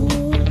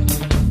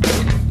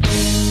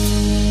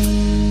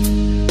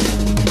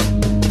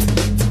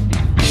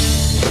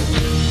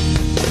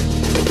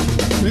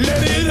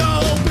 Let it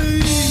all be.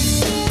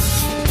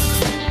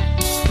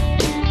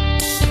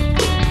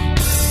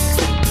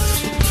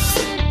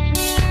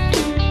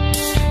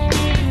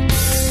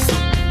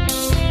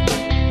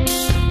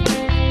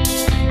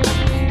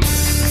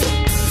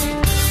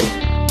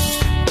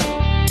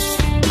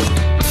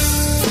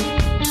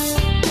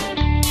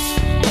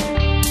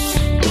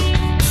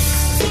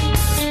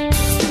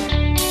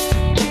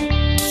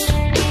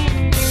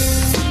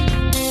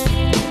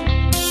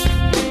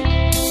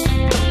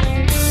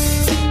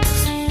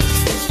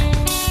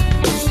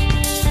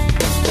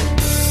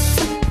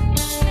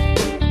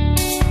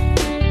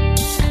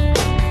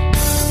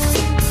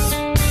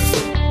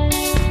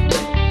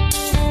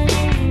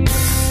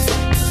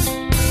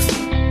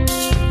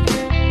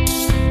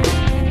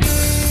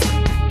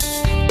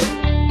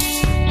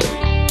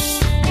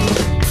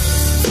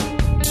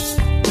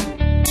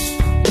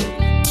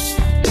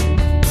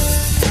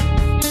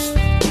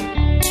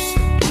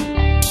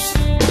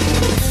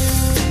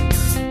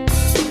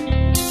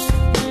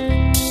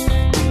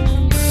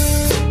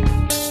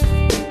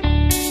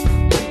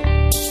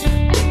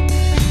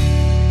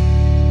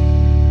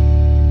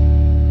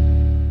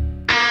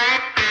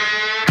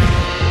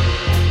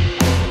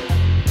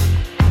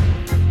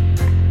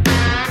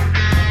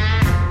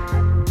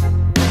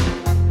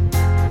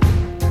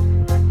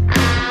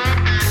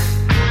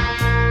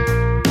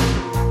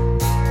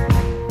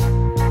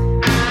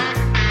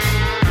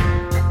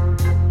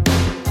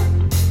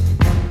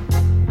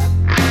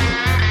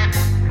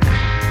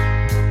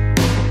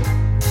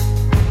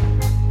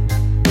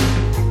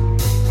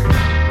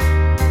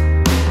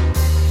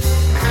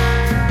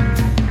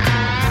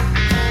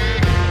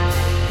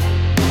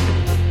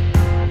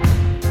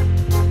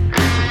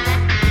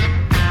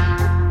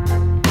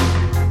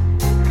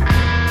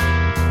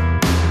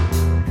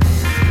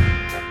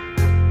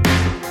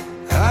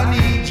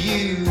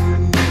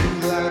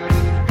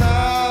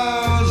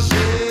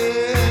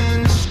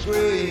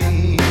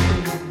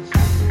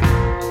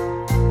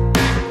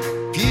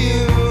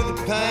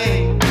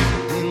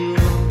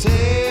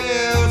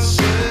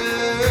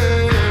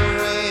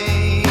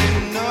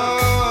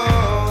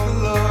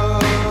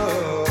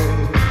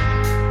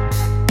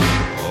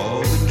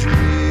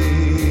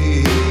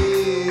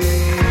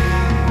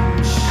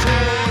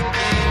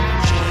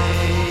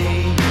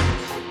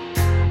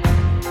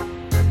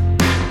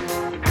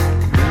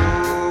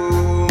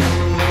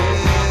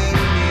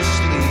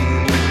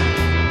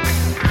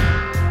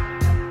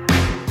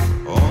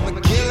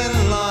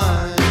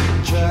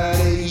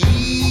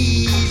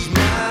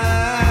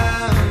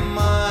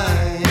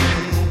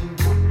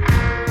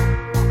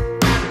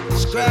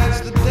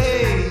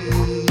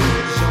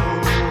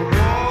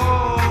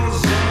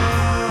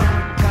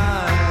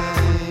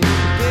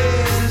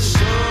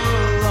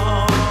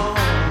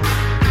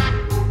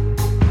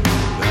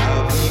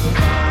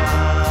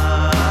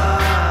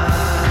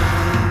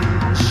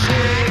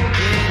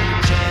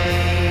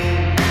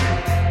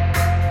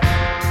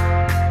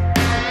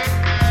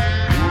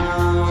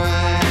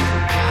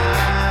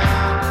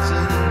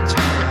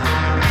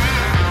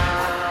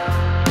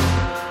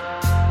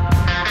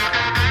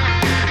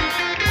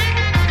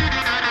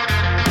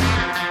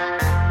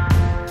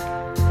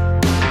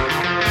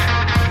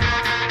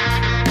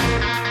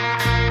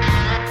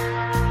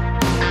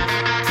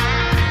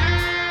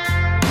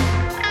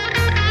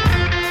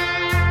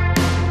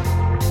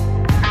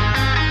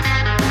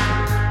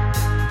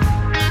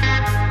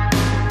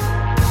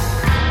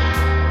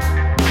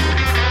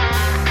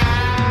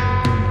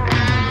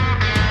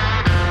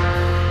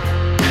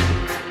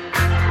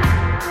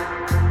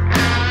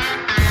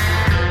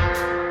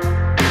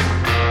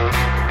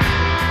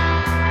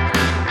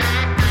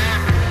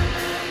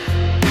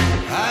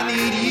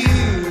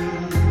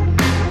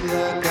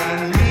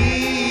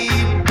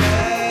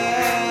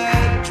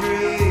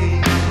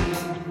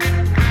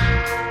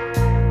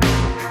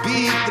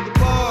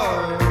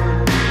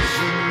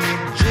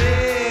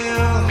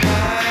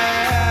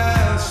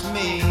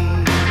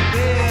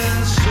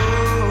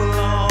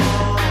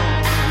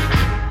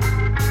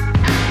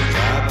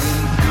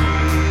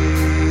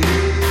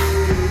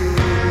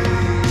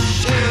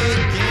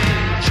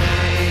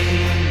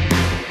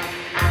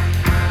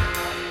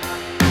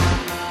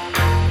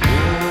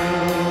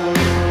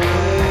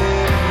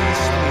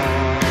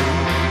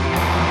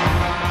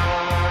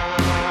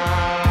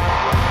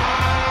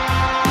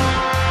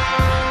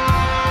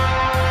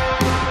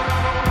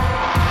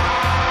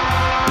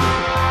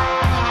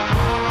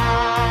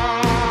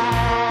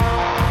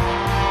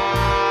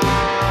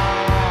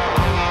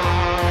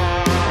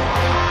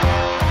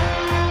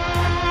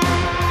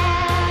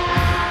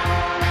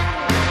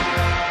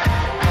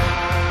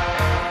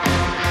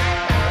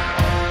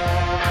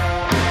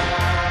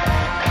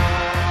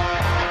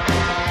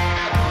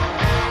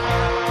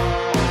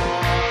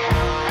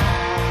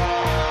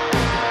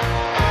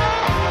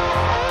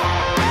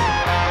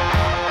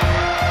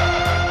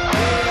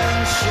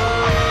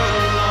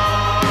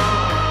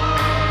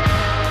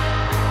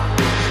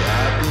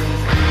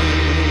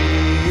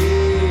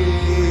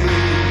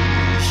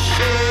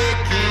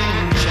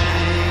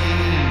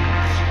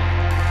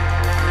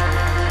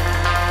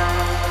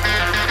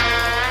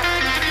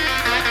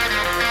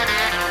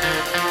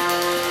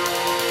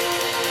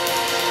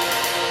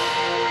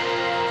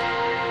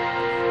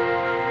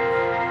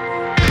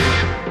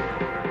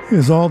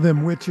 is All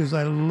Them Witches.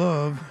 I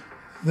love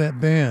that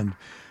band.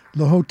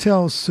 Le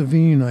Hotel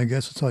Savine, I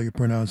guess that's how you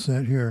pronounce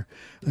that here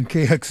on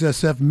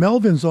KXSF.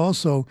 Melvin's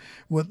also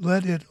with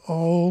Let It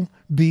All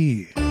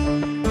Be.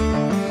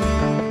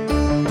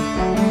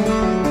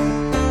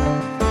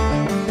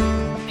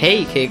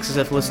 Hey,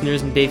 KXSF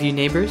listeners and Bayview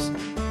neighbors.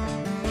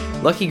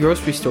 Lucky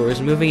Grocery Store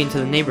is moving into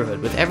the neighborhood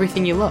with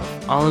everything you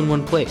love, all in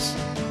one place.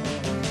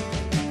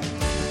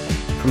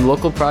 From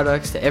local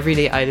products to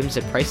everyday items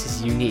at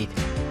prices you need.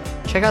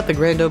 Check out the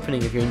grand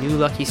opening of your new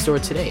Lucky store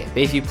today at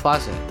Bayview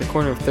Plaza at the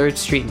corner of 3rd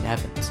Street and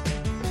Evans.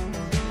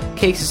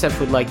 KXSF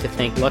would like to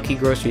thank Lucky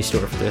Grocery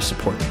Store for their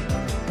support.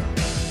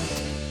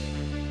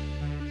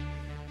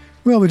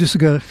 Well, we just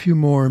got a few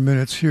more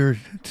minutes here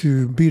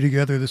to be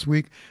together this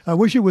week. I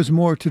wish it was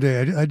more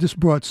today. I just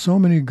brought so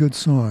many good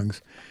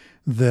songs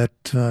that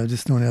I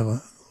just don't have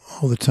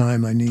all the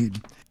time I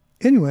need.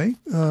 Anyway,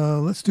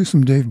 let's do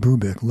some Dave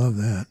Brubeck. Love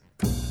that.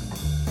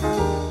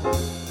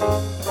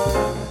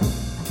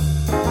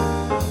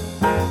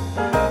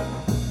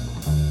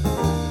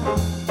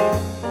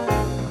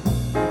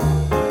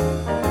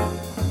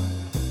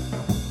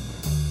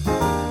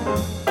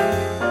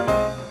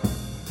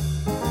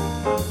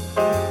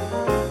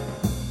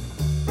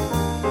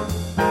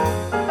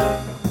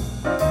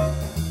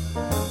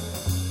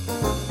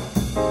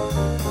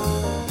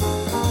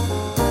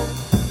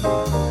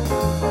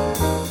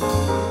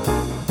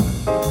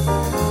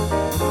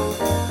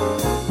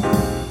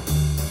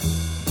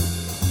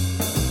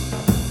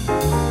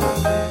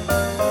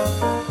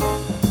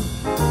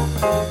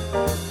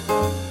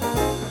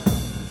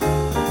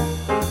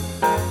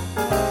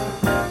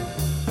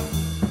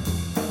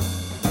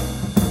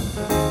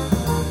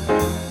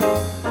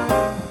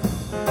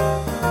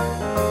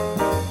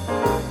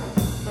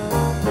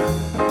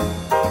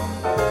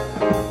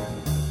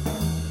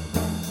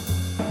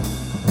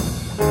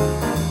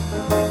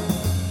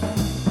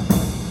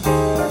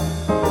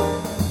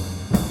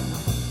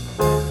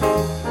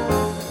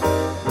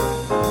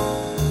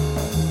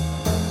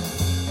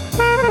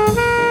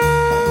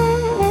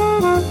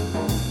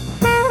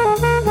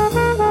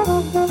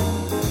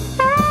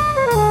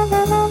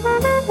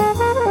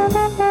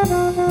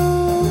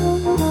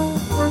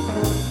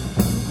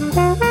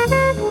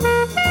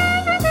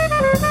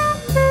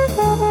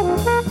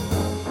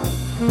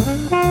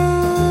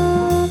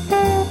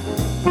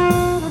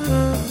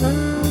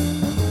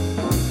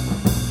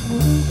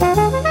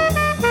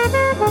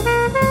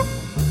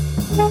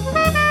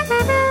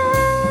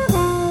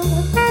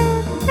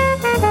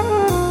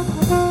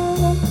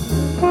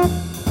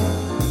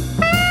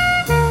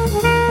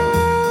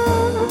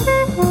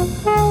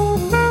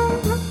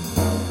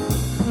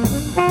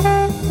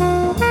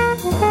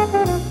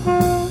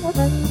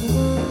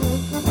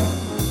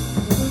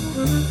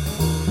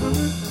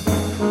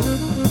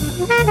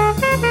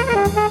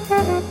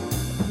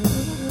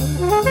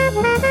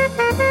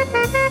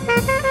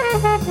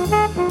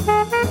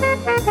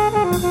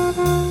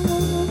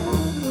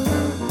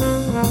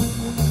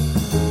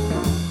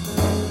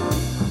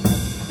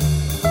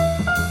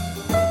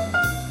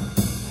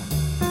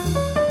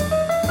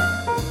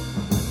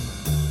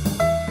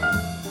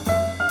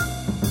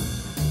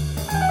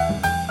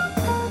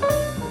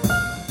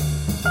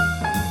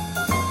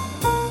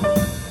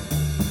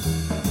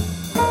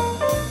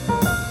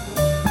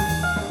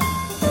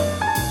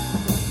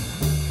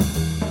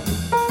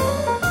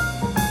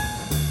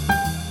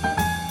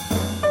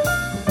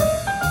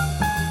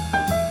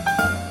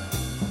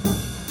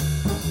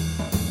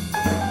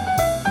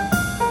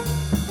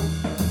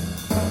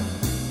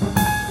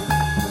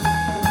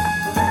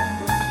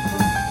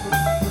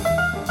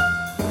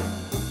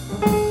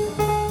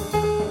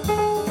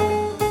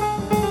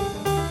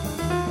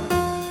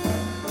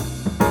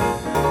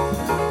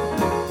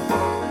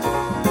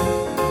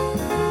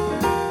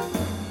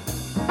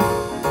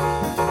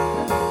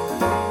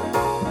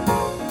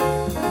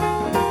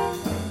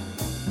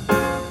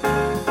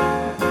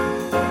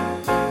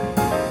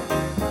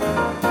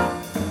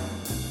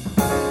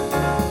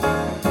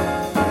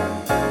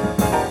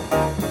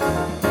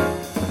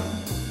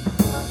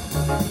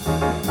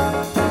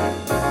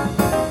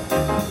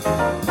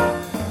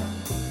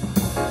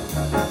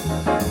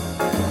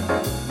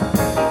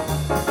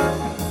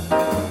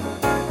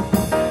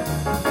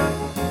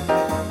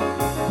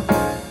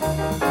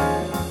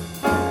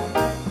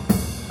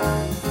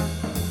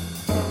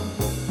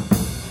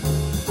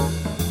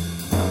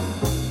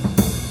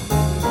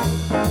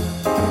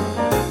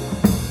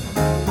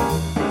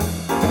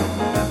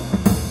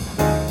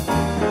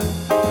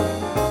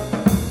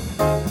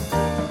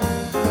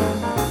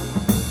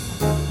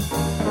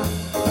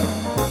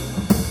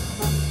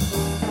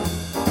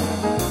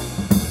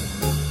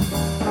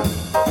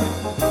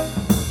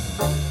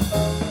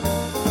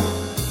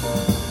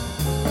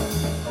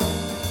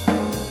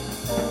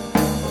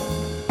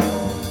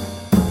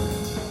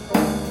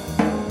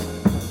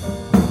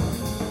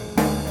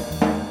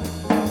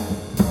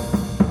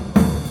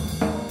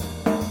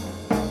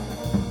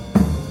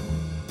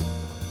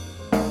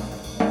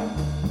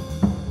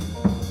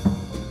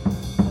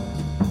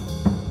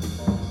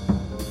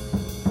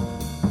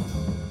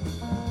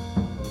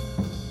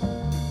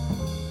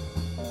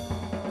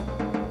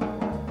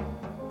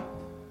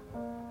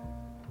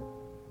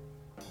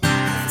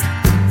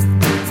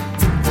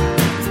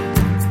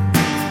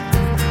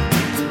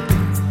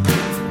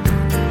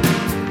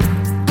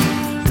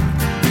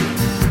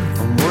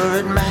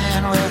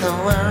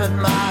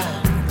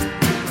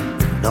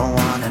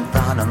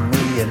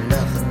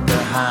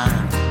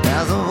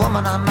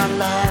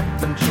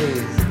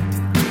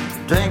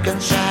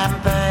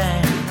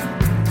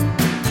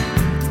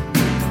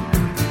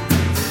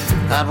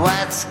 Got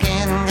white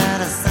skin,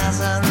 got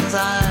assassin's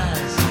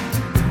eyes.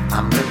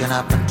 I'm looking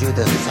up into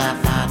the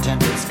sapphire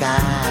tinted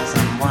skies.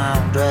 I'm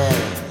wild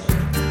dressed,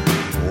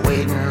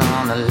 waiting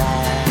on the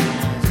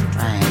last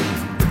train.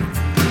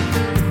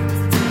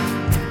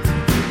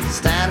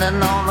 Standing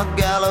on the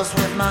gallows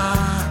with my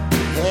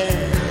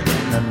head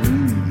in the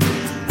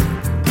noose.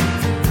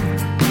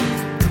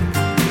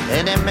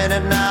 Any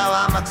minute now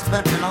I'm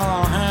expecting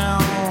all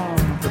hell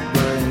to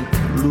break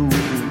loose.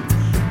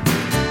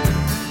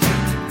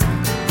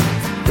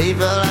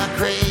 People are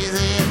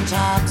crazy and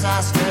times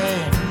are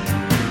strange.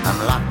 I'm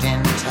locked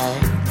in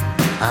tight,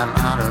 I'm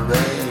out of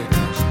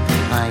range.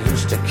 I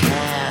used to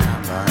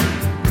care, but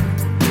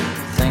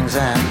things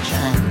have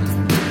changed.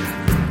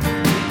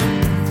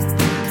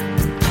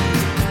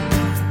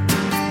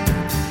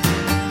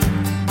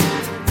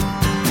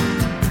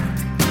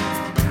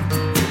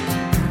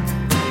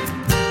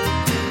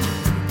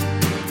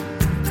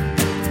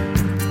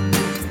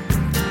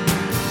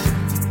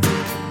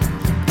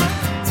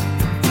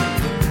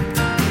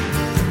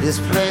 This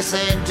place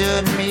ain't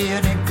doing me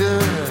any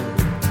good.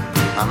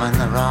 I'm in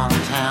the wrong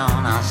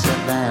town, I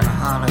said there in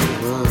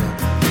Hollywood.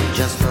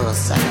 Just for a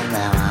second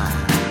there I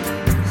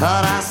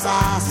thought I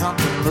saw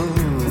something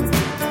move.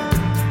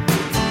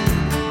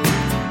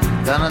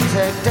 Gonna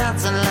take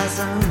dancing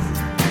lessons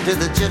to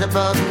the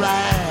jitterbug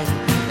rag.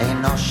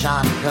 Ain't no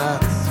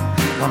shortcuts,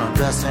 gonna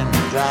dress in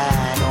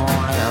drag.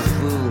 Only a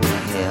fool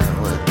here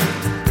would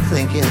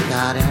think he's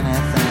got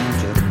anything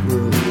to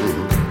prove.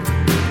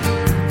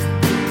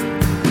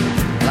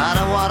 Lot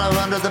of water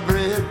under the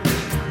bridge,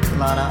 a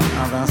lot of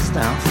other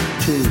stuff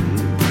too.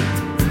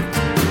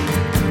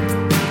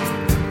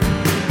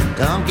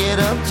 Don't get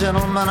up,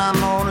 gentlemen,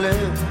 I'm only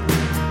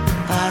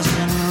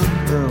passing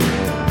through.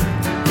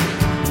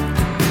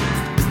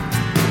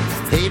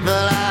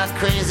 People are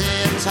crazy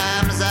and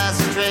times are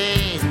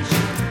strange.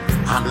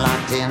 I'm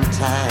locked in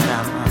tight,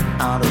 I'm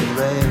out of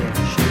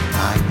range.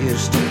 I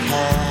used to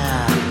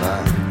care,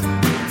 but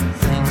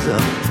things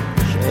have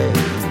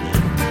changed.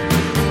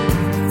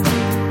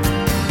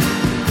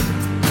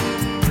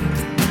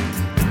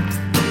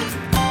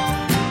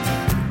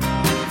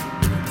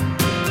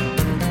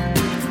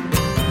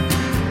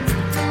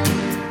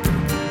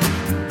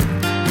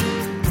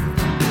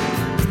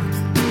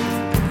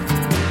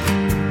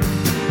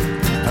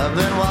 I've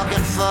been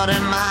walking 40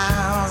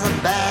 miles of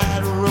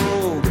bad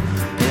road.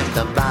 If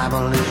the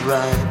Bible is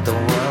right, the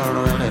world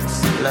will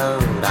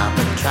explode. I've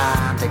been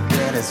trying to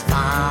get as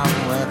far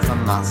away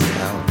from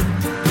myself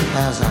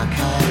as I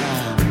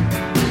can.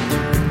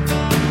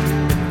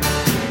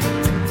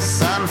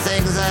 Some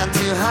things are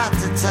too hot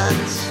to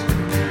touch.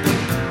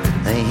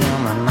 The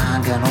human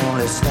mind can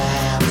only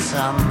stand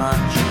so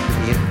much.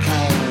 You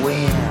can't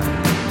win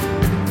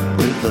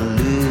with the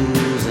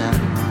losing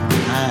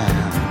hand.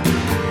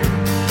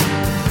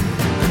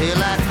 Feel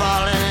like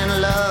falling in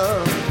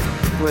love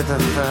with the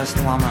first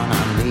woman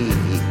I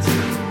meet.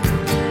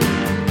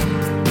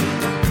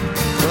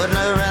 Putting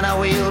her in a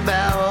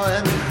wheelbarrow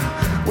and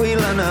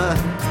wheeling her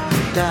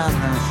down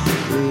the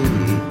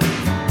street.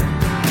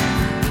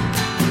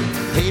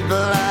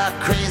 People are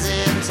crazy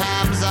and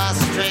times are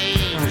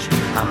strange.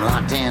 I'm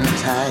locked in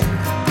tight,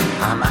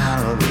 I'm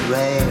out of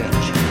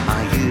range.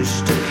 I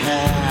used to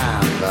care,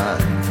 but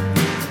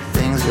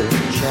things have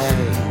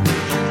changed.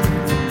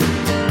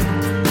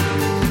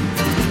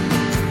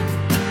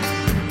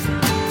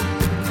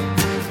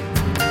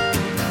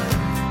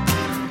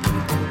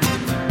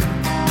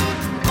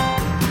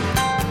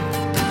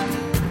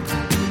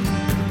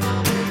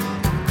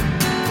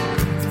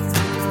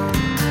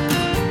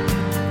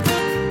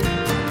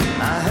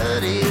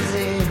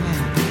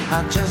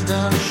 I just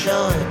don't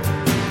show it.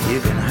 You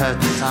can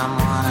hurt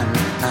someone and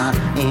not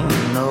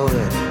even know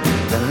it.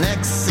 The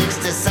next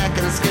 60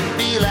 seconds could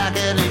be like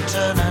an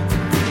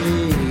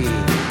eternity.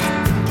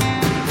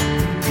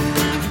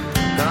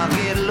 Gonna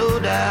get low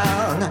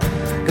down,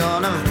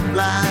 gonna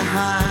fly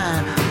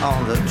high.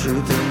 All the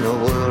truth in the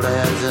world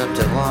adds up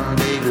to one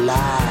big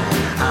lie.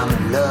 I'm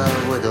in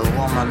love with a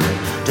woman that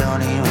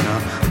don't even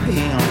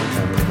appeal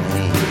to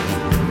me.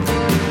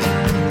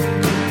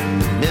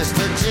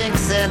 Mr.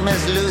 Jinx and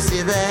Miss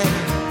Lucy, they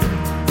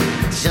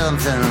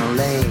jumped in a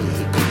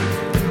lake.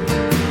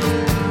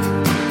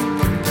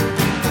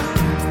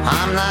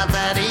 I'm not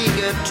that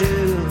eager to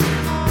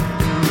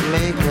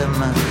make a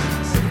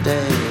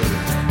mistake.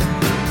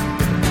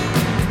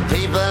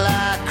 People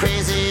are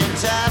crazy and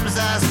times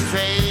are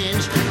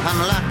strange. I'm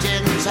locked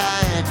in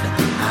tight,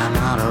 I'm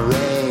out of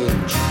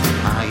range.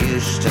 I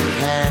used to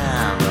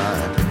care,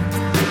 but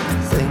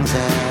things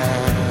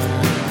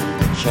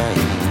have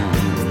changed.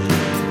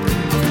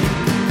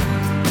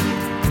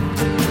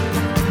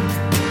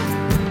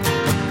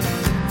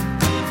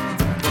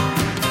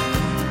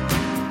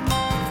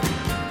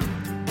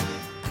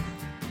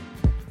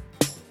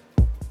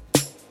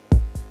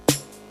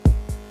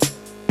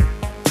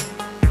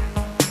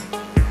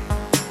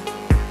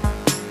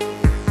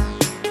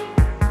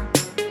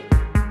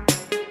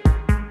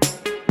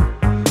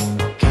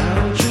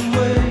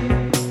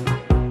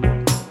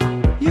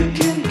 You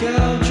can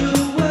gouge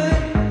away,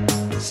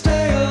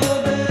 stay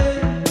all day.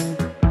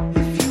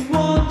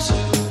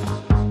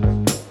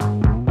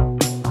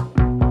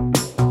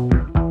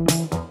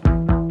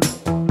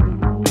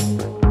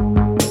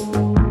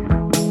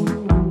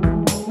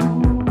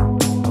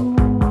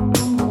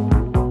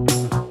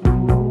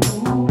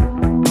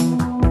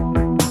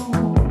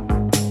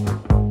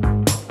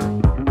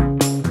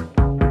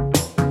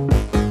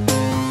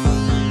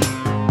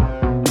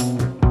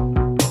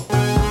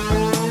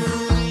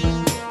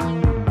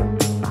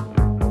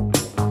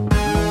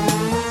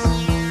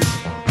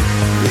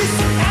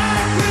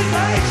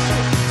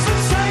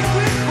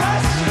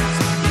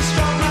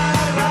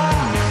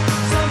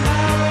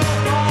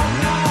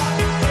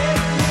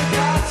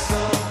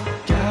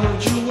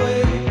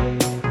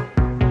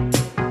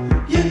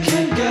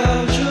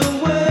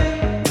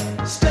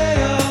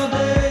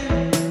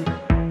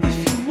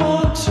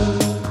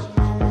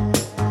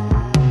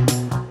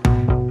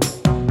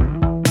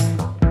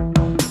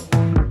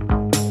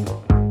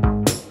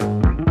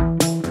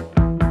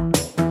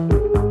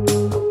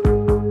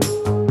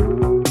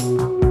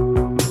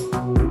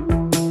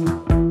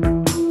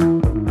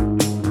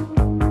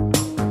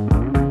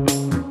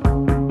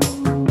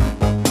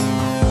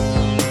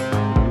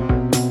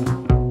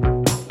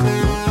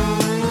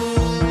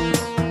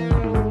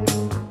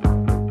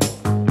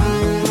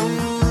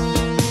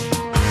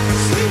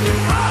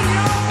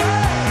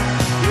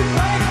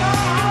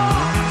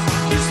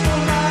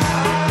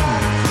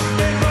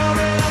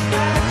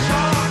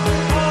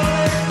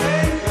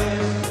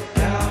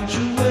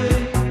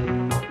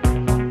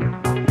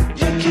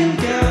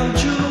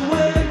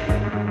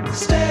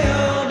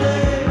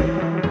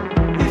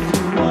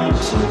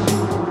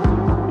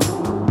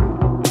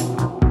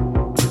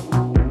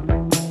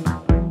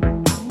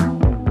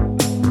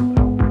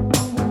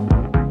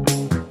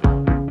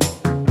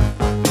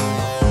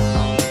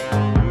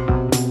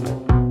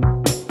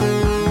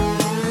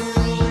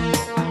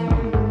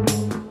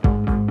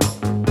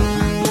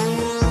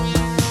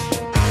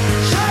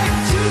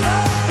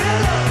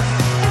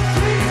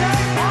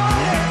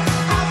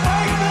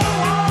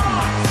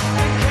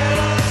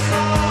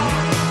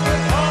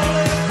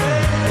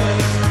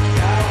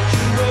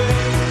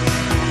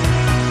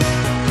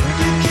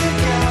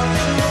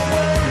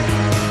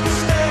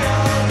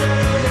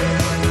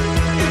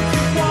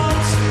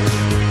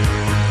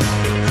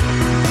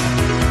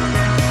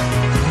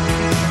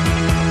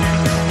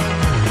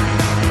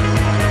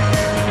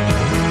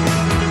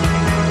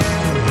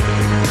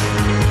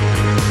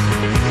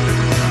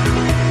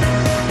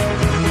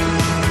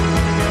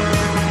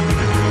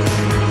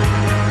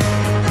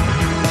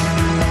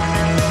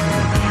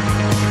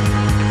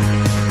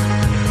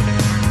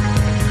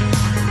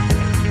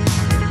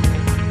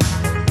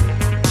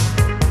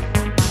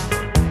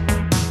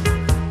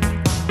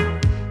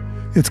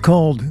 It's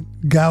called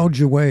Gouge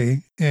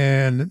Away,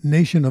 and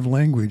Nation of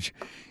Language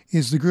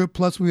is the group.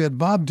 Plus, we had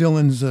Bob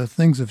Dylan's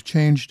Things Have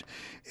Changed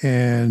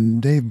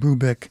and Dave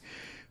Brubeck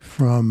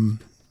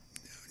from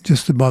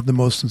just about the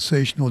most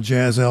sensational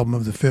jazz album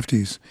of the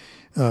 50s.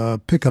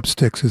 Pick Up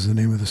Sticks is the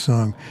name of the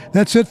song.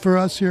 That's it for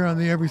us here on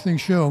the Everything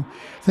Show.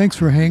 Thanks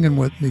for hanging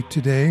with me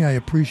today. I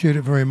appreciate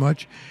it very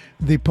much.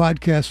 The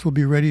podcast will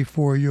be ready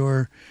for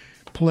your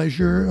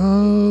pleasure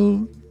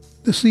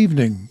this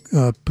evening,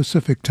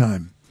 Pacific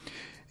time.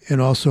 And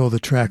also the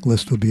track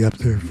list will be up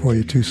there for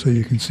you too, so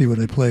you can see what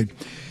I played.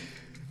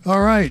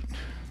 All right.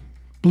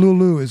 Blue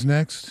Lou is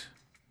next.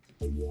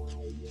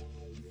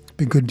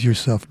 Be good to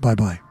yourself.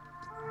 Bye-bye.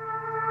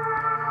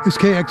 It's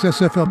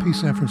KXSFLP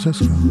San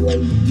Francisco.